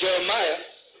about in Jeremiah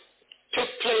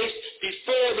took place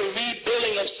before the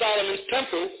rebuilding of Solomon's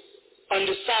temple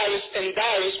under Cyrus and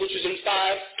Darius, which was in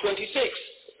 526.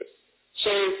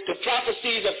 So the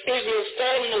prophecies of Israel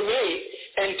falling away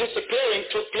and disappearing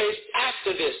took place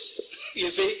after this,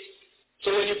 you see.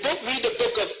 So when you read the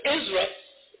book of Ezra,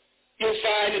 you'll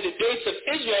find that the dates of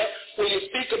Israel, when you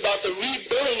speak about the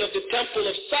rebuilding of the temple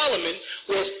of Solomon,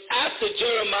 was after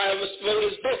Jeremiah wrote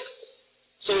his book.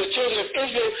 So the children of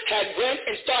Israel had went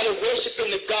and started worshiping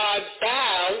the god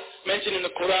Baal, mentioned in the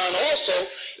Quran also,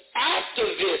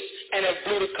 after this, and have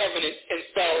blew the covenant and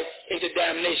fell into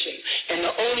damnation. And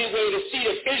the only way the seed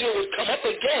of Israel would come up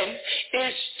again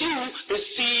is through the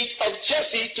seed of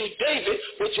Jesse, through David,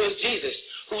 which was Jesus,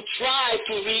 who tried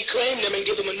to reclaim them and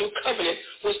give them a new covenant,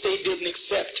 which they didn't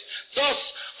accept. Thus,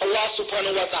 Allah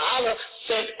subhanahu wa ta'ala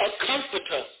sent a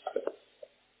comforter,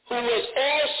 who was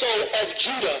also of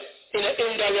Judah, in an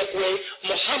indirect way,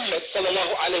 Muhammad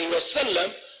sallallahu alayhi wa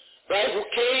sallam, right, who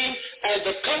came as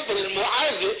the comforter,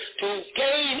 Mu'azzir, to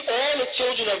gain all the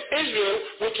children of Israel,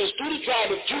 which was through the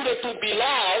tribe of Judah, through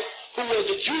Bilal, who was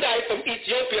a Judite from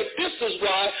Ethiopia. This is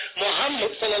why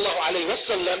Muhammad sallallahu alayhi wa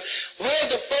sallam, where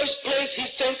the first place he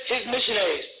sent his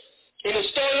missionaries. In the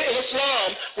story in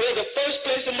Islam, where the first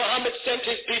place that Muhammad sent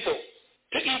his people,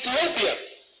 to Ethiopia.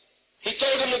 He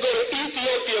told them to go to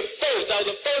Ethiopia first. That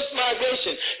was the first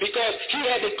migration, because he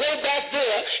had to go back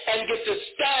there and get the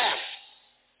staff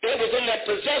that was in that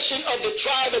possession of the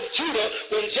tribe of Judah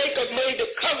when Jacob made the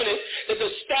covenant that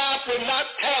the staff would not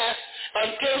pass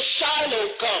until Shiloh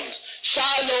comes.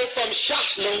 Shiloh from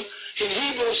Shalom, in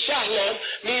Hebrew Shalom,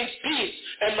 means peace.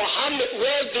 And Muhammad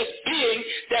was this being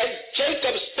that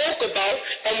Jacob spoke about,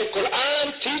 and the Quran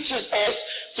teaches us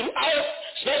throughout,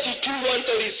 especially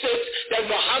 2:136, that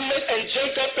Muhammad and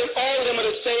Jacob and all of them are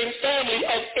the same family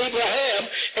of Abraham.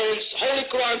 And in Holy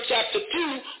Quran chapter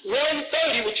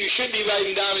 2:130, which you should be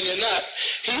writing down and you're not,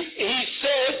 he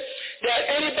says that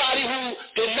anybody who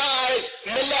denies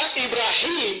Millah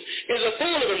Ibrahim is a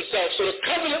fool of himself. So the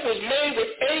covenant was made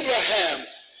with Abraham.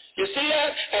 You see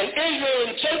that? And Israel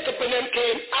and Jacob and them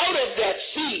came out of that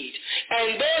seed.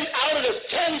 And then out of the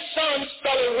 10 sons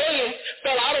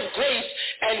fell out of grace,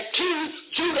 and 2,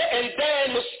 Judah and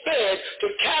Dan, was spared to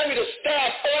carry the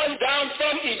staff on down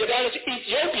from Egypt down into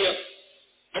Ethiopia.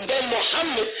 And then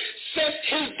Muhammad sent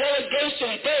his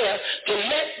delegation there to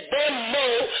let them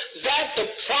know that the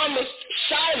promised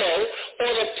Shiloh,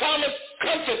 or the promised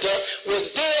comforter, was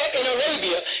there in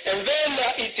Arabia. And then the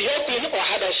Ethiopian or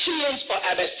Habashians or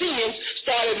Abyssinians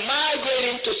started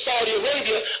migrating to Saudi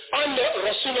Arabia under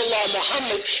Rasulullah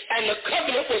Muhammad, and the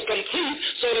covenant was complete.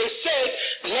 So they said,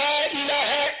 La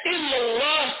ilaha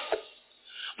illallah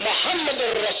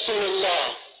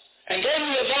And then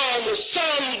the Adhan was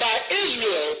sung by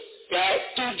Israel, right,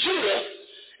 through Judah.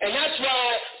 And that's why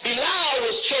Bilal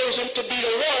was chosen to be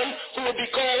the one who would be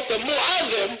called the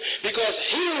Mu'azzim, because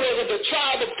he was of the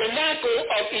tribe of Ganakel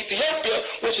of Ethiopia,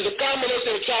 which is a combination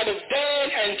of the tribe of Dan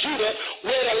and Judah,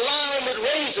 where the line would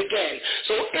raise again.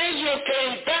 So Israel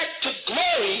came back to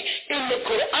glory in the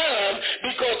Quran,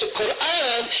 because the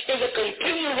Quran is a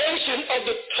continuation of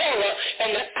the Torah and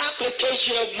the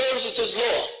application of Moses'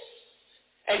 law.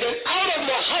 And then out of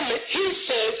Muhammad, he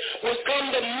says, will come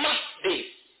the Mahdi.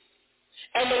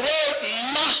 And the word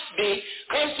Mahdi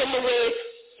comes from the word,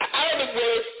 Arabic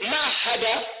word,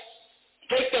 Mahada.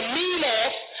 Take the meen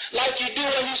off, like you do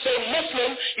when you say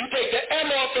Muslim. You take the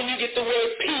M off and you get the word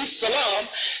peace, salam.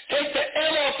 Take the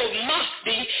M off of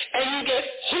Mahdi and you get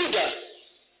Huda.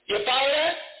 You follow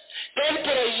that? Then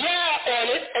put a Ya on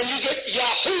it and you get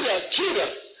Yahuda,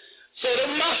 Judah. So the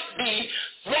Mahdi,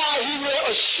 while he wore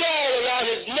a shawl around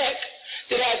his neck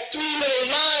that had 3 little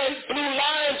lines, blue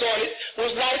lines on it,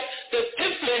 was like the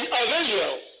Tiflin of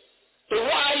Israel. But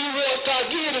while he wore a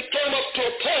tagir, it came up to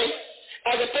a point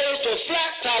as opposed to a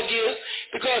flat tagir,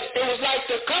 because it was like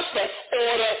the kaffa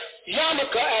or the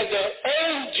yarmulke, as the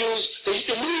old Jews,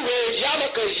 the new word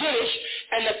yarmulke is Yiddish,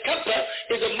 and the kaffa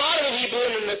is a modern Hebrew,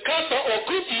 and the kaffa or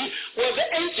kuti was the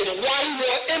ancient. And while he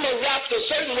wore Emma wrapped a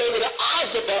certain way with an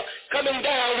azaba coming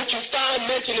down, which you find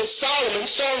mentioned in Solomon,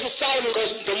 Songs of Solomon,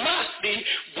 because the Mahdi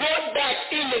brought back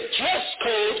in the dress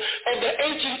code of the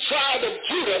ancient tribe of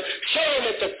Judah, showing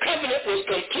that the covenant was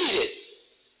completed,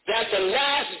 that the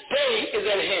last day is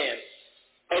at hand.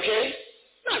 Okay?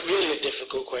 Not really a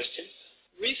difficult question.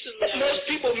 Recently, what most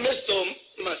people miss, though,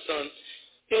 my son,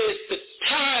 is the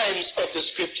times of the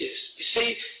scriptures. You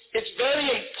see, it's very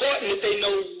important that they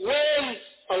know when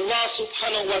Allah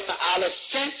subhanahu wa ta'ala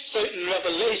sent certain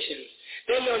revelations.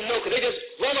 They don't know, because they just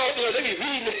run off, they be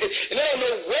reading it, and they don't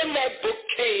know when that book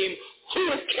came, who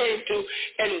it came to,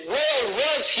 and where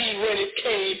was he when it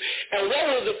came, and what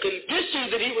were the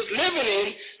conditions that he was living in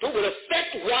that would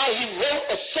affect why he wrote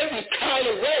a certain kind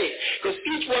of way. Because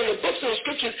each one of the books of the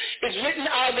scriptures is written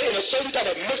either in a certain type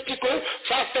of mystical,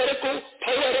 prophetical,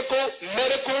 poetical,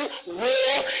 medical,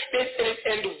 war,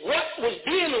 and what was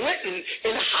being written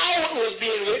and how it was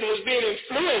being written was being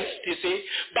influenced, you see,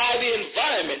 by the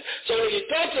environment. So when you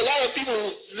talk to a lot of people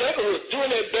who are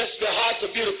doing their best, their hearts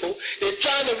are beautiful, they're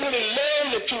trying to really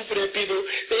learn the truth for their people,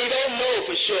 they don't know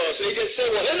for sure. So they just say,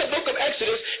 well, in the book of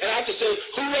Exodus, and I have to say,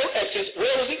 who wrote Exodus,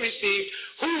 where was it received,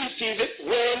 who received it,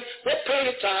 when, what period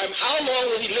of time, how long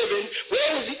was he living, where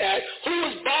was he at, who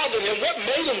was bothering him, what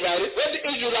made him write it, what did the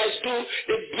Israelites do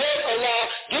that brought Allah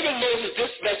giving Moses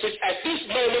this message at this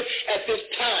moment, at this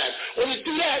time. When you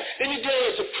do that, then you're dealing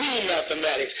with supreme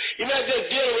mathematics. You're not just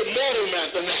dealing with mortal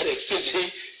mathematics, you see.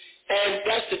 And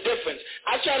that's the difference.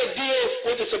 I try to deal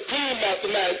with the supreme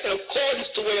mathematics in accordance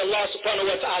to the way Allah subhanahu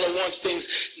wa ta'ala wants things,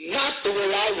 not the way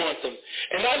I want them.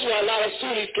 And that's why a lot of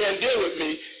Sunnis can't deal with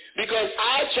me, because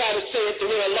I try to say it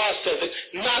the way Allah says it,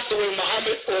 not the way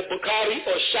Muhammad or Bukhari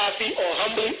or Shafi or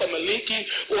Hanbali or Maliki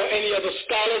or any other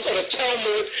scholars or the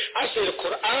Talmud. I say the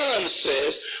Quran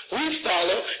says we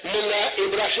follow Millah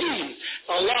Ibrahim.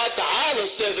 Allah Ta'ala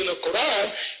says in the Quran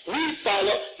we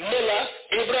follow Millah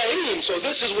Ibrahim. So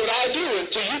this is what I do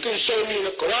until you can show me in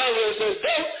the Quran where it says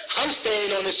don't, I'm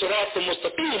staying on the Sirat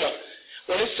al-Mustaqim.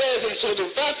 When it says in Surah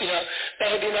Al-Fatiha,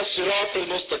 Ahdina Sirat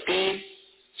al-Mustaqim,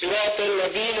 صراط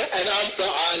الذين أنعمت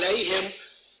عليهم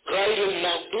غير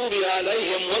المغضوب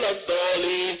عليهم ولا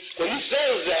الضالين. When he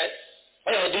says that,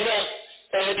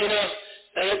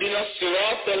 اهدنا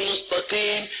الصراط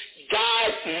المستقيم,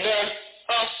 guide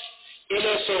us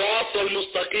إلى صراط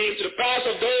المستقيم, to the path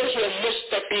of those who are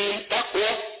mustaqim,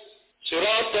 taqwa.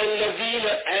 صراط الذين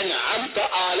أنعمت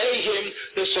عليهم,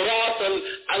 the صراط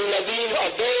الذين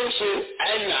of those who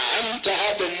أنعمت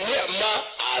have the ni'mah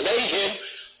عليهم.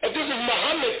 If this is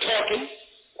Muhammad talking,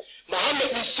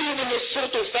 Muhammad receiving the Surah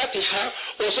Al-Fatiha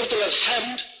or Surah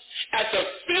Al-Hamd at the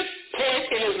 5th point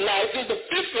in his life, this is the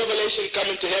 5th revelation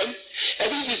coming to him, and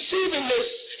he's receiving this,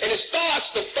 and it starts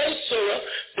the first surah,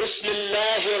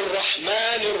 Bismillahir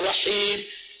Rahmanir Rahim,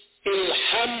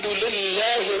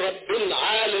 Alhamdulillahi Rabbil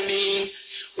Alameen.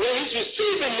 When he's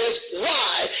receiving this,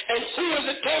 why, and who is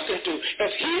it talking to?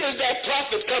 If he is that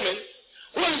prophet coming,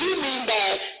 what does he mean by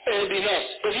Ehdinas?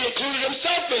 Because he included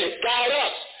himself in it. Guide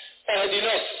us.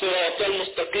 Ehdinas, Sirat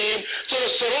al-Mustaqim. So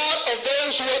the Sirat of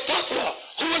those who are taqwa.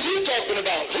 Who was he talking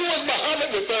about? Who was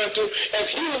Muhammad referring to? If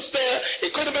he was there,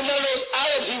 it could have been one of those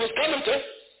Arabs he was coming to.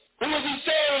 Who was he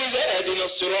saying when he said,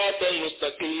 Ehdinas, Sirat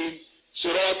al-Mustaqim,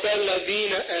 Sirat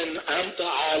al-Ladina an'amta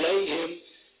alayhim.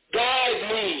 Guide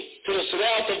me to the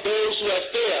Sirat of those who are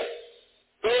there.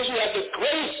 Those who have the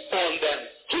grace on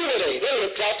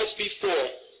before.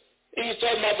 He was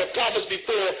talking about the prophets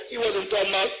before. He wasn't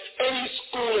talking about any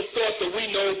school of thought that we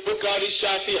know, Bukhari,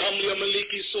 Shafi, Hamli,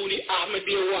 Maliki, Sunni,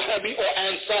 Ahmadi, Wahhabi, or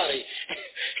Ansari.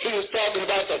 He was talking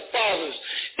about the fathers.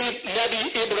 Nabi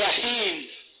Ibrahim,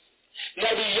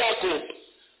 Nabi Yaqub,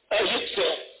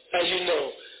 Yitzhak, as you know,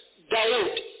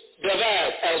 Dawood,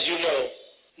 Davad, as you know,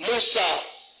 Musa,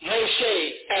 Moshe,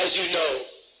 as you know,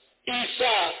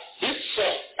 Isa,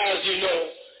 Yitzhak, as you know,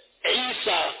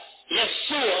 Isa,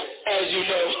 Yeshua, as you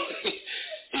know.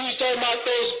 He was talking about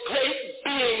those great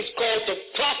beings called the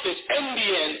prophets,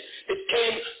 Indian, that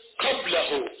came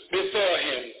qablahu, before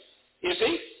him. You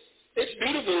see? It's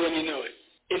beautiful when you know it.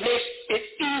 It makes it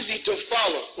easy to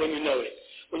follow when you know it.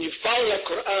 When you follow the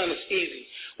Quran, it's easy.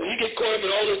 When you get caught up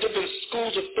in all the different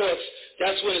schools of thoughts,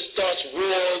 that's when it starts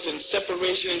wars and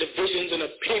separation and divisions and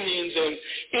opinions and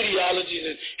ideologies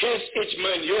and his ijma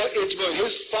and your ijma and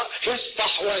his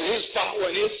fahwa and his fahwa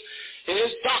and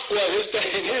his taqwa, his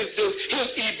this, his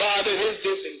ibadah, his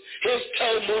this, and his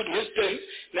Talmud, his this.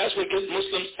 And that's what gets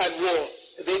Muslims at war.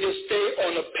 They just stay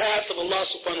on the path of Allah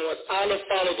subhanahu wa ta'ala,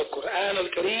 follow the Quran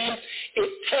al-Kareem. It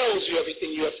tells you everything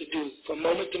you have to do from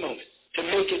moment to moment to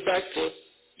make it back to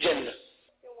Jannah.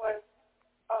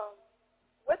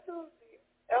 What do the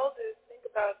elders think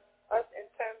about us in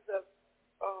terms of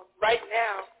right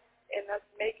now and us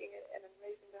making it and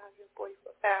raising the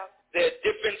 144,000? There's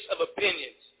difference of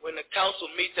opinions. When the council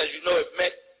meets, as you know, it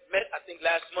met I think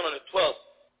last month on the 12th.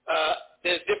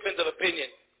 There's difference of opinion.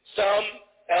 Some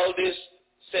elders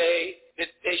say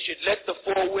that they should let the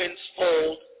four winds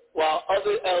fold, while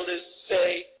other elders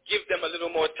say give them a little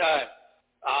more time.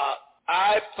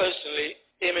 I personally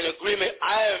am in agreement.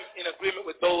 I am in agreement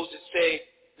with those that say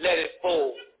let it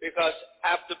fold, because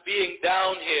after being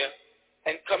down here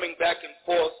and coming back and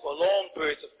forth for long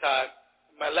periods of time,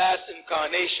 my last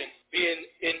incarnation being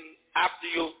in after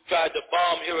you tried to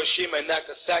bomb Hiroshima and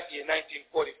Nagasaki in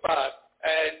 1945,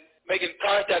 and making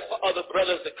contact for other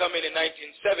brothers that come in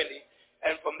 1970,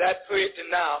 and from that period to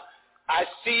now, I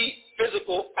see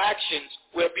physical actions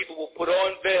where people will put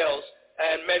on veils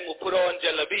and men will put on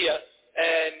jalabiya,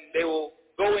 and they will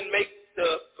go and make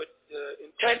the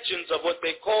intentions of what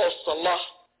they call salah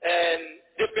and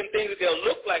different things that they'll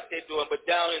look like they're doing, but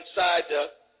down inside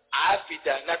the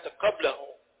afidah, not the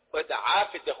qablahum, but the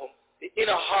afidahum, the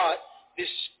inner heart, is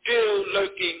still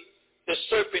lurking the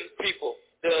serpent people.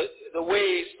 The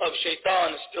ways of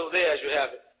shaitan is still there as you have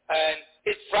it. And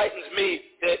it frightens me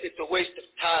that it's a waste of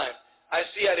time. I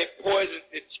see how they poison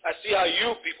it. I see how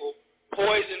you people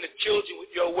poison the children with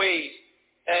your ways.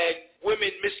 And women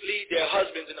mislead their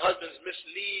husbands and husbands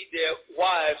mislead their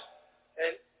wives.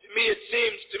 And to me, it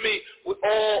seems to me with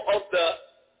all of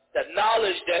the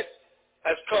knowledge that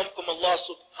has come from Allah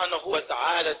subhanahu wa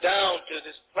ta'ala down to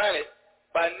this planet,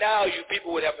 by now you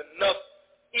people would have enough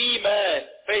iman,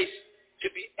 faith, to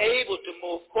be able to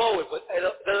move forward. But it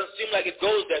doesn't seem like it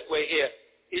goes that way here.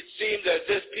 It seems as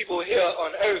if people here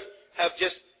on earth are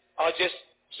just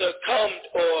succumbed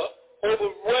or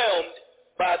overwhelmed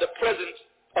by the presence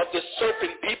of the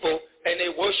serpent people, and they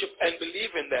worship and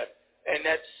believe in that. And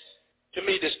that's, to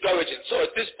me, discouraging. So at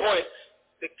this point,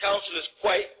 the council is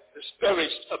quite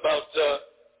discouraged about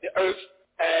the earth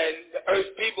and the earth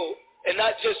people, and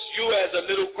not just you as a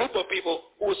little group of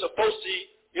people who are supposed to,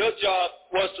 your job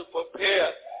was to prepare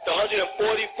the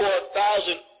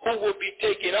 144,000 who will be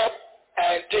taken up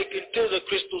and taken to the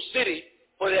crystal city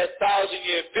for that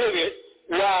 1,000-year period,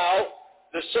 while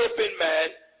the serpent man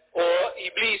or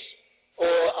Iblis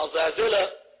or Al-Zazila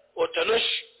or Tanush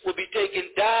will be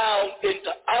taken down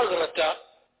into Al-Rata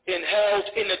and held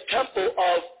in the temple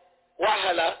of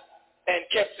Wahala and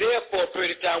kept there for a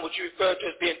period of time, which you refer to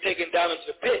as being taken down into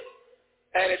the pit.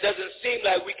 And it doesn't seem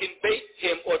like we can bait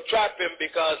him or trap him,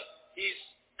 because he's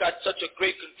got such a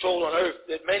great control on earth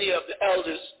that many of the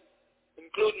elders,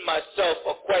 including myself,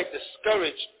 are quite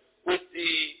discouraged with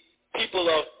the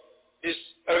people of this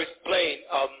earth plane,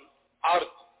 Ard,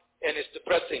 and it's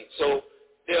depressing. So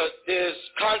there's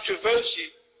controversy,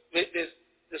 there's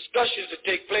discussions that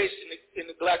take place in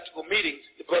the galactical meetings,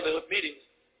 the brotherhood meetings,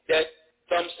 that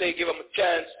some say give them a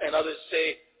chance and others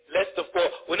say let the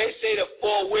four. When they say the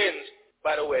four winds,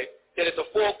 by the way, that at the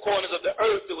four corners of the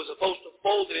earth that was supposed to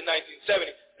fold it in 1970,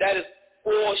 that is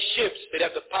four ships that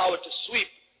have the power to sweep,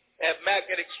 have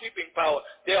magnetic sweeping power.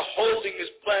 They're holding this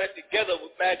planet together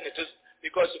with magnetism,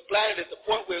 because the planet is the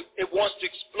point where it wants to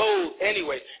explode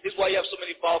anyway. This is why you have so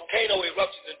many volcano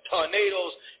eruptions and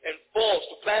tornadoes and faults.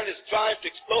 The planet is trying to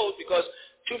explode because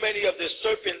too many of the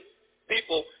serpent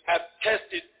people have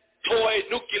tested toy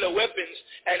nuclear weapons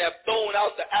and have thrown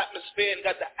out the atmosphere and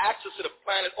got the axis of the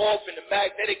planet off, and the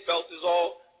magnetic belt is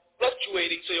all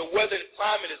fluctuating, so your weather and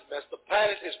climate is messed. The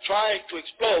planet is trying to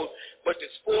explode, but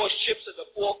there's 4 ships at the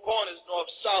 4 corners, north,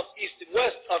 south, east, and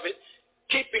west of it,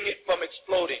 keeping it from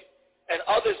exploding. And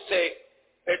others say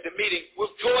at the meeting,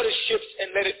 withdraw the ships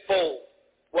and let it fold.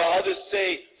 While others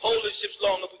say, hold the ships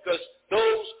longer because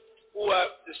those who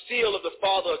have the seal of the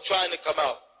Father are trying to come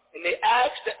out. And they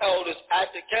asked the elders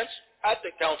at the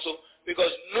council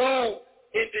because new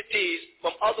entities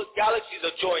from other galaxies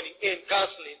are joining in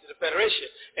constantly into the Federation.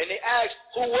 And they asked,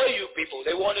 who were you people?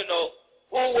 They want to know,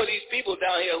 who were these people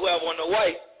down here who have on the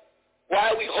white?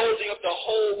 Why are we holding up the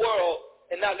whole world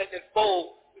and not letting it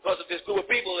fold because of this group of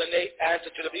people? And they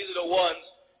answered to them, these are the ones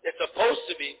that's supposed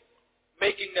to be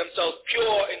making themselves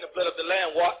pure in the blood of the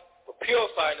Lamb, for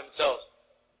purifying themselves.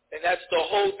 And that's the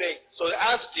whole thing. So the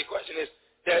answer to your question is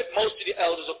that most of the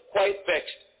elders are quite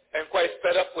vexed and quite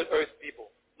fed up with earth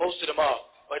people. Most of them are.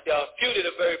 But there are a few that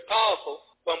are very powerful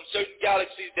from certain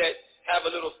galaxies that have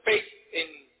a little faith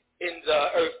in the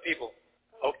earth people.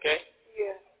 Okay?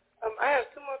 Yeah. I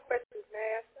have 2 more questions. May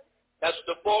I ask them? That's what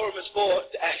the forum is for,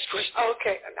 to ask questions.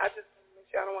 Okay. And I just want to make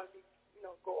sure I don't want to be,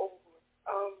 go overboard.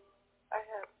 I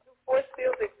have, do force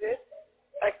fields exist?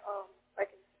 Like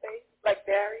in space? Like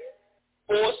barriers?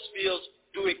 Force fields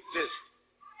do exist.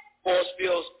 Force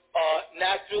fields are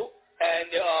natural, and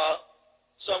there are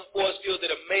some force fields that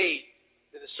are made,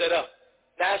 that are set up.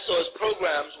 NASA has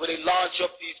programs where they launch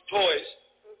up these toys,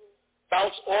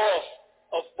 bounce off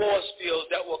of force fields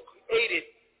that were created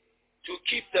to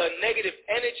keep the negative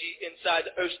energy inside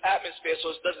the Earth's atmosphere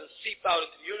so it doesn't seep out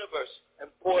into the universe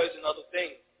and poison other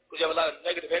things. Because you have a lot of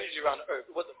negative energy around the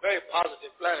Earth. It was a very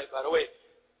positive planet, by the way.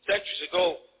 Centuries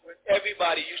ago, when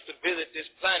everybody used to visit this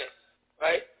planet,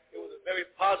 right? It was a very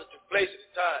positive place at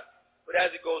the time. But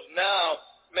as it goes now,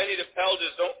 many of the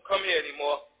elders don't come here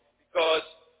anymore because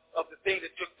of the things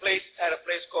that took place at a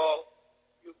place called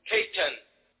Yucatan.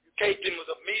 Yucatan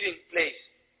was a meeting place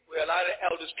where a lot of the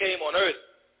elders came on Earth.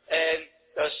 And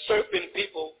the serpent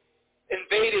people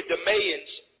invaded the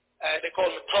Mayans. They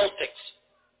call them Toltecs.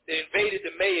 They invaded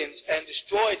the Mayans and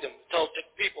destroyed them, Toltec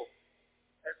people.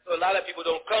 And so a lot of people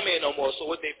don't come here no more. So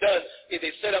what they've done is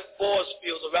they set up force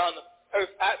fields around the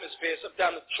Earth atmosphere,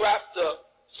 sometimes to trap the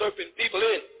serpent people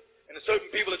in. And the serpent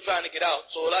people are trying to get out.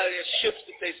 So a lot of their ships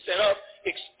that they set up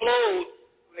explode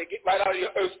when they get right out of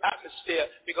your Earth atmosphere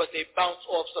because they bounce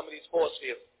off some of these force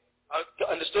fields.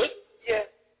 Understood? Yes.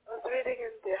 I was reading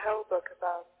in the Hell book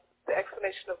about the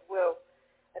explanation of will.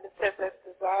 And it says that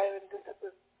desire and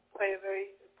discipline play a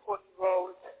very important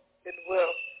role in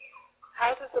will.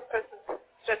 How does a person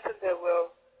strengthen their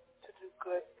will to do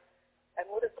good? And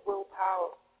what is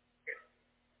willpower?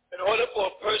 In order for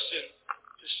a person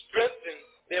to strengthen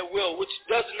their will, which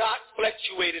does not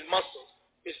fluctuate in muscles,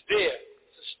 it's there.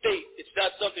 It's a state. It's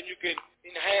not something you can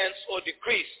enhance or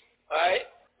decrease. All right?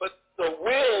 But the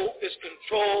will is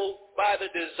controlled by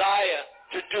the desire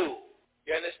to do.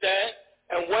 You understand?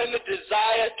 And when the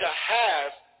desire to have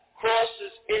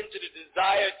crosses into the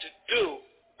desire to do,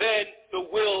 then the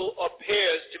will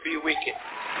appears to be weakened.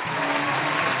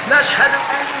 نشهد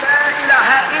أن لا إله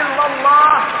إلا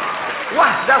الله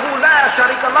وحده لا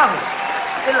شريك له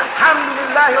الحمد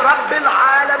لله رب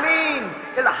العالمين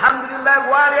الحمد لله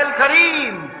الوالي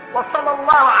الكريم وصلى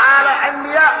الله على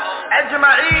الأنبياء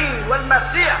أجمعين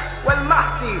والمسيح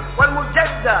والمهدي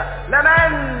والمجدد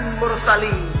لمن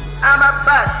مرسلين أما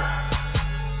بعد.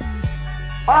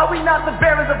 Are we not the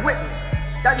bearers of witness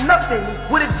that nothing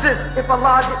would exist if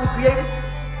Allah didn't create it?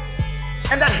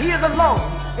 And that He is alone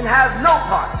and has no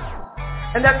part?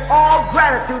 And that all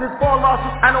gratitude is for Allah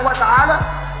subhanahu wa ta'ala,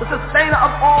 the sustainer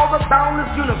of all the boundless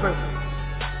universes.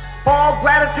 All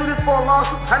gratitude is for Allah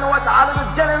subhanahu wa ta'ala, the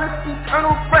generous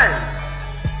eternal friend.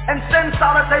 And send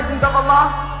salutations of Allah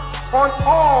on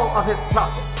all of His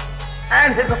prophets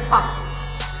and His apostles,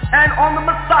 and on the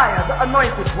Messiah, the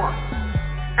anointed one,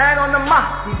 and on the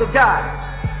Mahdi, the guide,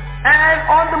 and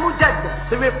on the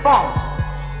Mujaddid, the reformer,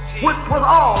 which was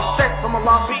all sent from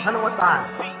Allah subhanahu wa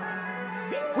ta'ala.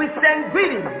 We send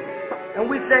greetings and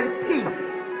we send peace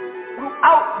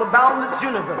throughout the boundless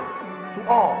universe to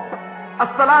all.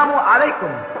 Assalamu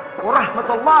alaikum wa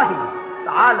rahmatullahi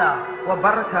ta'ala wa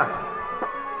barakatuh.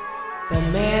 The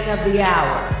Man of the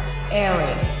Hour,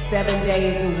 airing 7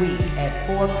 days a week at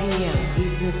 4 p.m.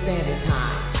 Eastern Standard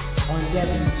Time on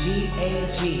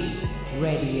WGAG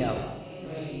Radio.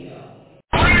 Radio.